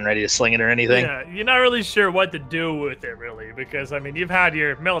gotten ready to sling it or anything. Yeah, you're not really sure what to do with it, really, because I mean you've had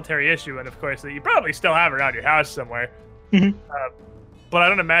your military issue, and of course that you probably still have around your house somewhere. Mhm. But I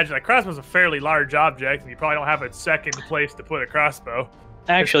don't imagine a crossbow's a fairly large object, and you probably don't have a second place to put a crossbow.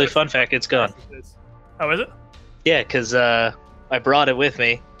 Actually, fun fact, it's gone. Oh, is it? Yeah, because I brought it with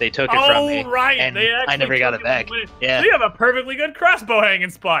me. They took it from me. Oh, right. And they actually I never got took it back. away. Yeah. So you have a perfectly good crossbow hanging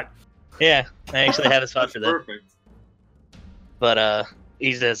spot. Yeah, I actually have a spot for that. Perfect. But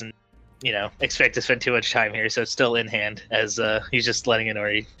he doesn't, expect to spend too much time here, so it's still in hand, as he's just letting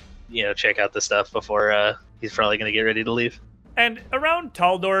Inori, check out the stuff before he's probably going to get ready to leave. And around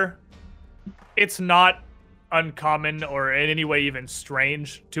Taldor, it's not uncommon or in any way even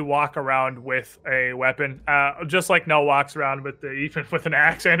strange to walk around with a weapon. Just like Nell walks around even with an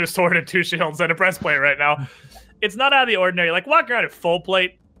axe and a sword and two shields and a breastplate right now. It's not out of the ordinary. Like walking around at full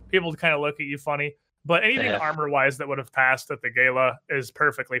plate, people kind of look at you funny. But anything armor-wise that would have passed at the gala is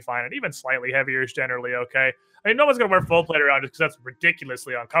perfectly fine. And even slightly heavier is generally okay. I mean, no one's going to wear full plate around just because that's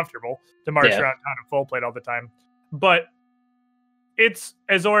ridiculously uncomfortable to march around town in full plate all the time. But it's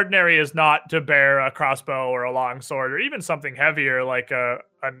as ordinary as not to bear a crossbow or a long sword or even something heavier like a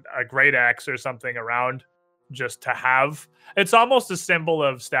great axe or something around just to have. It's almost a symbol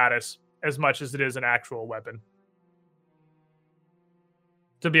of status as much as it is an actual weapon.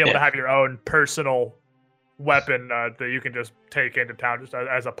 To be able to have your own personal weapon that you can just take into town just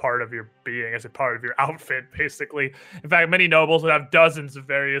as a part of your being, as a part of your outfit, basically. In fact, many nobles would have dozens of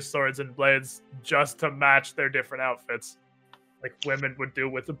various swords and blades just to match their different outfits. Like women would do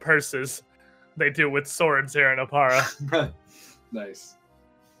with the purses. They do with swords here in Oppara. Nice.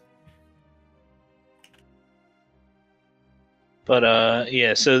 But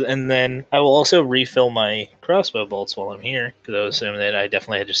so and then I will also refill my crossbow bolts while I'm here, because I was assuming that I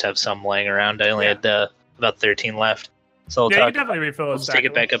definitely just have some laying around. I only had about 13 left, so you can definitely refill. Let's take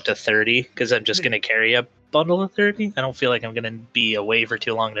it back up to 30, because I'm just gonna carry a bundle of 30. I don't feel like I'm gonna be away for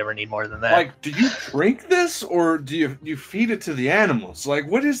too long to ever need more than that. Like, do you drink this, or do you feed it to the animals? Like,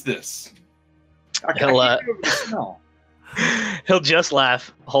 what is this? He'll just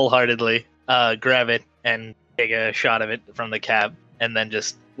laugh wholeheartedly, grab it, and take a shot of it from the cap, and then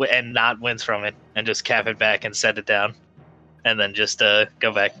and not wince from it, and just cap it back and set it down, and then just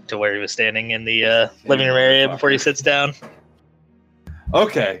go back to where he was standing in the living room area before he sits down.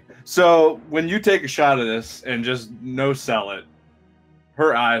 Okay, so when you take a shot of this and just no sell it,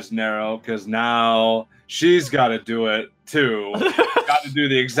 her eyes narrow because now she's got to do it too. Got to do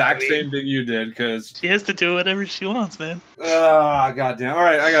the exact same thing you did because she has to do whatever she wants, man. Goddamn! All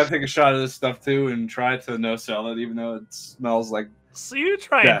right, I got to take a shot of this stuff too and try to no sell it, even though it smells like. So you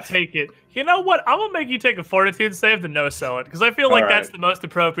try and take it. You know what? I'm gonna make you take a fortitude save to no sell it because I feel like that's the most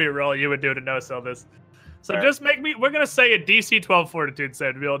appropriate roll you would do to no sell this. So just make me. We're gonna say a DC 12 fortitude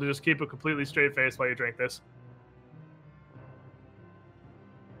save to be able to just keep a completely straight face while you drink this.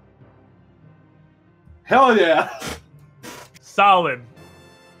 Hell yeah! Solid.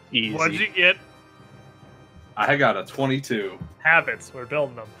 Easy. What'd you get? I got a 22. Habits. We're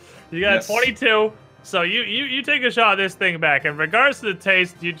building them. You got a 22. So you take a shot of this thing back. In regards to the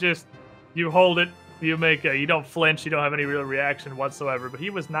taste, you hold it. You don't flinch. You don't have any real reaction whatsoever. But he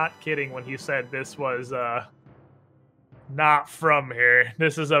was not kidding when he said this was not from here.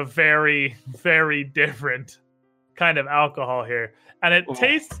 This is a very, very different kind of alcohol here, and it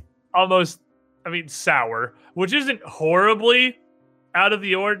tastes almost. Sour, which isn't horribly out of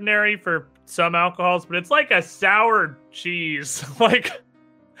the ordinary for some alcohols, but it's like a sour cheese. Like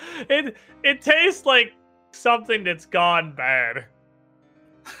it tastes like something that's gone bad.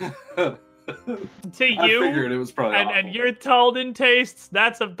 To you, I figured it was probably and your Talden tastes,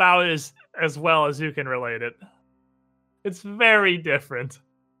 that's about as well as you can relate it. It's very different.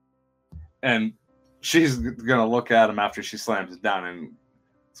 And she's gonna look at him after she slams it down, and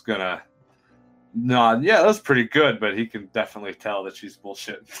it's gonna nod. Yeah, that's pretty good, but he can definitely tell that she's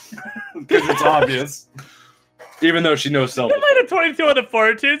bullshit because it's obvious. Even though she knows self. You might have 22 on the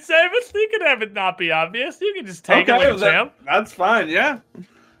fortitude save, but you can have it not be obvious. You can just take it like a champ. That's fine, yeah.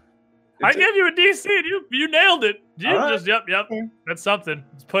 I gave you a DC and you nailed it. You just yep. That's something.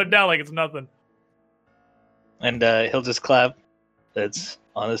 Just put it down like it's nothing. And he'll just clap. That's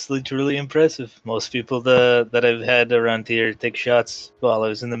honestly truly impressive. Most people that I've had around here take shots while I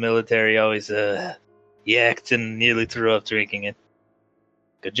was in the military always yacked and nearly threw up drinking it.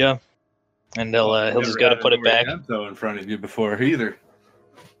 Good job. And he'll just go to put it back. In front of you before either.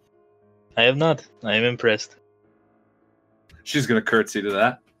 I have not. I am impressed. She's gonna curtsy to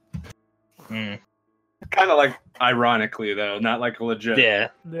that. Kind of like ironically though, not like legit. Yeah.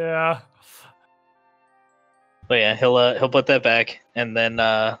 Yeah. But yeah, he'll put that back, and then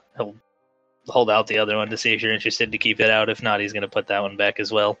he'll hold out the other one to see if you're interested to keep it out. If not, he's gonna put that one back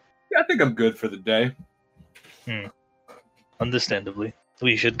as well. Yeah, I think I'm good for the day. Understandably,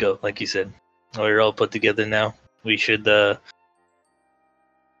 we should go, like you said. We're all put together now. We should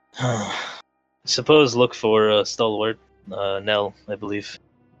suppose look for Stalwart, Nell, I believe.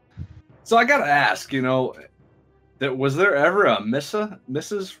 So I gotta ask, that was there ever a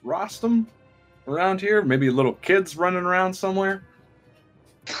Mrs. Rostam around here? Maybe little kids running around somewhere?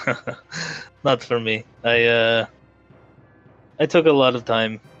 Not for me. I took a lot of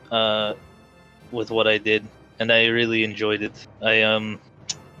time with what I did, and I really enjoyed it.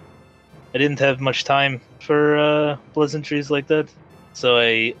 I didn't have much time for pleasantries like that, so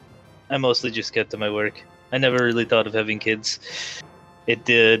I mostly just kept to my work. I never really thought of having kids. It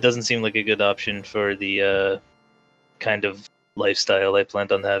doesn't seem like a good option for the kind of lifestyle I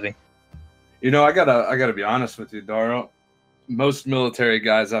planned on having. I gotta be honest with you, Daro. Most military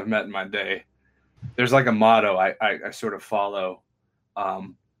guys I've met in my day, there's like a motto I sort of follow.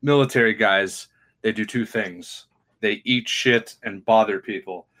 Military guys, they do two things. They eat shit and bother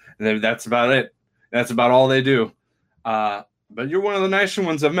people. And that's about it. That's about all they do. But you're one of the nicer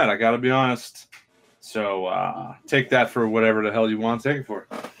ones I've met, I gotta be honest. So take that for whatever the hell you want to take it for.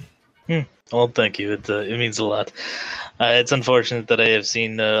 Well, thank you. It means a lot. It's unfortunate that I have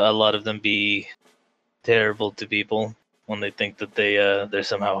seen a lot of them be terrible to people when they think that they're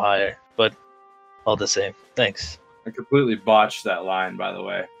somehow higher. But all the same, thanks. I completely botched that line, by the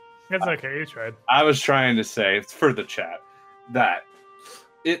way. It's okay, you tried. I was trying to say, it's for the chat, that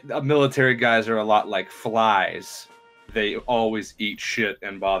military guys are a lot like flies. They always eat shit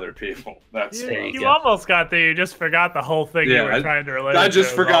and bother people. That's you almost got there. You just forgot the whole thing you were trying to relate. I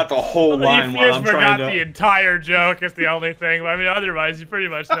just forgot the whole line. You just forgot the entire joke. Is the only thing. I mean, otherwise, you pretty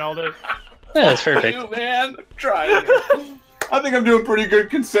much nailed it. Yeah, that's perfect. You, man, I'm trying. I think I'm doing pretty good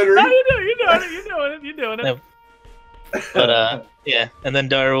considering. No, you're doing it. But yeah, and then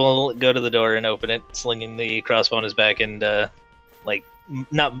Dar will go to the door and open it, slinging the crossbow on his back, and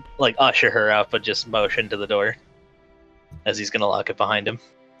not like usher her out, but just motion to the door as he's gonna lock it behind him.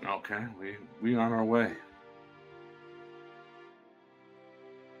 Okay, we on our way.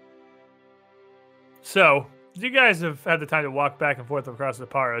 So, you guys have had the time to walk back and forth across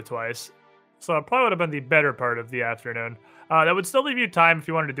Oppara twice. So it probably would have been the better part of the afternoon. That would still leave you time if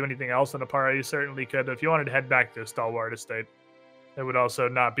you wanted to do anything else on Oppara. You certainly could. If you wanted to head back to Stalwart Estate, it would also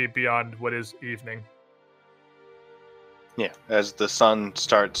not be beyond what is evening. Yeah, as the sun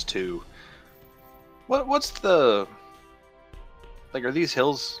starts to... What's the... Like, are these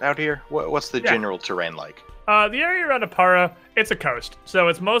hills out here? What's the general terrain like? The area around Oppara, it's a coast. So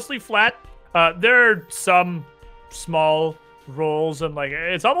it's mostly flat. There are some small rolls and like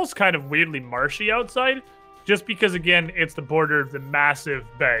it's almost kind of weirdly marshy outside, just because again it's the border of the massive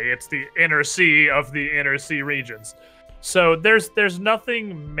bay. It's the inner sea of the inner sea regions. So there's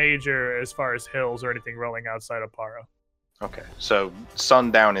nothing major as far as hills or anything rolling outside of Oppara. Okay, so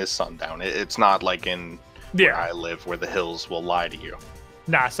sundown is sundown. It's not like in where I live where the hills will lie to you.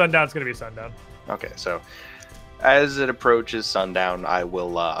 Nah, sundown's gonna be sundown. Okay, so as it approaches sundown, I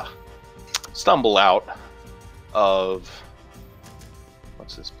will stumble out of...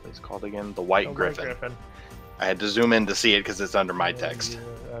 What's this place called again? The White Griffin. I had to zoom in to see it because it's under my text.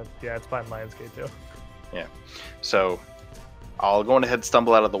 Yeah, it's behind Lionsgate too. Yeah. So I'll go ahead and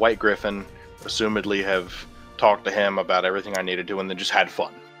stumble out of the White Griffin, assumedly have talked to him about everything I needed to, and then just had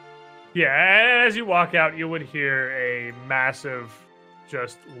fun. Yeah, as you walk out, you would hear a massive,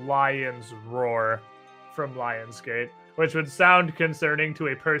 just lion's roar from Lionsgate, which would sound concerning to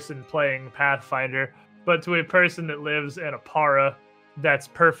a person playing Pathfinder, but to a person that lives in Oppara, that's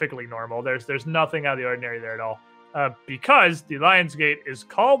perfectly normal. There's nothing out of the ordinary there at all. Because the Lion's Gate is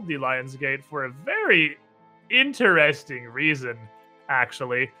called the Lion's Gate for a very interesting reason,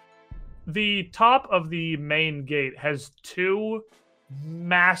 actually. The top of the main gate has two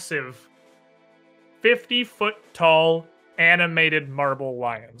massive 50-foot tall animated marble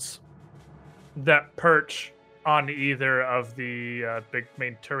lions that perch on either of the big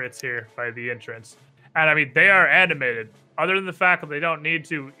main turrets here by the entrance. And I mean, they are animated. Other than the fact that they don't need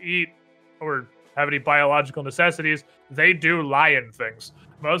to eat or have any biological necessities, they do lion things.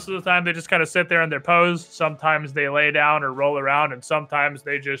 Most of the time, they just kind of sit there in their pose. Sometimes they lay down or roll around, and sometimes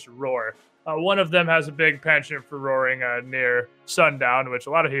they just roar. One of them has a big penchant for roaring near sundown, which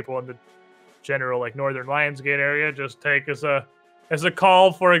a lot of people in the general like northern Lionsgate area just take as a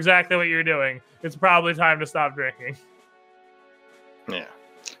call for exactly what you're doing. It's probably time to stop drinking. Yeah.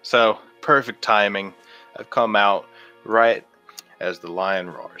 So, perfect timing. I've come out right as the lion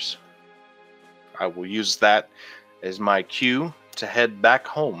roars. I will use that as my cue to head back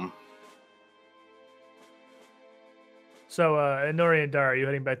home. So, Inori and Dara, are you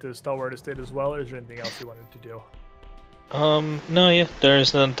heading back to the Stalwart Estate as well, or is there anything else you wanted to do? No, yeah,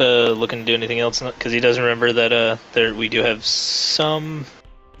 Dara's not looking to do anything else, because he doesn't remember that we do have some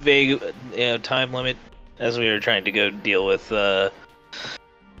vague time limit as we were trying to go deal with Yeah,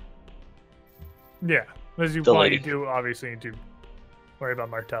 as you do obviously need to worry about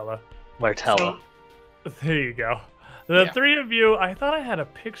Martella. Martella. So, there you go. The three of you, I thought I had a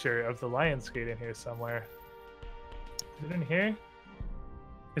picture of the Lionsgate in here somewhere. Is it in here?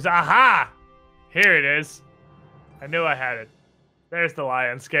 Aha! Here it is. I knew I had it. There's the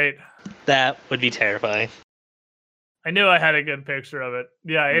Lionsgate. That would be terrifying. I knew I had a good picture of it.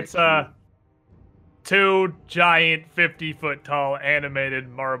 Yeah, it's two giant 50-foot tall animated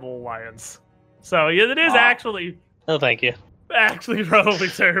marble lions. So yeah, it is actually. Oh, thank you. Actually, probably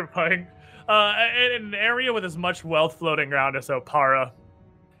terrifying. In an area with as much wealth floating around as Oppara,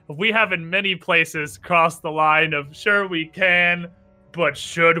 we have in many places crossed the line of sure we can, but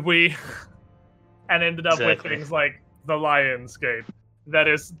should we? And ended up with things like the Lion's Gate. That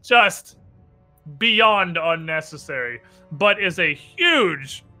is just beyond unnecessary, but is a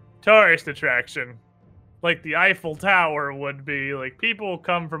huge tourist attraction. Like the Eiffel Tower would be. Like, people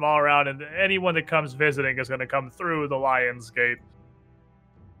come from all around, and anyone that comes visiting is going to come through the Lion's Gate.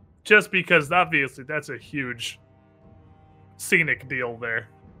 Just because, obviously, that's a huge scenic deal there.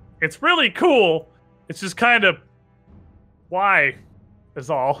 It's really cool. It's just kind of... why is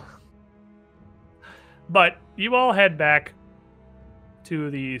all. But you all head back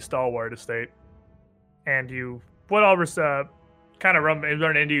to the Stalwart Estate, and you would all kind of run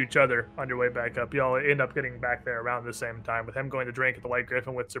into each other on your way back up. You all end up getting back there around the same time, with him going to drink at the White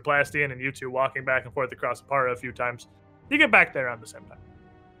Griffin with Sir Plastian, and you two walking back and forth across Oppara a few times. You get back there around the same time.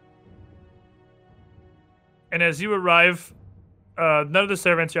 And as you arrive, none of the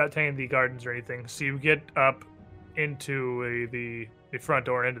servants are out tending the gardens or anything, so you get up into the front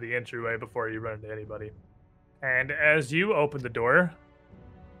door, into the entryway before you run into anybody. And as you open the door,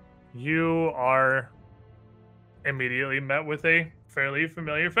 you are immediately met with a fairly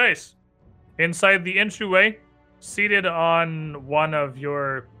familiar face. Inside the entryway, seated on one of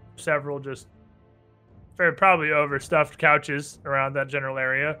your several just very probably overstuffed couches around that general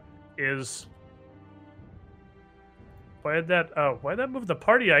area is... Why'd that move the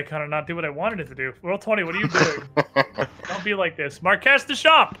party icon and not do what I wanted it to do? Roll 20, what are you doing? Don't be like this. Marquez the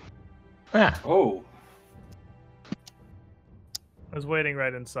shop! Ah, Oh. I was waiting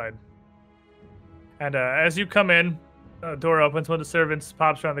right inside. And as you come in, a door opens, one of the servants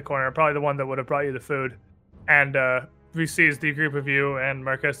pops around the corner, probably the one that would have brought you the food. And he sees the group of you and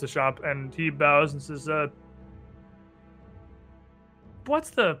Marquez the shop, and he bows and says, what's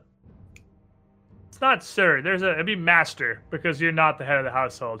the... It's not sir, it'd be master, because you're not the head of the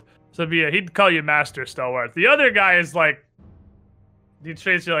household. So he'd call you Master Stalwart. The other guy is like, he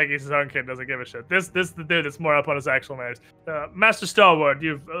treats you like he's his own kid, doesn't give a shit. This is the dude that's more up on his actual manners. Master Stalwart,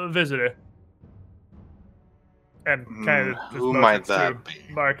 you've a visitor. And kind of just who might that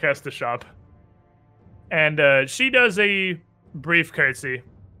be? Marquez the shop. And she does a brief curtsy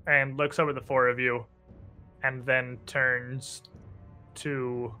and looks over the four of you, and then turns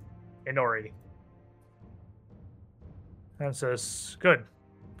to Inori and says, "Good.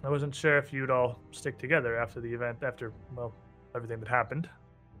 I wasn't sure if you'd all stick together after the event, after, well, everything that happened."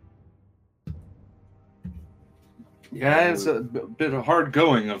 Yeah, it's a bit of hard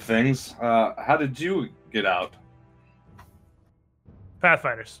going of things. How did you get out?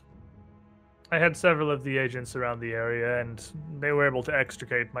 Pathfinders. I had several of the agents around the area, and they were able to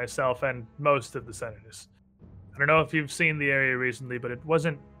extricate myself and most of the senators. I don't know if you've seen the area recently, but it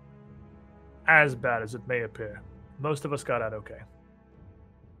wasn't as bad as it may appear. Most of us got out okay.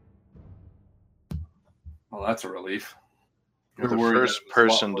 Well, that's a relief. You're the worried that first it was a lot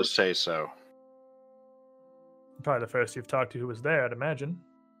person to worse. say so. Probably the first you've talked to who was there, I'd imagine.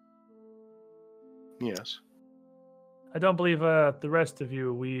 Yes. I don't believe the rest of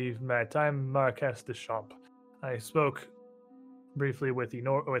you we've met. I'm Marquez de Champ. I spoke briefly with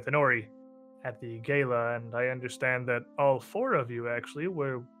Inori at the gala, and I understand that all four of you actually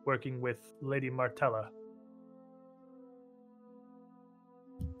were working with Lady Martella.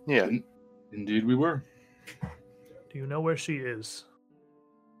 Yeah. Indeed, we were. Do you know where she is?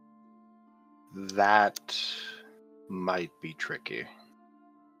 That might be tricky.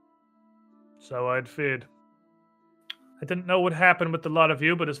 So I'd feared. I didn't know what happened with a lot of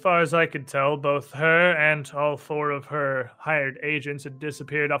you, but as far as I could tell, both her and all four of her hired agents had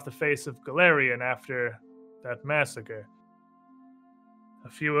disappeared off the face of Galarian after that massacre. A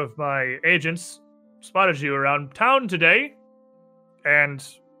few of my agents spotted you around town today and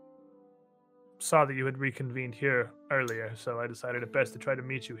saw that you had reconvened here earlier, so I decided it best to try to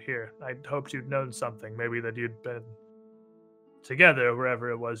meet you here. I'd hoped you'd known something, maybe that you'd been together wherever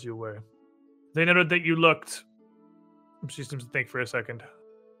it was you were. They noted that you looked... She seems to think for a second.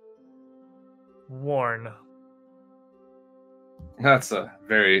 Worn. That's a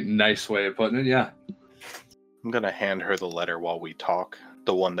very nice way of putting it, yeah. I'm gonna hand her the letter while we talk.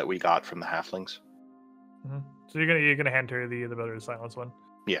 The one that we got from the halflings. Mm-hmm. So you're gonna hand her the Better to Silence one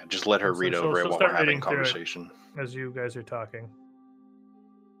Yeah, just let her So read she'll- over it she'll while start we're having reading through it. conversation. as you guys are talking.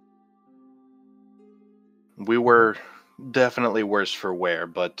 We were definitely worse for wear,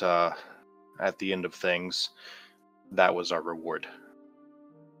 but at the end of things, that was our reward.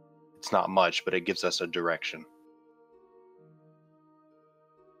 It's not much, but it gives us a direction.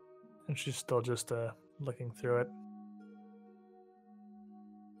 And she's still just looking through it.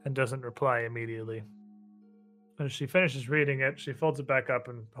 And doesn't reply immediately. As she finishes reading it, she folds it back up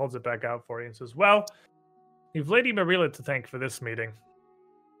and holds it back out for you and says, "Well, you've Lady Marilla to thank for this meeting.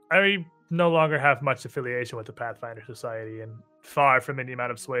 I no longer have much affiliation with the Pathfinder Society and far from any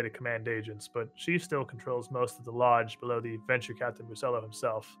amount of sway to command agents, but she still controls most of the lodge below the venture captain Marcello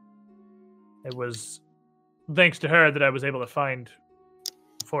himself. It was thanks to her that I was able to find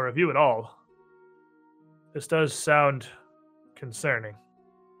four of you at all. This does sound concerning.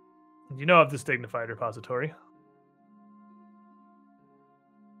 You know of this dignified repository?"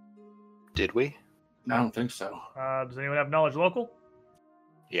 Did we? I don't think so. Does anyone have knowledge local?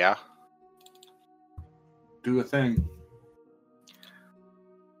 Yeah. Do a thing.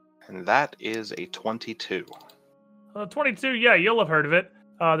 And that is a 22. 22, yeah, you'll have heard of it.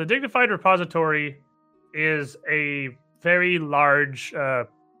 The Dignified Repository is a very large,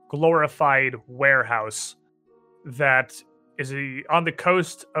 glorified warehouse that is on the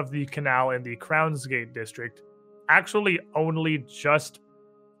coast of the canal in the Crownsgate district, actually only just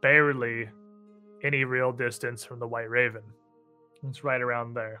barely any real distance from the White Raven. It's right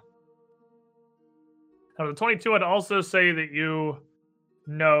around there. Now, the 22 would also say that you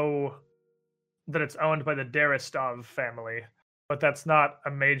know that it's owned by the Daristov family, but that's not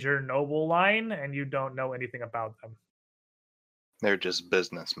a major noble line, and you don't know anything about them. They're just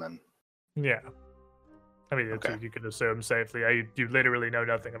businessmen. Yeah. I mean, Okay. you can assume safely. You literally know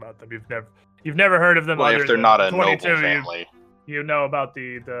nothing about them. You've never heard of them. Well, other if they're than not a 22, noble family. you know about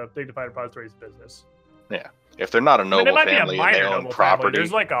the Dignified Repositories business. Yeah. If they're not a I mean, they noble might be a family and minor they own noble property. family.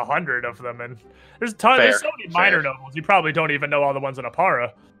 There's like 100 of them, and there's there's so many minor nobles. You probably don't even know all the ones in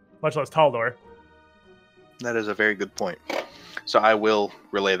Oppara, much less Taldor. That is a very good point. So I will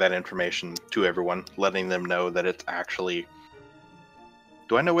relay that information to everyone, letting them know that it's actually...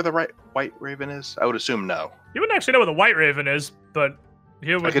 Do I know where the White Raven is? I would assume no. You wouldn't actually know where the White Raven is, but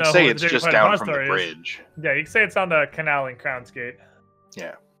you would I could know say who it's the just Dignified down from the Repository is. bridge. Yeah, you can say it's on the canal in Crown's Gate.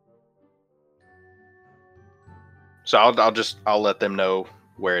 Yeah. So I'll let them know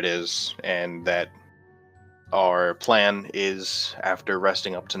where it is, and that our plan is, after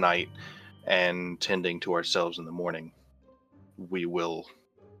resting up tonight and tending to ourselves in the morning, we will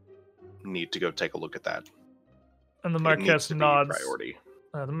need to go take a look at that. And the It needs Marquess to be nods. priority.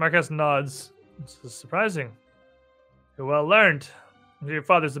 The Marquess nods. This is surprising. You're well learned. Your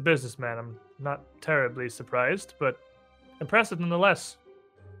father's a businessman. I'm not terribly surprised, but impressive nonetheless.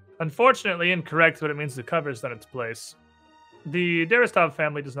 Unfortunately incorrect what it means to cover is in its place. The Daristov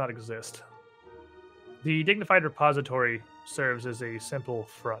family does not exist. The Dignified Repository serves as a simple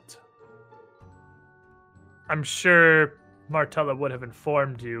front. I'm sure Martella would have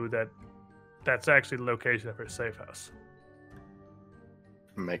informed you that that's actually the location of her safe house.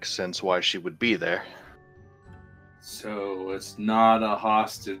 Makes sense why she would be there. So it's not a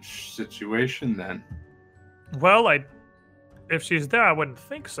hostage situation then? Well, if she's there, I wouldn't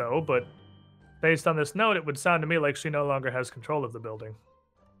think so, but based on this note, it would sound to me like she no longer has control of the building.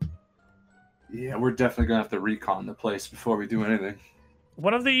 Yeah, we're definitely gonna have to recon the place before we do anything.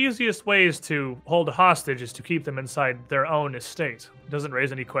 One of the easiest ways to hold a hostage is to keep them inside their own estate. It doesn't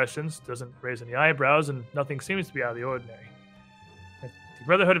raise any questions, doesn't raise any eyebrows, and nothing seems to be out of the ordinary. The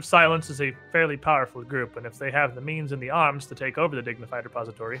Brotherhood of Silence is a fairly powerful group, and if they have the means and the arms to take over the Dignified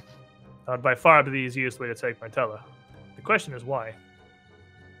Repository, that would by far be the easiest way to take Martella. The question is why.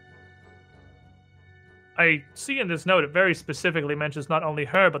 I see in this note it very specifically mentions not only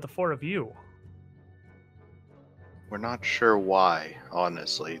her, but the four of you. We're not sure why,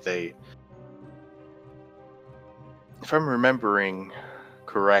 honestly. If I'm remembering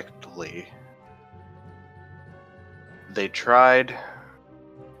correctly, they tried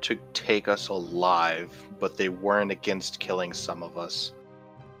to take us alive, but they weren't against killing some of us.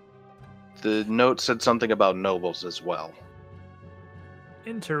 The note said something about nobles as well.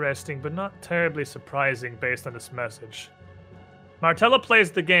 Interesting, but not terribly surprising based on this message. Martella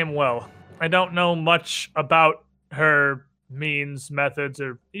plays the game well. I don't know much about her means, methods,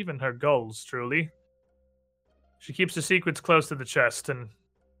 or even her goals, truly. She keeps the secrets close to the chest, and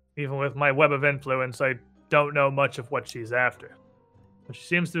even with my web of influence, I don't know much of what she's after. But she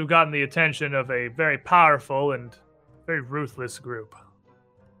seems to have gotten the attention of a very powerful and very ruthless group.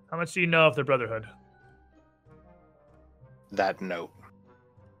 How much do you know of the Brotherhood? That note.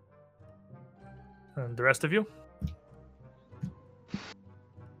 And the rest of you?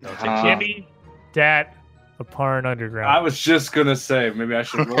 No, Jimmy, Dat, Oppara Underground. I was just gonna say, maybe I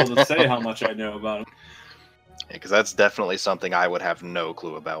should roll to say how much I know about him. Yeah, because that's definitely something I would have no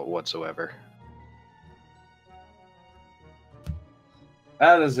clue about whatsoever.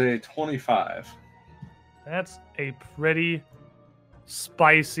 That is a 25. That's a pretty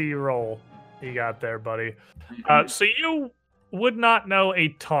spicy roll you got there, buddy. So you would not know a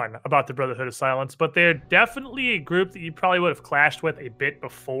ton about the Brotherhood of Silence, but they're definitely a group that you probably would have clashed with a bit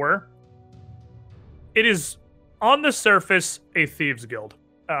before. It is, on the surface, a thieves' guild,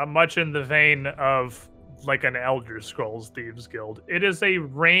 much in the vein of like an Elder Scrolls thieves' guild. It is a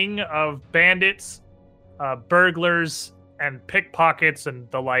ring of bandits, burglars, and pickpockets and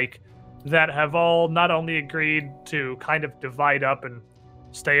the like that have all not only agreed to kind of divide up and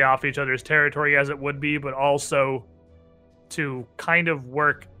stay off each other's territory as it would be, but also to kind of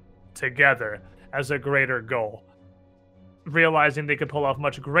work together as a greater goal. Realizing they could pull off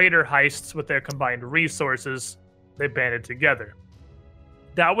much greater heists with their combined resources, they banded together.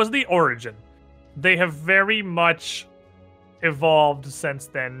 That was the origin. They have very much evolved since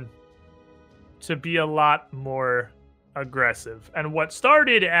then to be a lot more aggressive. And what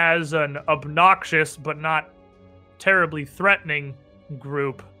started as an obnoxious but not terribly threatening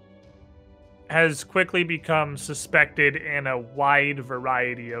group has quickly become suspected in a wide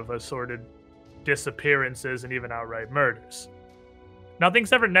variety of assorted disappearances and even outright murders.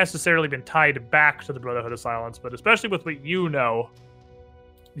 Nothing's ever necessarily been tied back to the Brotherhood of Silence, but especially with what you know,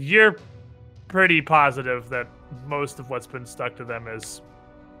 you're pretty positive that most of what's been stuck to them is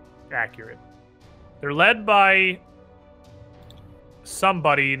accurate. They're led by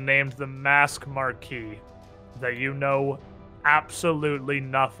somebody named the Mask Marquis. that you know absolutely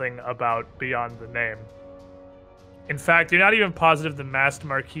nothing about beyond the name. In fact, you're not even positive the Masked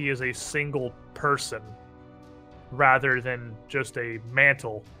Marquis is a single person, rather than just a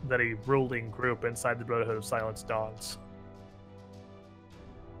mantle that a ruling group inside the Brotherhood of Silence dons.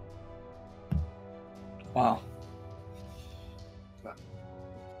 Wow.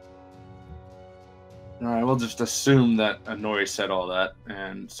 All right, we'll just assume that Honori said all that,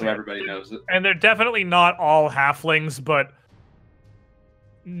 and so everybody knows it. And they're definitely not all halflings, but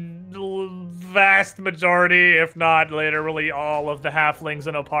vast majority, if not literally all of the halflings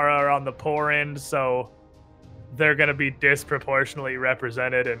in Oppara are on the poor end, so they're going to be disproportionately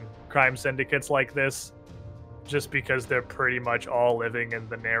represented in crime syndicates like this, just because they're pretty much all living in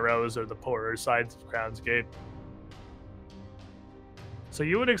the narrows or the poorer sides of Crown's Gate. So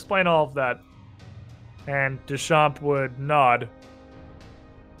you would explain all of that, and Deschamps would nod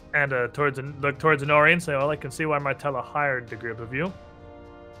and look towards Honori and say, well, I can see why Martella hired the group of you.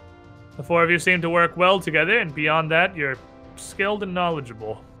 The four of you seem to work well together, and beyond that, you're skilled and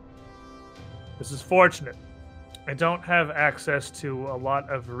knowledgeable. This is fortunate. I don't have access to a lot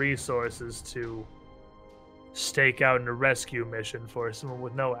of resources to stake out in a rescue mission for someone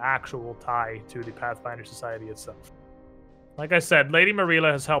with no actual tie to the Pathfinder Society itself. Like I said, Lady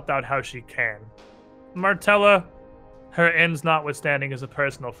Marilla has helped out how she can. Martella, her ends notwithstanding, is a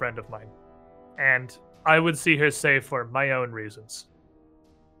personal friend of mine, and I would see her safe for my own reasons.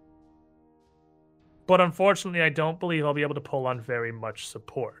 But unfortunately, I don't believe I'll be able to pull on very much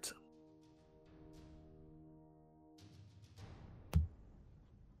support.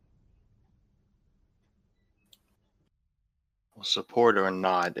 Well, support or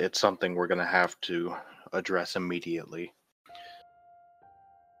not, it's something we're going to have to address immediately.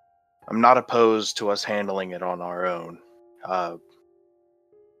 I'm not opposed to us handling it on our own.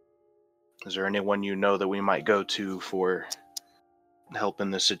 Is there anyone you know that we might go to for help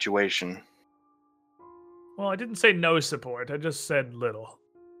in this situation? Well, I didn't say no support, I just said little.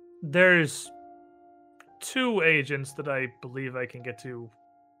 There's 2 agents that I believe I can get to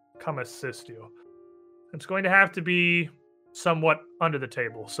come assist you. It's going to have to be somewhat under the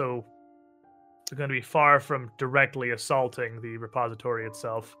table, so they're going to be far from directly assaulting the repository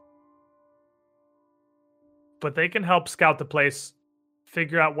itself. But they can help scout the place,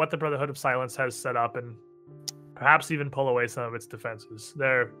 figure out what the Brotherhood of Silence has set up, and perhaps even pull away some of its defenses.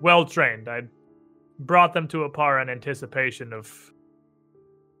 They're well trained. I brought them to Oppara in anticipation of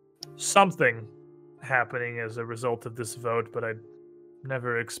something happening as a result of this vote, but I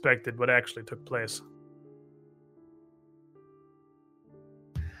never expected what actually took place.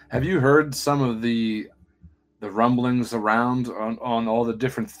 Have you heard some of the rumblings around on all the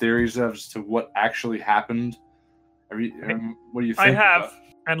different theories as to what actually happened? What do you think? I have,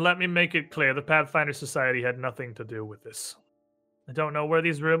 and let me make it clear, the Pathfinder Society had nothing to do with this. I don't know where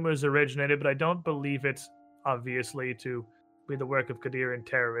these rumors originated, but I don't believe it, obviously, to be the work of Qadiran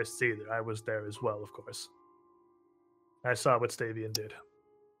terrorists either. I was there as well, of course. I saw what Stavian did.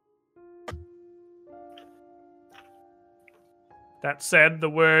 That said, the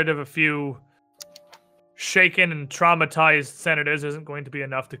word of a few shaken and traumatized senators isn't going to be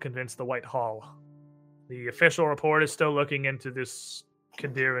enough to convince the White Hall. The official report is still looking into this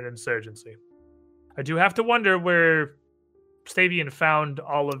Qadiran insurgency. I do have to wonder where Stavian found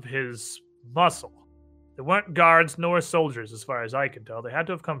all of his muscle. They weren't guards nor soldiers, as far as I can tell. They had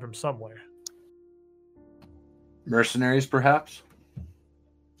to have come from somewhere. Mercenaries, perhaps?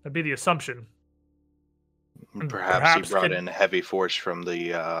 That'd be the assumption. Perhaps he brought in heavy force from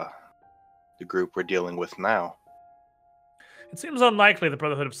the group we're dealing with now. It seems unlikely the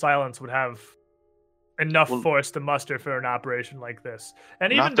Brotherhood of Silence would have enough force to muster for an operation like this.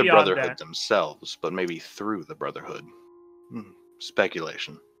 And even not the beyond Brotherhood that, themselves, but maybe through the Brotherhood.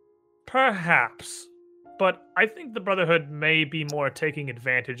 Speculation. Perhaps. But I think the Brotherhood may be more taking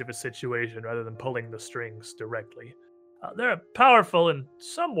advantage of a situation rather than pulling the strings directly. They're a powerful and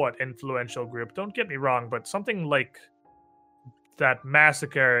somewhat influential group, don't get me wrong, but something like that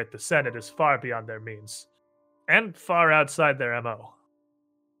massacre at the Senate is far beyond their means, and far outside their MO.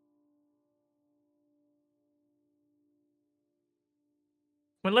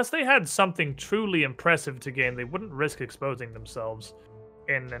 Unless they had something truly impressive to gain, they wouldn't risk exposing themselves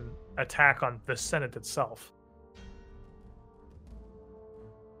in an attack on the Senate itself.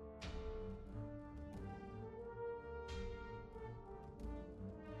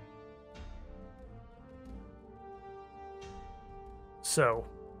 So,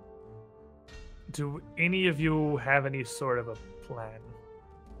 do any of you have any sort of a plan?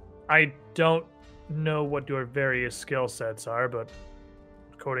 I don't know what your various skill sets are, but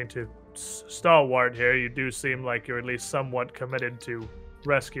according to stalwart here, you do seem like you're at least somewhat committed to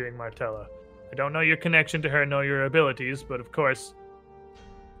rescuing Martella. I don't know your connection to her nor your abilities, but of course,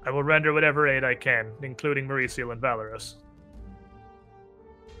 I will render whatever aid I can, including Mauricio and Valorous.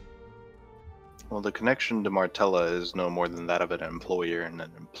 Well, the connection to Martella is no more than that of an employer and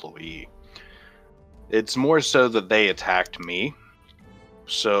an employee. It's more so that they attacked me,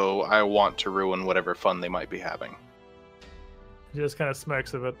 so I want to ruin whatever fun they might be having. He just kind of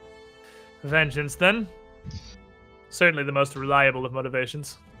smirks a bit. Vengeance, then. Certainly the most reliable of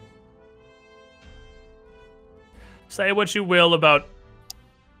motivations. Say what you will about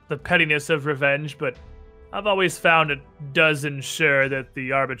the pettiness of revenge, but I've always found it does ensure that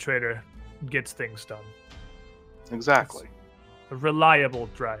the arbitrator gets things done. Exactly. It's a reliable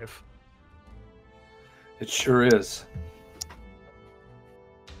drive. It sure is.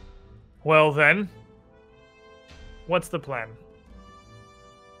 Well then, what's the plan?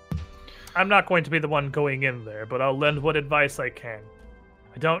 I'm not going to be the one going in there, but I'll lend what advice I can.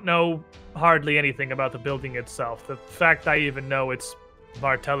 I don't know hardly anything about the building itself. The fact I even know it's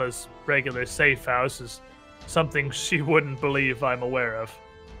Martella's regular safe house is something she wouldn't believe I'm aware of.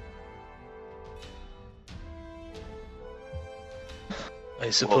 I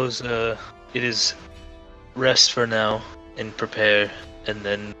suppose it is rest for now and prepare, and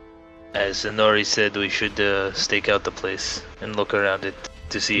then, as Nori said, we should stake out the place and look around it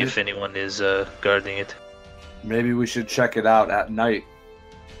to see if anyone is guarding it. Maybe we should check it out at night.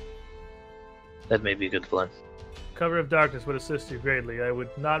 That may be a good plan. Cover of darkness would assist you greatly. I would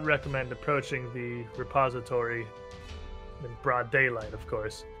not recommend approaching the repository in broad daylight, of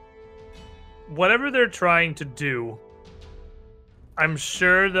course. Whatever they're trying to do, I'm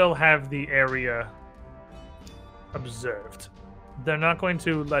sure they'll have the area observed. They're not going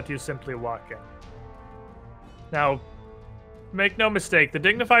to let you simply walk in. Now, make no mistake, the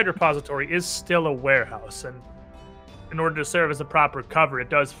Dignified Repository is still a warehouse, and in order to serve as a proper cover, it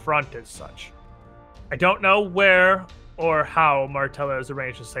does front as such. I don't know where or how Martella has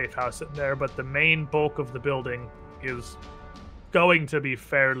arranged a safe house in there, but the main bulk of the building is going to be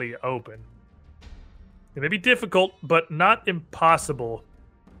fairly open. It may be difficult, but not impossible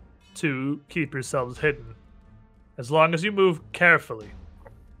to keep yourselves hidden, as long as you move carefully.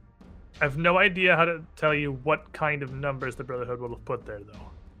 I have no idea how to tell you what kind of numbers the Brotherhood will have put there,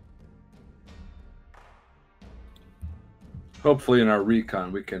 though. Hopefully in our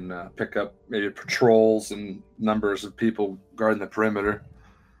recon we can pick up maybe patrols and numbers of people guarding the perimeter.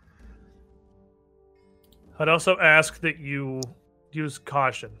 I'd also ask that you use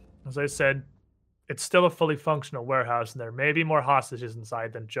caution. As I said, it's still a fully functional warehouse, and there may be more hostages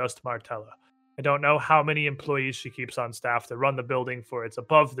inside than just Martella. I don't know how many employees she keeps on staff to run the building for its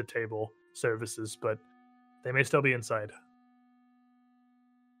above-the-table services, but they may still be inside.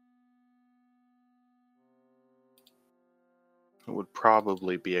 It would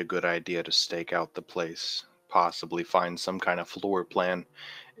probably be a good idea to stake out the place, possibly find some kind of floor plan.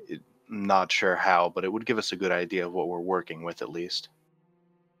 Not sure how, but it would give us a good idea of what we're working with at least.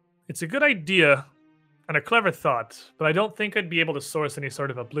 It's a good idea and a clever thought, but I don't think I'd be able to source any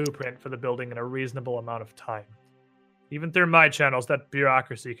sort of a blueprint for the building in a reasonable amount of time. Even through my channels, that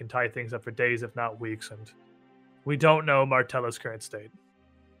bureaucracy can tie things up for days, if not weeks, and we don't know Martella's current state.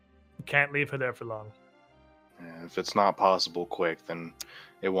 We can't leave her there for long. If it's not possible quick, then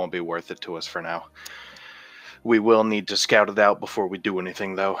it won't be worth it to us for now. We will need to scout it out before we do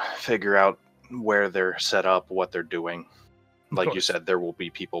anything, though. Figure out where they're set up, what they're doing. Like you said, there will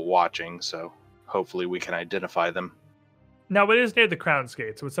be people watching, so hopefully we can identify them. Now, it is near the Crown's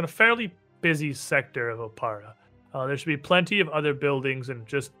Gate, so it's in a fairly busy sector of Oppara. There should be plenty of other buildings and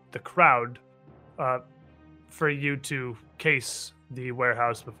just the crowd for you to case the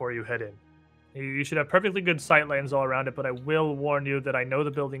warehouse before you head in. You should have perfectly good sight lines all around it, but I will warn you that I know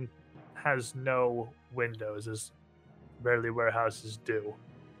the building has no windows, as rarely warehouses do.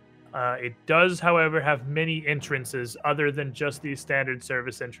 It does, however, have many entrances other than just the standard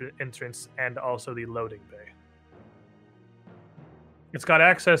service entrance and also the loading bay. It's got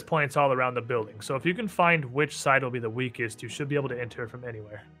access points all around the building, so if you can find which side will be the weakest, you should be able to enter from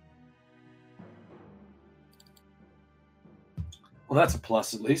anywhere. Well, that's a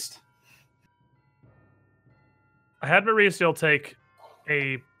plus at least. I had Mauricio take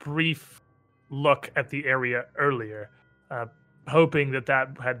a brief look at the area earlier, hoping that that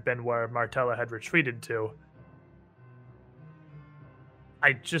had been where Martella had retreated to.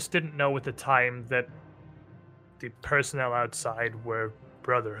 I just didn't know at the time that the personnel outside were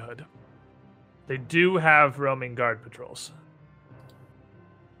Brotherhood. They do have roaming guard patrols.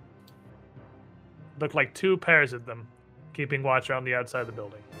 Look like 2 pairs of them, keeping watch around the outside of the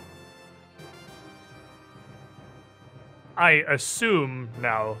building. I assume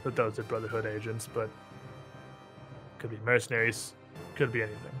now that those are Brotherhood agents, but could be mercenaries, could be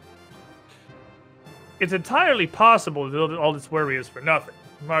anything. It's entirely possible that all this worry is for nothing.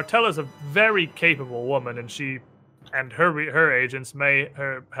 Martella's a very capable woman, and she and her agents may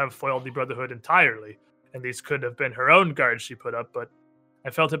have foiled the Brotherhood entirely, and these could have been her own guards she put up, but I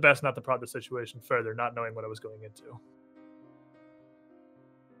felt it best not to prod the situation further, not knowing what I was going into.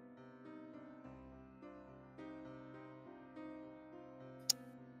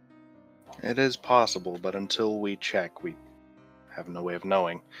 It is possible, but until we check, we have no way of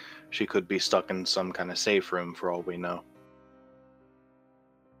knowing. She could be stuck in some kind of safe room for all we know.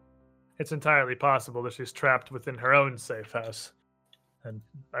 It's entirely possible that she's trapped within her own safe house. An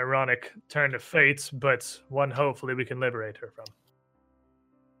ironic turn of fate, but one hopefully we can liberate her from.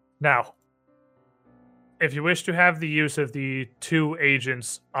 Now, if you wish to have the use of the 2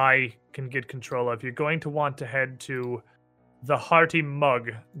 agents I can get control of, you're going to want to head to the Hearty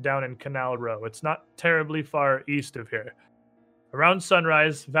Mug down in Canal Row. It's not terribly far east of here. Around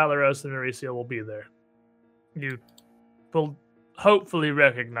sunrise, Valeros and Mauricio will be there. You will hopefully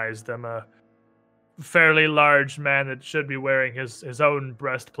recognize them. A fairly large man that should be wearing his own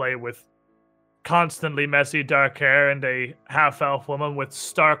breastplate with constantly messy dark hair, and a half-elf woman with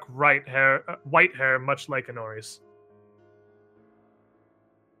stark white hair, much like Honori's.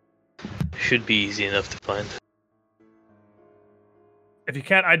 Should be easy enough to find. If you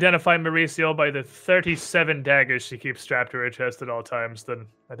can't identify Mauricio by the 37 daggers she keeps strapped to her chest at all times, then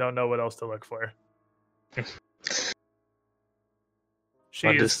I don't know what else to look for. She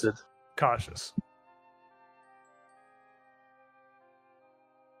Understood. is cautious.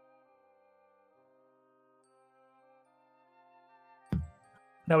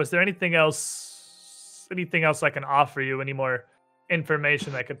 Now, is there anything else I can offer you? Any more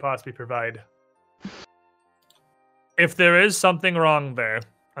information I could possibly provide? If there is something wrong there,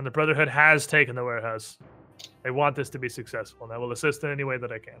 and the Brotherhood has taken the warehouse, I want this to be successful, and I will assist in any way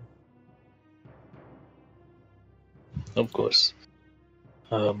that I can. Of course.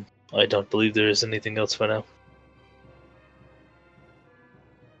 I don't believe there is anything else for now.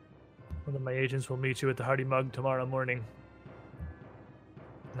 One of my agents will meet you at the Hearty Mug tomorrow morning.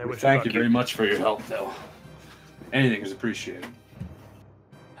 Thank you very much for your help, though. Anything is appreciated.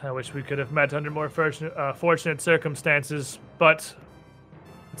 I wish we could have met under more fortunate circumstances, but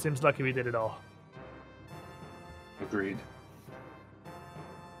it seems lucky we did it all. Agreed.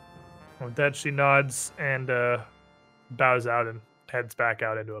 With that, she nods and bows out and heads back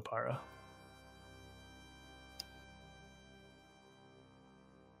out into Oppara.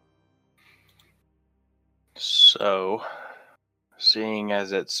 So, seeing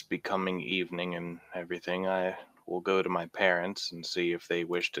as it's becoming evening and everything, I will go to my parents and see if they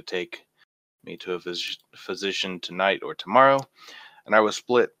wish to take me to a physician tonight or tomorrow, and I will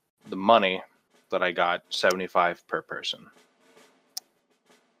split the money that I got, 75 per person.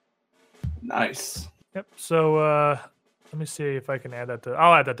 Nice. Yep. So let me see if I can add that to.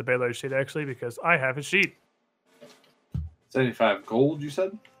 I'll add that to Baylor's sheet actually because I have his sheet. 75 gold, you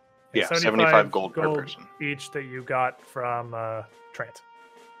said? Yeah, 75 gold per person. Each that you got from Trent.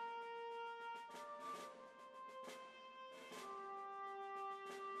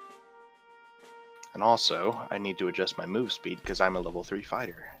 And also, I need to adjust my move speed because I'm a level 3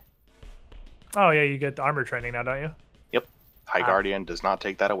 fighter. Oh yeah, you get armor training now, don't you? Yep. High Guardian does not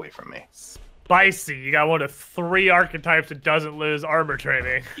take that away from me. Spicy! You got one of 3 archetypes that doesn't lose armor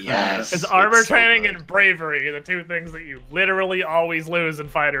training. Yes. It's armor training and bravery, the 2 things that you literally always lose in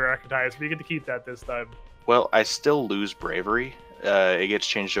fighter archetypes. But you get to keep that this time. Well, I still lose bravery. It gets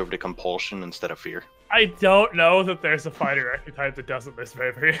changed over to compulsion instead of fear. I don't know that there's a fighter archetype that doesn't miss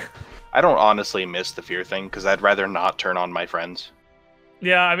bravery. I don't honestly miss the fear thing because I'd rather not turn on my friends.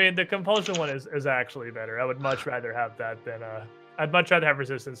 Yeah, I mean, the compulsion one is actually better. I would much rather have that than I'd much rather have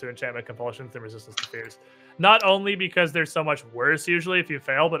resistance to enchantment compulsions than resistance to fears. Not only because they're so much worse usually if you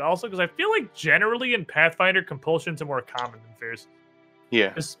fail, but also because I feel like generally in Pathfinder, compulsions are more common than fears.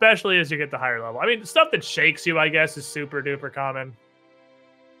 Yeah. Especially as you get to higher level. I mean, stuff that shakes you, I guess, is super duper common.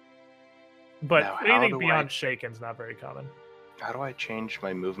 But Now, anything beyond shaken's not very common. How do I change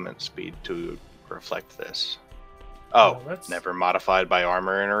my movement speed to reflect this? Oh, never modified by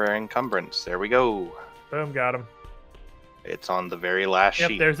armor or encumbrance. There we go. Boom, got him. It's on the very last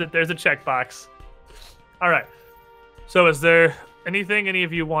sheet. Yep, there's a checkbox. All right. So is there anything any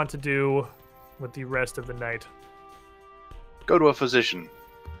of you want to do with the rest of the night? Go to a physician.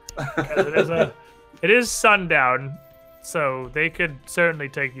 It is sundown, so they could certainly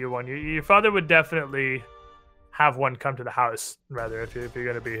take you one. Your father would definitely have one come to the house, rather, if you're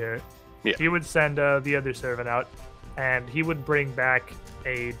going to be here. Yeah. He would send the other servant out. and he would bring back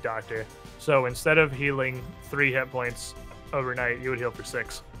a doctor. So instead of healing 3 hit points overnight, you would heal for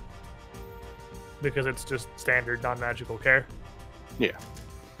 6. Because it's just standard non-magical care. Yeah.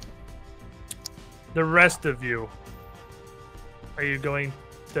 The rest of you, are you going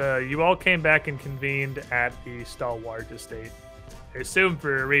to... You all came back and convened at the Stalwart estate. I assume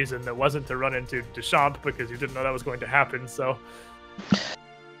for a reason that wasn't to run into Deschamps because you didn't know that was going to happen, so...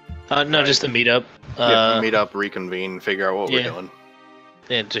 No, just to meet up. Meet up, reconvene, figure out what we're doing.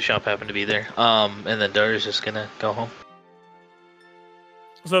 And Deschamps happened to be there. And then Dar's just gonna go home.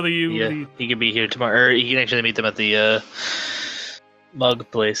 So he can be here tomorrow, or he can actually meet them at the mug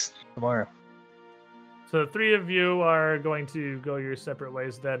place tomorrow. So the 3 of you are going to go your separate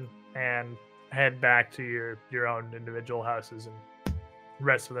ways then, and head back to your own individual houses and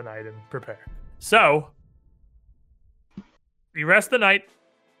rest for the night and prepare. So you rest the night.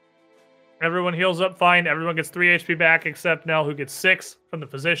 Everyone heals up fine. Everyone gets 3 HP back except Nell, who gets 6 from the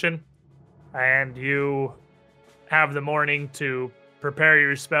physician. And you have the morning to prepare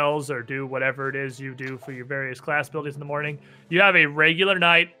your spells or do whatever it is you do for your various class abilities in the morning. You have a regular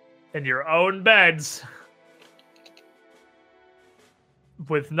night in your own beds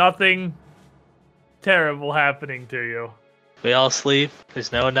with nothing terrible happening to you. We all sleep.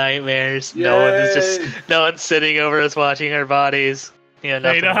 There's no nightmares. Yay! No one's sitting over us watching our bodies. Yeah,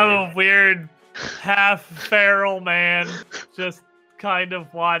 They nothing don't have weird. a weird half feral man just kind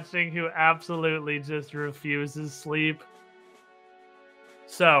of watching who absolutely just refuses sleep.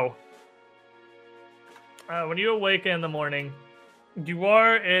 So, when you awaken in the morning, you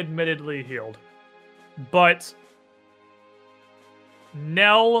are admittedly healed. But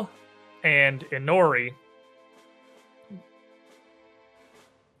Nell and Inori,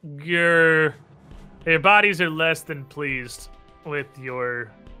 your bodies are less than pleased with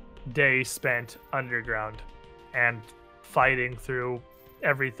your day spent underground and fighting through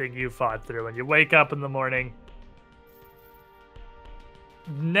everything you fought through. And you wake up in the morning.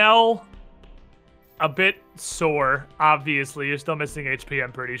 Nell, a bit sore, obviously. You're still missing HP,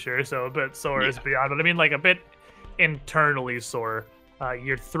 I'm pretty sure, so a bit sore is beyond. But I mean, like, a bit internally sore.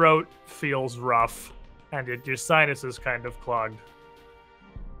 Your throat feels rough, and your sinus is kind of clogged.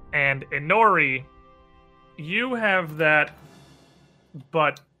 And Inori, you have that,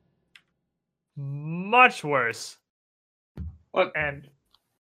 but much worse. What? And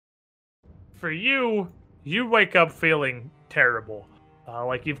for you, you wake up feeling terrible.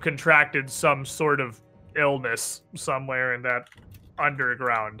 Like you've contracted some sort of illness somewhere in that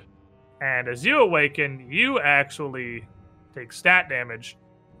underground. And as you awaken, you actually take stat damage.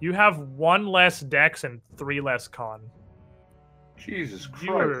 You have 1 less dex and 3 less con. Jesus Christ.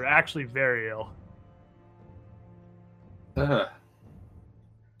 You are actually very ill. Ugh.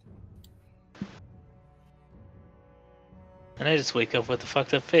 And I just wake up with a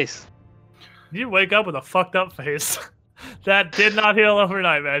fucked up face. You wake up with a fucked up face. That did not heal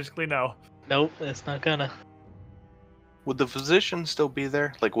overnight magically, no. Nope, it's not gonna. Would the physician still be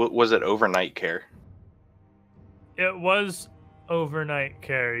there? Like, was it overnight care? It was overnight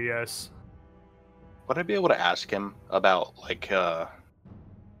care, yes. Would I be able to ask him about, like,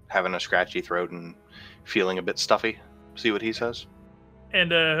 having a scratchy throat and feeling a bit stuffy? See what he says?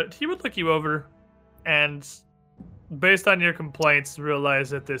 And he would look you over, and based on your complaints, realize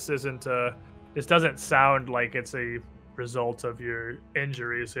that this doesn't sound like it's a result of your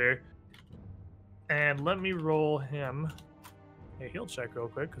injuries here. And let me roll him a heal check real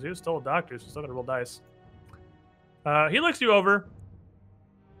quick, because he was still a doctor, so he's still gonna roll dice. He looks you over,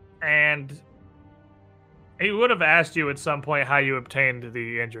 and he would have asked you at some point how you obtained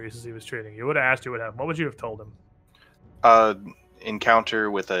the injuries as he was treating you. He would have asked you what happened. What would you have told him?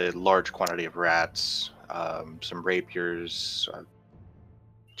 Encounter with a large quantity of rats, some rapiers,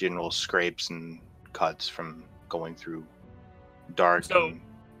 general scrapes and cuts from going through dark and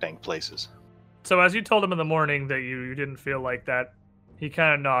dank places. So as you told him in the morning that you didn't feel like that, he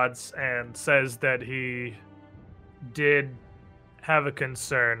kind of nods and says that he did have a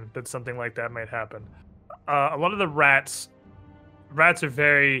concern that something like that might happen. A lot of the rats are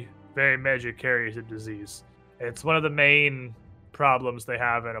very, very major carriers of disease. It's one of the main problems they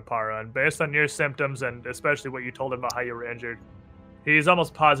have in Oppara, and based on your symptoms and especially what you told him about how you were injured, he's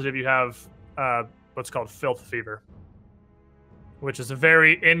almost positive you have what's called filth fever, which is a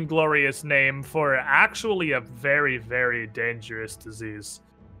very inglorious name for actually a very, very dangerous disease.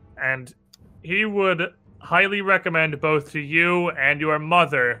 And he would highly recommend both to you and your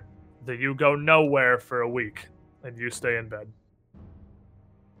mother that you go nowhere for a week and you stay in bed.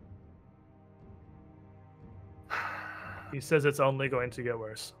 He says it's only going to get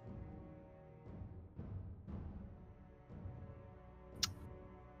worse.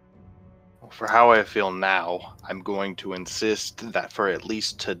 For how I feel now, I'm going to insist that for at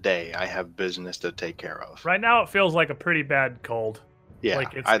least today, I have business to take care of. Right now, it feels like a pretty bad cold. Yeah,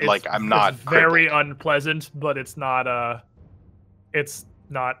 like I'm not It's very crippled. unpleasant, but it's not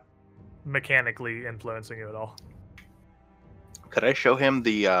mechanically influencing you at all. Could I show him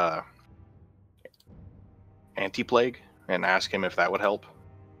the anti-plague and ask him if that would help?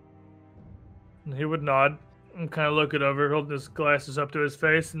 And he would nod and kind of look it over, holding his glasses up to his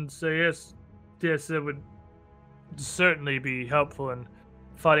face, and say, "Yes, it would certainly be helpful in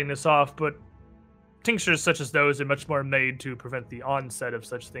fighting this off, but tinctures such as those are much more made to prevent the onset of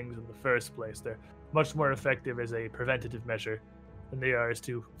such things in the first place. They're much more effective as a preventative measure than they are as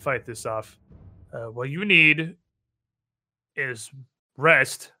to fight this off. What you need is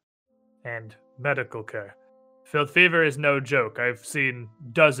rest and medical care. Filth fever is no joke. I've seen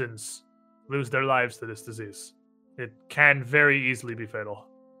dozens lose their lives to this disease. It can very easily be fatal."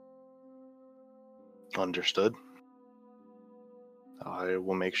 Understood. I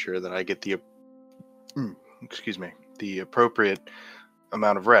will make sure that I get the appropriate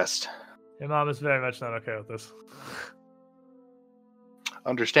amount of rest. Your mom is very much not okay with this.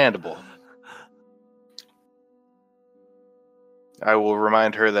 Understandable. I will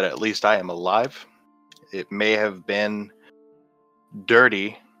remind her that at least I am alive. It may have been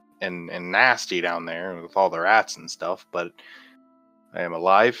dirty and nasty down there with all the rats and stuff, but I am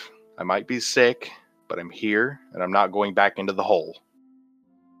alive. I might be sick, but I'm here, and I'm not going back into the hole.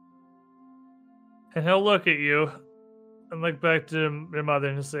 And he'll look at you and look back to your mother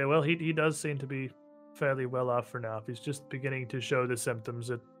and say, "Well, he does seem to be fairly well off for now. If he's just beginning to show the symptoms,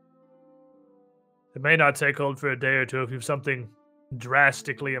 it may not take hold for a day or two if you have something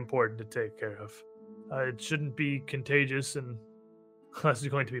drastically important to take care of. It shouldn't be contagious unless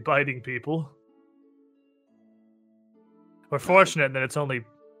you're going to be biting people. We're fortunate that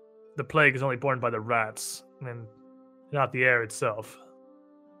the plague is only borne by the rats and not the air itself.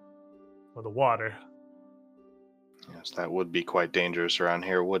 Or the water." Yes, that would be quite dangerous around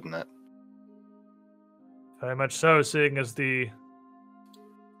here, wouldn't it? Very much so, seeing as the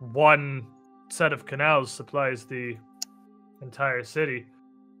one set of canals supplies the entire city.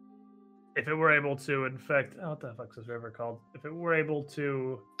 If it were able to infect... Oh, what the fuck's this river called? If it were able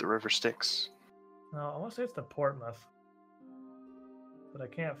to... The river Styx. No, I want to say it's the Portsmouth. But I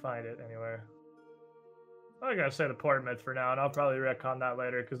can't find it anywhere. I'm going to say the Portsmouth for now, and I'll probably retcon that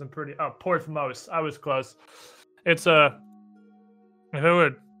later, because I'm pretty... Oh, Portsmouth. I was close. It's if it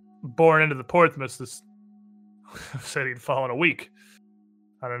were born into the Portsmouth, this said he'd fall in a week.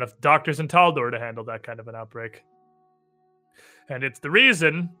 I don't know if doctors in Taldor to handle that kind of an outbreak. And it's the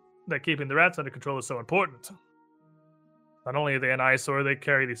reason that keeping the rats under control is so important. Not only are they an eyesore, they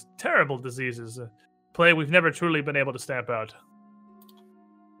carry these terrible diseases. A plague we've never truly been able to stamp out.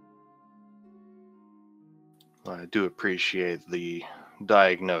 Well, I do appreciate the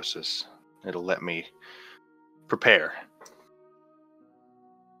diagnosis. It'll let me prepare.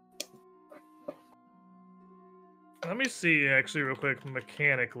 Let me see, actually, real quick,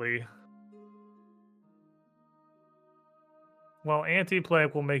 mechanically. While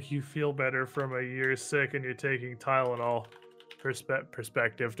anti-plague will make you feel better from a year sick and you're taking Tylenol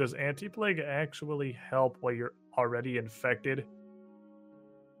perspective, does anti-plague actually help while you're already infected?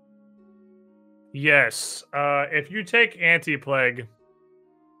 Yes. If you take anti-plague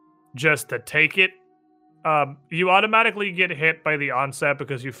just to take it, you automatically get hit by the onset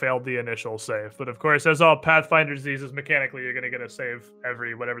because you failed the initial save. But of course, as all Pathfinder diseases, mechanically, you're going to get a save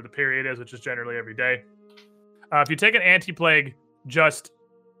every whatever the period is, which is generally every day. If you take an anti-plague just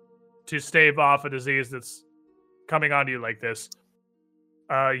to stave off a disease that's coming onto you like this,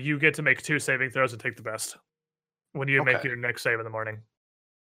 you get to make 2 saving throws and take the best when you make your next save in the morning.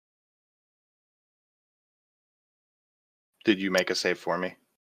 Did you make a save for me?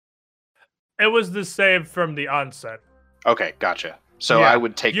 It was the save from the onset. Okay, gotcha. So yeah, I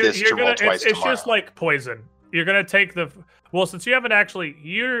would take this to roll twice tomorrow. It's just like poison. You're going to take the... Well, since you haven't actually...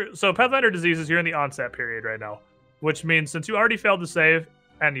 So Pathfinder diseases, you're in the onset period right now. Which means since you already failed to save,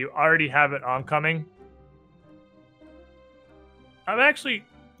 and you already have it oncoming... I'm actually...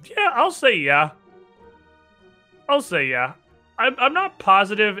 Yeah, I'll say yeah. I'm not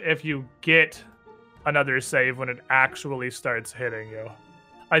positive if you get another save when it actually starts hitting you.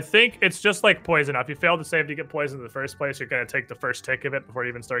 I think it's just like poison. If you fail to save to get poison in the first place, you're going to take the first tick of it before you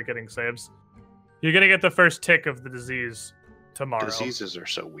even start getting saves. You're going to get the first tick of the disease tomorrow. Diseases are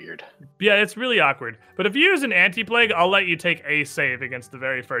so weird. Yeah, it's really awkward. But if you use an anti-plague, I'll let you take a save against the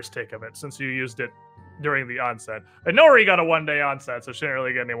very first tick of it, since you used it during the onset. And Nori got a 1-day onset, so she didn't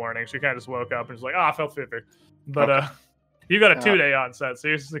really get any warning. She kind of just woke up and was like, filth fever. But You got a 2-day onset, so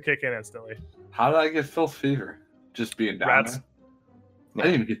yours is to kick in instantly. How did I get filth fever? Just being down Rats. there? I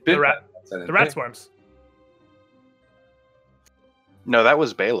didn't even get bit. The rat swarms. No, that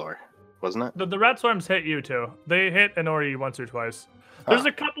was Baylor, wasn't it? The rat swarms hit you too. They hit Inori once or twice. There's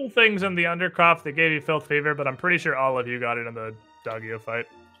a couple things in the Undercroft that gave you filth fever, but I'm pretty sure all of you got it in the Dogio fight.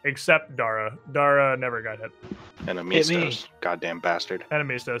 Except Dara. Dara never got hit. And Amistos, goddamn bastard.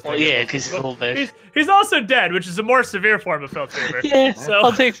 Amistos. Well, yeah, because he's a little bit. He's also dead, which is a more severe form of filth fever. Yeah, so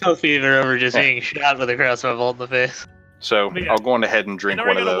I'll take filth fever over just being shot with a crossbow bolt in the face. So yeah, I'll go on ahead and drink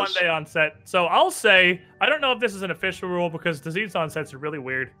one of those. 1-day onset. So I'll say, I don't know if this is an official rule because disease onsets are really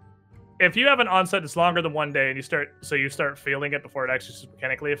weird. If you have an onset that's longer than 1 day and you start feeling it before it actually is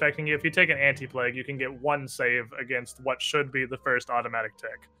mechanically affecting you, if you take an anti-plague, you can get 1 save against what should be the first automatic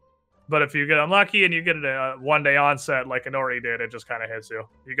tick. But if you get unlucky and you get a 1-day onset like Inori did, it just kind of hits you.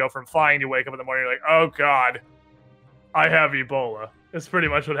 You go from fine, you wake up in the morning, you're like, oh god, I have Ebola. That's pretty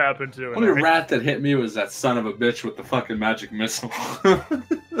much what happened to The only rat that hit me was that son of a bitch with the fucking magic missile.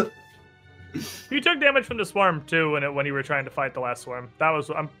 You took damage from the swarm too when you were trying to fight the last swarm.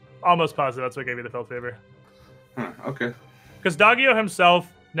 I'm almost positive that's what gave you the filth fever. Huh, okay. Because Dogio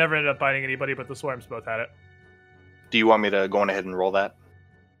himself never ended up biting anybody, but the swarms both had it. Do you want me to go on ahead and roll that?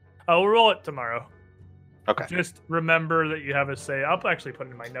 I'll roll it tomorrow. Okay. Just remember that you have a save. I'll actually put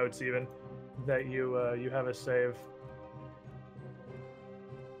in my notes even that you have a save.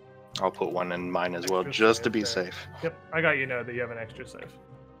 I'll put one in mine as well, Extra just to save be there. safe. Yep, I got that you have an extra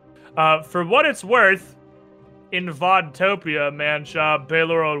save. For what it's worth, in Vodtopia, Manshaw,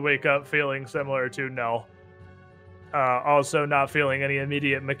 Baylor would wake up feeling similar to Nell. Also not feeling any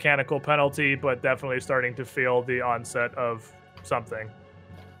immediate mechanical penalty, but definitely starting to feel the onset of something.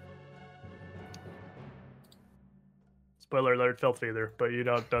 Spoiler alert, filth fever, but you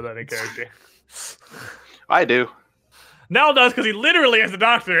don't know that in character. I do. Nell does because he literally has a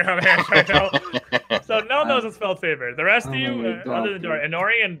doctor on hand right now. So Nell knows it's filth fever. The rest of you, other than Dora,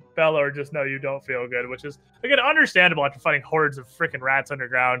 Inori and Bellor just know you don't feel good, which is, again, understandable after fighting hordes of freaking rats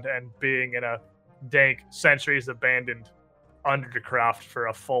underground and being in a dank, centuries abandoned Undercroft for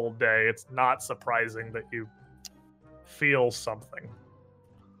a full day. It's not surprising that you feel something.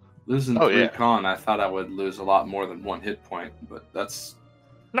 Losing 3 con, I thought I would lose a lot more than 1 hit point, but that's...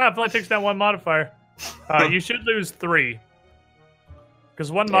 No, it only takes down 1 modifier. You should lose 3.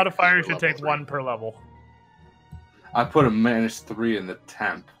 Because 1 modifier should take 1 per level. I put a -3 in the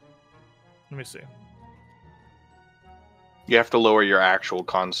temp. Let me see. You have to lower your actual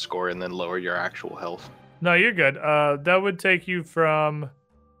con score and then lower your actual health. No, you're good. That would take you from...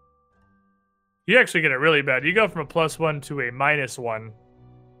 You actually get it really bad. You go from a +1 to a -1.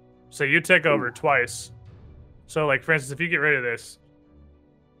 So you tick over twice. So, like, for instance, if you get rid of this...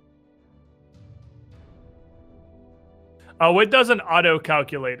 Oh, it doesn't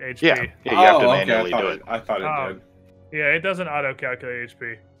auto-calculate HP. Yeah, you have to manually do it. I thought it did. Yeah, it doesn't auto-calculate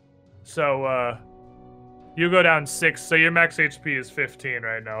HP. So, you go down 6, so your max HP is 15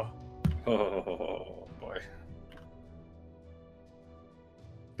 right now. Oh, boy.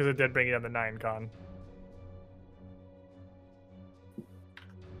 Because it did bring you down to 9 con.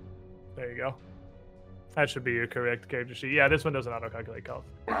 There you go. That should be your correct character sheet. Yeah, this one doesn't auto-calculate health.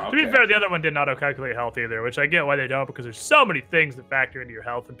 Okay. To be fair, the other one didn't auto-calculate health either, which I get why they don't, because there's so many things that factor into your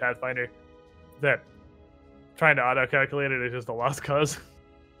health in Pathfinder that trying to auto-calculate it is just a lost cause.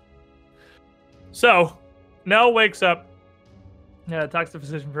 So, Nell wakes up, talks to the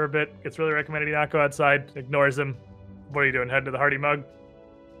physician for a bit, gets really recommended he not go outside, ignores him. What are you doing, head to the Hardy Mug?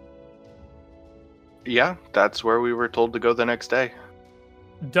 Yeah, that's where we were told to go the next day.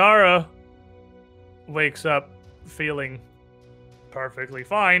 Dara wakes up feeling perfectly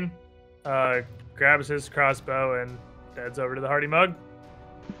fine, grabs his crossbow and heads over to the Hardy Mug.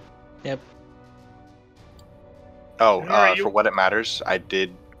 Yep. Oh, for what it matters, I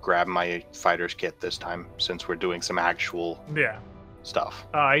did grab my fighter's kit this time, since we're doing some actual stuff.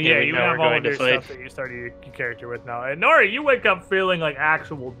 You have all of your stuff that you started your character with now. And Nori, you wake up feeling like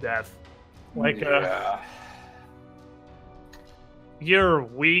actual death. Like, you're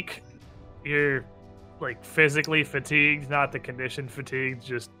weak. You're, like, physically fatigued, not the condition fatigued,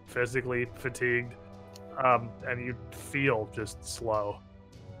 just physically fatigued. And you feel just slow.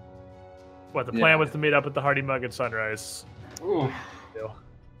 What, the plan was to meet up at the Hardy Mug at sunrise. Ooh.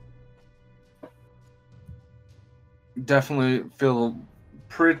 Definitely feel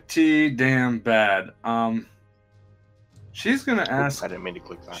pretty damn bad. She's gonna ask. I didn't mean to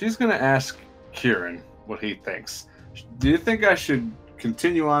click that. She's gonna ask Kieran what he thinks. Do you think I should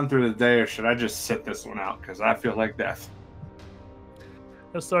continue on through the day, or should I just sit this one out? Because I feel like death.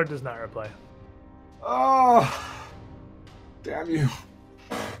 The sword does not reply. Oh. Damn you.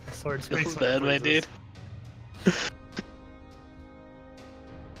 Sword Feels speaks bad, my dude.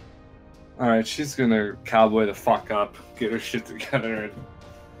 Alright, she's gonna cowboy the fuck up, get her shit together, and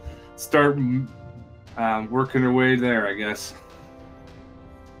start working her way there, I guess.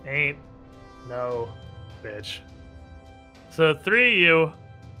 Ain't no bitch. So 3 of you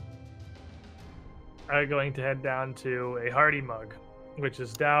are going to head down to a Hardy Mug, which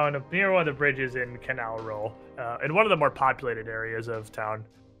is down near one of the bridges in Canal Roll, in one of the more populated areas of town,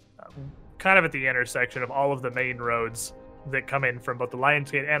 kind of at the intersection of all of the main roads that come in from both the Lion's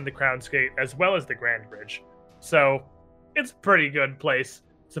Gate and the Crown's Gate, as well as the Grand Bridge. So it's a pretty good place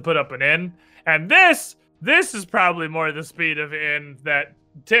to put up an inn. And this is probably more the speed of inn that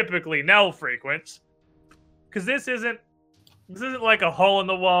typically Nell frequents, because this isn't like a hole in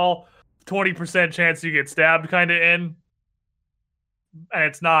the wall, 20% chance you get stabbed kind of inn. And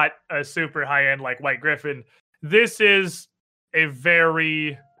it's not a super high end like White Griffin. This is a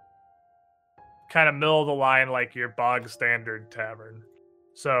very kind of middle of the line, like your bog standard tavern.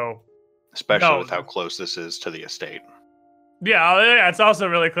 So, Especially with how close this is to the estate. Yeah, it's also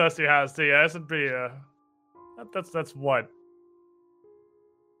really close to your house too. Yeah, this would be that's what?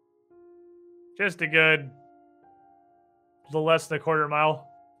 Just a good little less than a quarter mile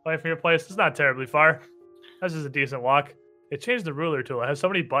away from your place. It's not terribly far. That's just a decent walk. It changed the ruler tool. It has so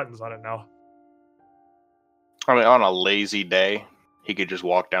many buttons on it now. I mean, on a lazy day, he could just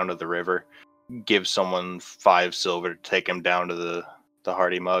walk down to the river, give someone 5 silver to take him down to the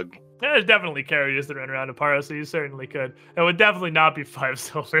Hardy Mug. Yeah, there's definitely carriages that run around Oppara, so you certainly could. It would definitely not be 5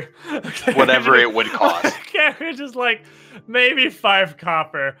 silver. Whatever it would cost. Carriage is like maybe 5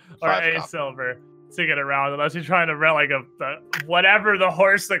 copper or 5 a silver to get around, unless you're trying to rent like whatever the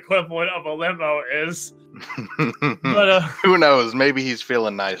horse equivalent of a limo is. But who knows? Maybe he's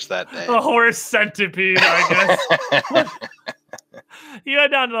feeling nice that day. A horse centipede, I guess. You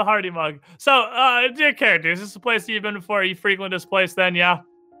head down to the Hardy Mug. So, dear characters, this is a place that you've been before. You frequent this place then, yeah?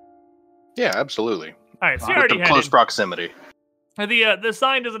 Yeah, absolutely. All right, so you With already the headed. close proximity. The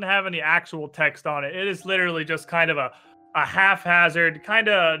sign doesn't have any actual text on it. It is literally just kind of a haphazard, kind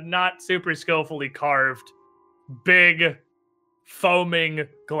of not super skillfully carved, big, foaming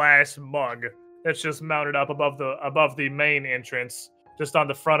glass mug that's just mounted up above the main entrance, just on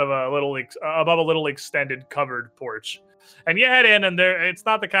the front of above a little extended covered porch. And you head in, and it's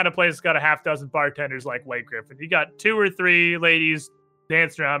not the kind of place that's got a half dozen bartenders like White Griffin. You got 2 or 3 ladies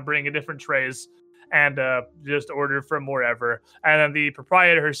dancing around, bringing different trays, and just order from wherever. And then the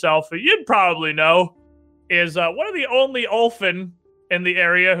proprietor herself, who you'd probably know, is one of the only Ulfin in the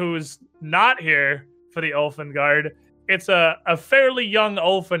area who's not here for the Ulfin Guard. It's a fairly young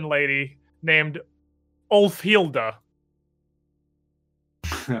Ulfin lady named Ulfhilda.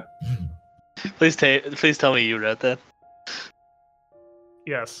 Please tell me you wrote that.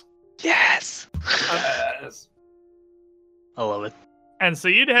 Yes. Yes. Yes. I love it. And so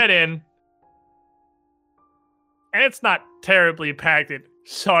you'd head in, and it's not terribly packed at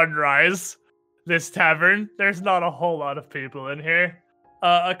sunrise, this tavern. There's not a whole lot of people in here.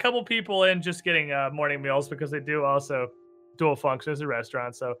 A couple people in just getting morning meals, because they do also dual function as a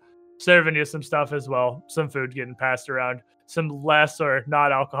restaurant, so serving you some stuff as well. Some food getting passed around, some less or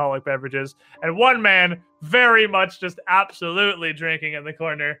not alcoholic beverages, and one man very much just absolutely drinking in the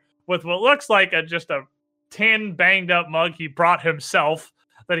corner with what looks like just a tin banged up mug he brought himself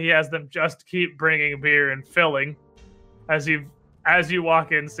that he has them just keep bringing beer and filling. As you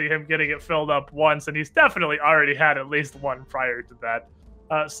walk in, see him getting it filled up once, and he's definitely already had at least one prior to that.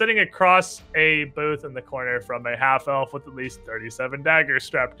 Sitting across a booth in the corner from a half-elf with at least 37 daggers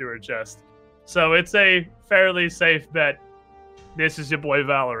strapped to her chest. So it's a fairly safe bet. This is your boy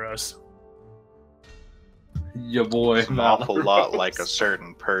Valoros. Your boy. It's an awful lot like a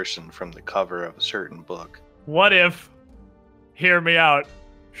certain person from the cover of a certain book. What if, hear me out,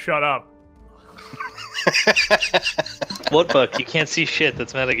 shut up. What book? You can't see shit.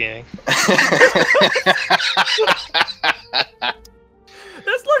 That's metagaming.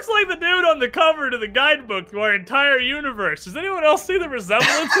 This looks like the dude on the cover to the guidebook to our entire universe. Does anyone else see the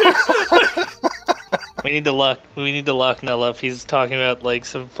resemblance here? We need to lock Nell up. He's talking about like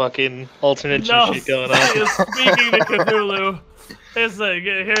some fucking alternate shit going He on. is speaking to Cthulhu. It's like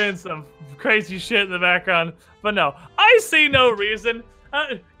hearing some crazy shit in the background. But no, I see no reason.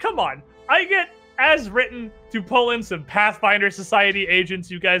 Come on. I get, as written, to pull in some Pathfinder Society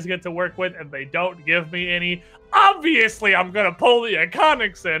agents you guys get to work with, and they don't give me any. Obviously, I'm going to pull the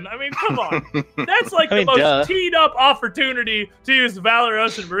Iconics in. I mean, come on. That's like the most teed up opportunity to use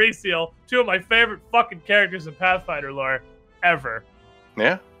Valoros and Mauricio, 2 of my favorite fucking characters in Pathfinder lore ever.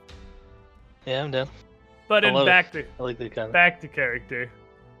 Yeah. Yeah, I'm down. But I like the kind. back to character.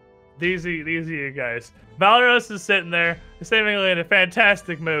 These are you guys. Valeros is sitting there, seemingly in a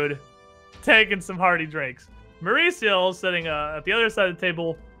fantastic mood, taking some hearty drinks. Mauricio is sitting at the other side of the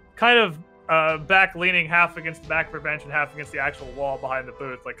table, kind of back leaning half against the back of her bench and half against the actual wall behind the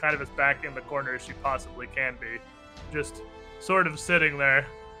booth, like kind of as back in the corner as she possibly can be. Just sort of sitting there,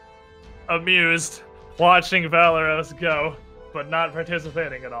 amused, watching Valeros go, but not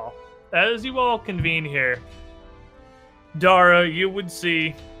participating at all. As you all convene here, Dara, you would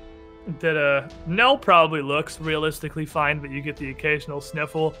see that Nell probably looks realistically fine, but you get the occasional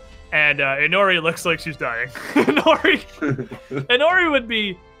sniffle, and Inori looks like she's dying. Inori would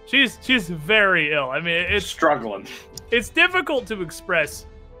be... She's very ill. I mean, it's struggling. It's difficult to express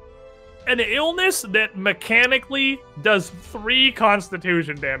an illness that mechanically does 3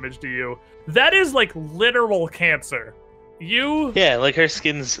 constitution damage to you. That is like literal cancer. Yeah, like her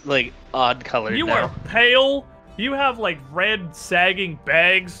skin's like odd colored. You now. are pale. You have like red sagging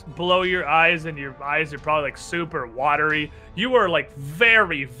bags below your eyes, and your eyes are probably like super watery. You are like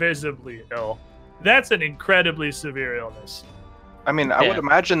very visibly ill. That's an incredibly severe illness. I mean, I would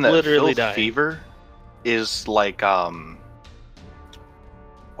imagine that literally filth fever is like,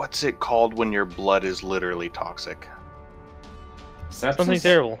 what's it called when your blood is literally toxic? Sepsis? Something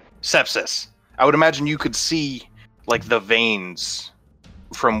terrible. Sepsis. I would imagine you could see, like, the veins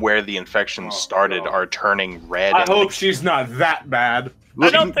from where the infection started are turning red. I hope she's not that bad.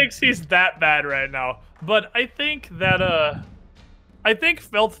 I don't think she's that bad right now, but I think that, I think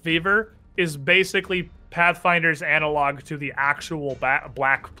filth fever is basically Pathfinder's analog to the actual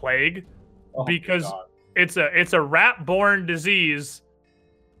Black Plague, because it's a rat-borne disease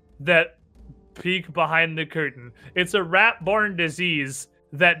that peek behind the curtain. It's a rat-borne disease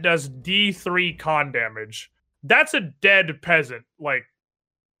that does D3 con damage. That's a dead peasant, like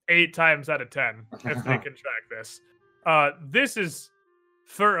 8 times out of 10, if they can track this. This is,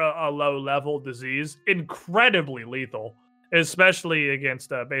 for a low-level disease, incredibly lethal, especially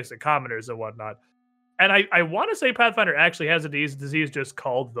against basic commoners and whatnot. And I want to say Pathfinder actually has a disease just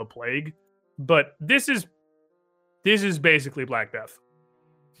called the Plague, but this is basically Black Death.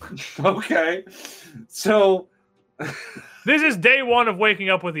 Okay, so this is day 1 of waking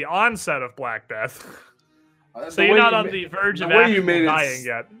up with the onset of Black Death. So you're not on the verge of actually dying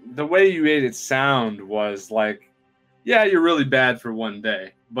yet. The way you made it sound was like, yeah, you're really bad for one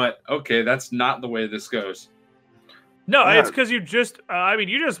day, but okay, that's not the way this goes. No, it's because you just,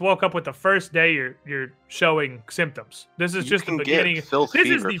 you just woke up with the first day you're showing symptoms. This is just the beginning. This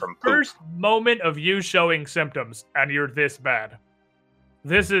is the first moment of you showing symptoms, and you're this bad.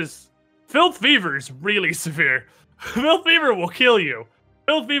 Filth fever is really severe. Filth fever will kill you.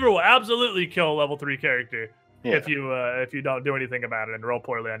 Filth fever will absolutely kill a level 3 character if you don't do anything about it and roll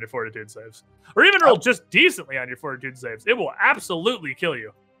poorly on your fortitude saves. Or even roll just decently on your fortitude saves. It will absolutely kill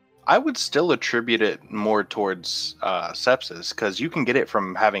you. I would still attribute it more towards sepsis, because you can get it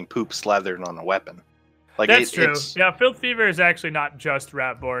from having poop slathered on a weapon. Like that's true. Yeah, filth fever is actually not just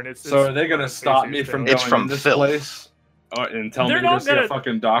rat-borne. So are they going to stop me from going in this place and tell me to go see a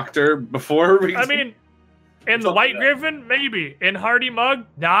fucking doctor before we... I mean, in the White Griffin, maybe. In Hardy Mug,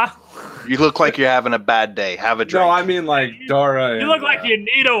 nah. You look like you're having a bad day. Have a drink. No, I mean like Dara. You look like you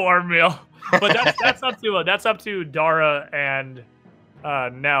need a warm meal. But that's up to Dara and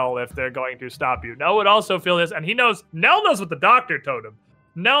Nell if they're going to stop you. Nell would also feel this, and Nell knows what the doctor told him.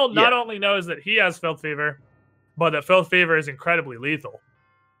 Nell not only knows that he has filth fever, but that filth fever is incredibly lethal.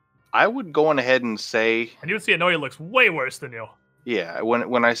 I would go on ahead and say, and you would see Inori looks way worse than you. Yeah,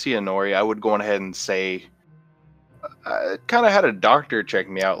 when I see Inori, I would go on ahead and say, I kind of had a doctor check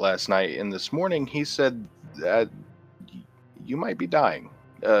me out last night, and this morning he said that you might be dying.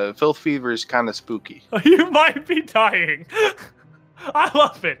 Filth fever is kind of spooky. You might be dying. I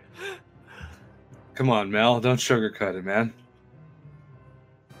love it. Come on, Mel. Don't sugarcoat it, man.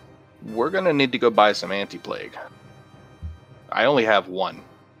 We're going to need to go buy some anti-plague. I only have 1.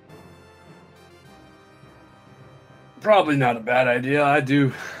 Probably not a bad idea. I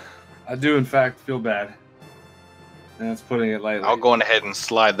do in fact feel bad. And that's putting it lightly. I'll go on ahead and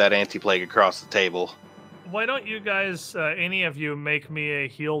slide that anti-plague across the table. Why don't you guys, any of you, make me a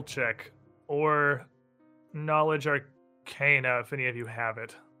heal check or knowledge arcana if any of you have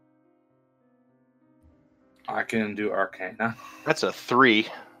it. I can do arcana. That's a 3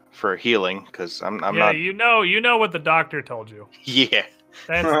 for healing, because I'm not. Yeah, you know what the doctor told you. Yeah.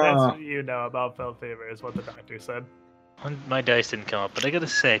 That's what you know about filth fever is what the doctor said. My dice didn't come up, but I got a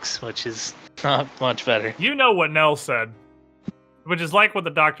 6, which is not much better. You know what Nell said, which is like what the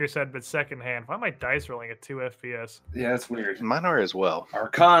doctor said, but secondhand. Why am my dice rolling at 2 FPS? Yeah, that's weird. Mine are as well.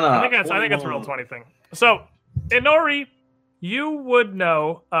 Arcana. I think that's a roll 20 thing. So, Inori, you would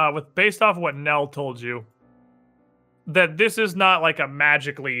know, based off of what Nell told you, that this is not like a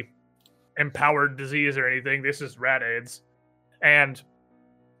magically empowered disease or anything. This is rat AIDS. And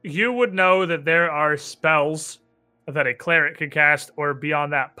you would know that there are spells that a cleric could cast, or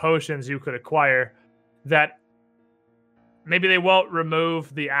beyond that, potions you could acquire that maybe they won't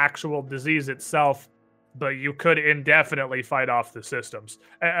remove the actual disease itself, but you could indefinitely fight off the symptoms.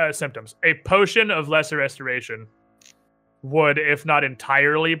 A potion of lesser restoration would, if not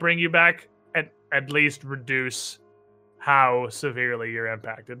entirely bring you back, at least reduce how severely you're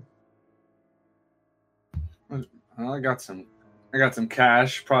impacted. Well, I got some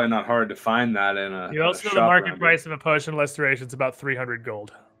cash. Probably not hard to find that in a. You also know the market price of a potion of restoration is about 300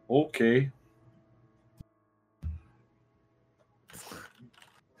 gold. Okay.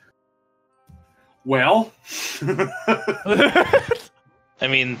 Well, I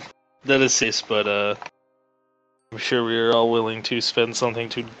mean, that is sis, but I'm sure we are all willing to spend something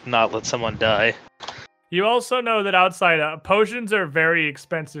to not let someone die. You also know that outside potions are very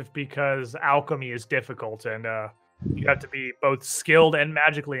expensive because alchemy is difficult, and you have to be both skilled and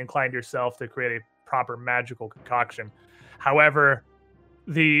magically inclined yourself to create a proper magical concoction. However,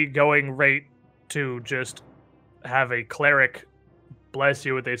 the going rate to just have a cleric bless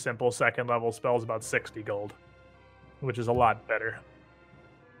you with a simple second level spell is about 60 gold, which is a lot better.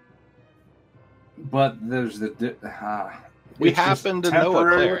 but there's We happen to know a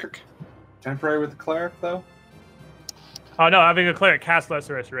cleric. Temporary with the cleric, though. Oh no, having a cleric cast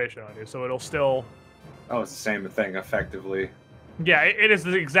lesser restoration on you, so it'll still. Oh, it's the same thing, effectively. Yeah, it is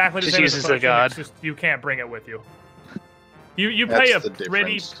exactly the Just same. uses as a the potion, god. it's just you can't bring it with you. You pay a That's the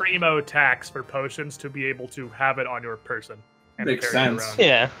pretty difference. primo tax for potions to be able to have it on your person. And Makes carry it sense. around.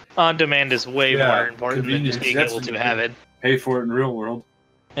 Yeah, on demand is way Yeah, more important than just convenience, being that's able to what have you it. Pay for it in real world.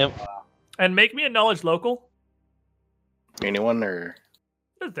 Yep. And make me a knowledge local. Anyone or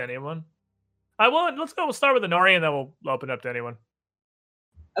Just anyone. Let's go. We'll start with Inori, and then we'll open up to anyone.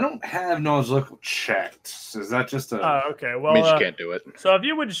 I don't have knowledge local checked. So is that just a? Oh, okay. Well, means you can't do it. so if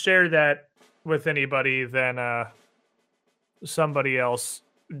you would share that with anybody, then somebody else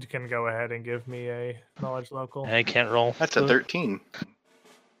can go ahead and give me a knowledge local. I can't roll. That's a 13.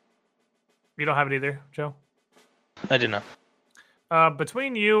 You don't have it either, Joe? I do not.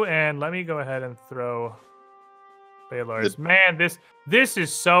 Between you and let me go ahead and throw Baylor's. Man, this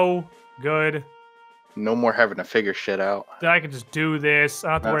is so good No more having to figure shit out. that I can just do this.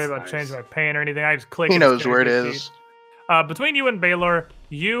 I don't have to worry That's about nice. changing my paint or anything. I just click. He and it's knows where it character is. sheet. Between you and Baylor,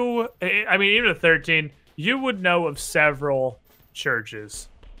 even at 13, you would know of several churches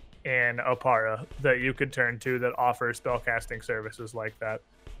in Oppara that you could turn to that offer spellcasting services like that.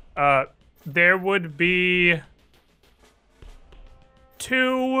 There would be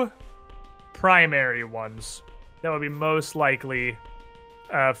 2 primary ones that would be most likely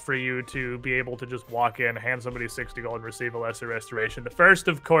for you to be able to just walk in, hand somebody 60 gold, and receive a lesser restoration. The first,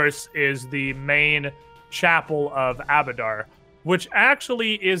 of course, is the main chapel of Abadar, which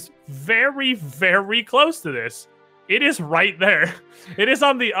actually is very, very close to this. It is right there. It is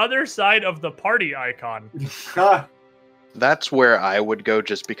on the other side of the party icon. That's where I would go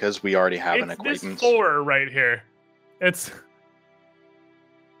just because we already have an It's acquaintance. this 4 right here.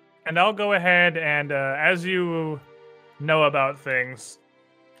 And I'll go ahead and, as you know about things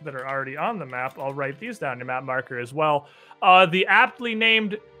that are already on the map, I'll write these down in your map marker as well. The aptly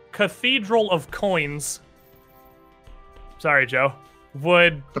named Cathedral of Coins, sorry, Joe,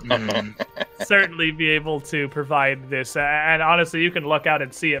 would certainly be able to provide this. And honestly, you can look out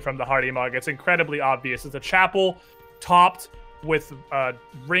and see it from the Hardy mug. It's incredibly obvious. It's a chapel topped with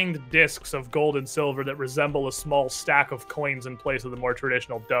ringed discs of gold and silver that resemble a small stack of coins in place of the more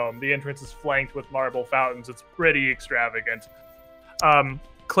traditional dome. The entrance is flanked with marble fountains. It's pretty extravagant.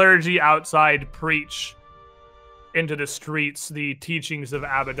 Clergy outside preach into the streets the teachings of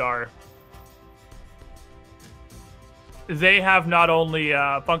Abadar. They have not only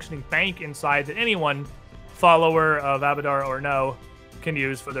a functioning bank inside that anyone, follower of Abadar or no, can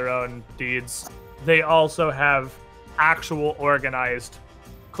use for their own deeds. They also have actual organized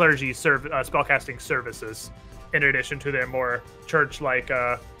clergy spellcasting services, in addition to their more church-like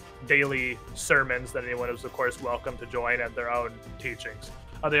daily sermons that anyone is, of course, welcome to join, and their own teachings.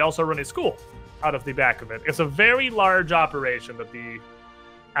 They also run a school out of the back of it. It's a very large operation that the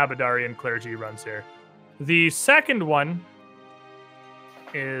Abadarian clergy runs here. The second one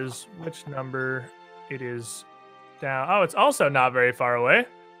is which number? It is down. Oh, it's also not very far away.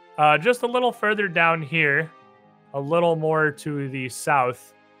 Just a little further down here, a little more to the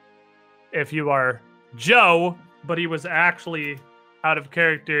south. If you are Joe, but he was actually out of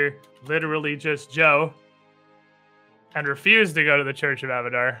character, literally just Joe, and refused to go to the Church of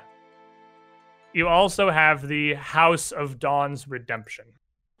Avadar, you also have the House of Dawn's Redemption,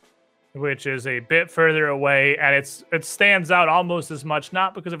 which is a bit further away, and it stands out almost as much,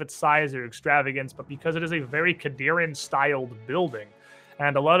 not because of its size or extravagance, but because it is a very Qadiran-styled building.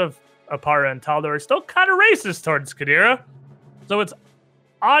 And a lot of Oppara and Taldor are still kind of racist towards Qadira. So it's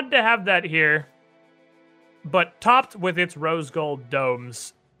odd to have that here, but topped with its rose gold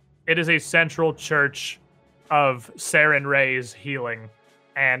domes, it is a central church of Saren Ray's healing,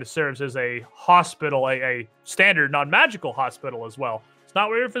 and serves as a hospital, a standard non-magical hospital as well. It's not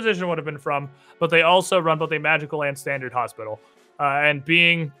where your physician would have been from, but they also run both a magical and standard hospital. And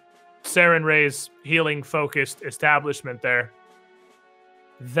being Saren Ray's healing-focused establishment there,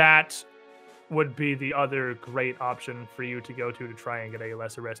 that would be the other great option for you to go to try and get a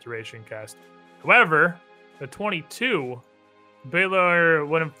lesser restoration cast. However, the 22, Baylor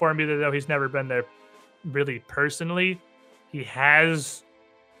would inform you that though he's never been there really personally, he has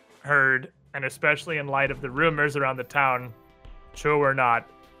heard, and especially in light of the rumors around the town, true or not,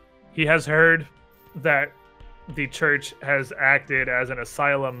 he has heard that the church has acted as an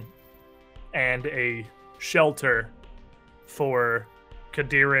asylum and a shelter for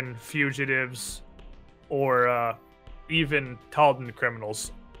Qadiran fugitives or even Taldan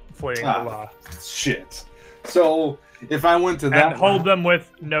criminals fleeing the law. Shit. So if I went to that, and hold them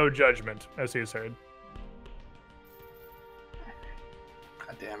with no judgment, as he's heard.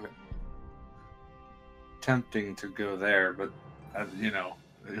 God damn it. Tempting to go there, but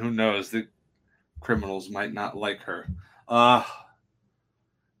who knows? The criminals might not like her.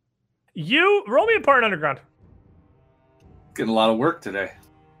 You roll me a part underground. Getting a lot of work today.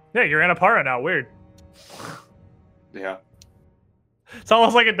 Yeah, you're in Oppara now. Weird. Yeah. It's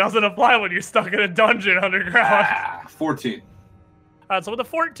almost like it doesn't apply when you're stuck in a dungeon underground. 14. So with a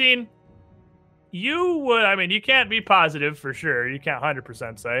 14, you would, you can't be positive for sure. You can't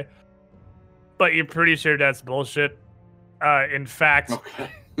 100% say. But you're pretty sure that's bullshit. In fact,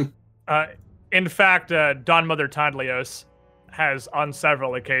 Don Mother Tandlios has on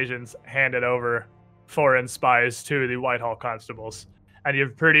several occasions handed over foreign spies to the Whitehall constables. And you're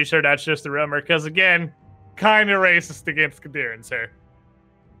pretty sure that's just a rumor, because again, kind of racist against Qadirans here.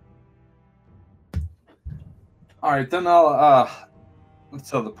 All right, then I'll let's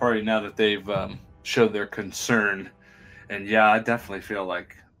tell the party now that they've showed their concern. And yeah, I definitely feel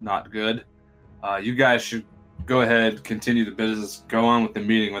like not good. You guys should go ahead, continue the business, go on with the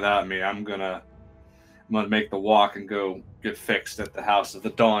meeting without me. I'm gonna make the walk and go get fixed at the House of the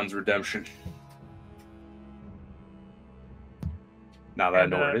Dawn's Redemption. Now that I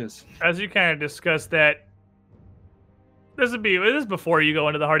know where it is. As you kind of discussed that, this is before you go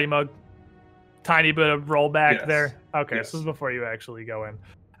into the Hardy Mug. Tiny bit of rollback there. Okay, yes. So this is before you actually go in.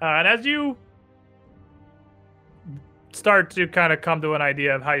 And as you start to kind of come to an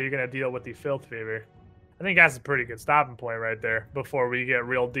idea of how you're going to deal with the filth fever, I think that's a pretty good stopping point right there before we get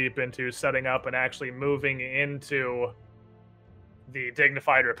real deep into setting up and actually moving into the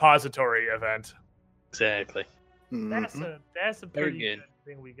Dignified Repository event. Exactly. That's a pretty good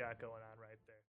thing we got going on.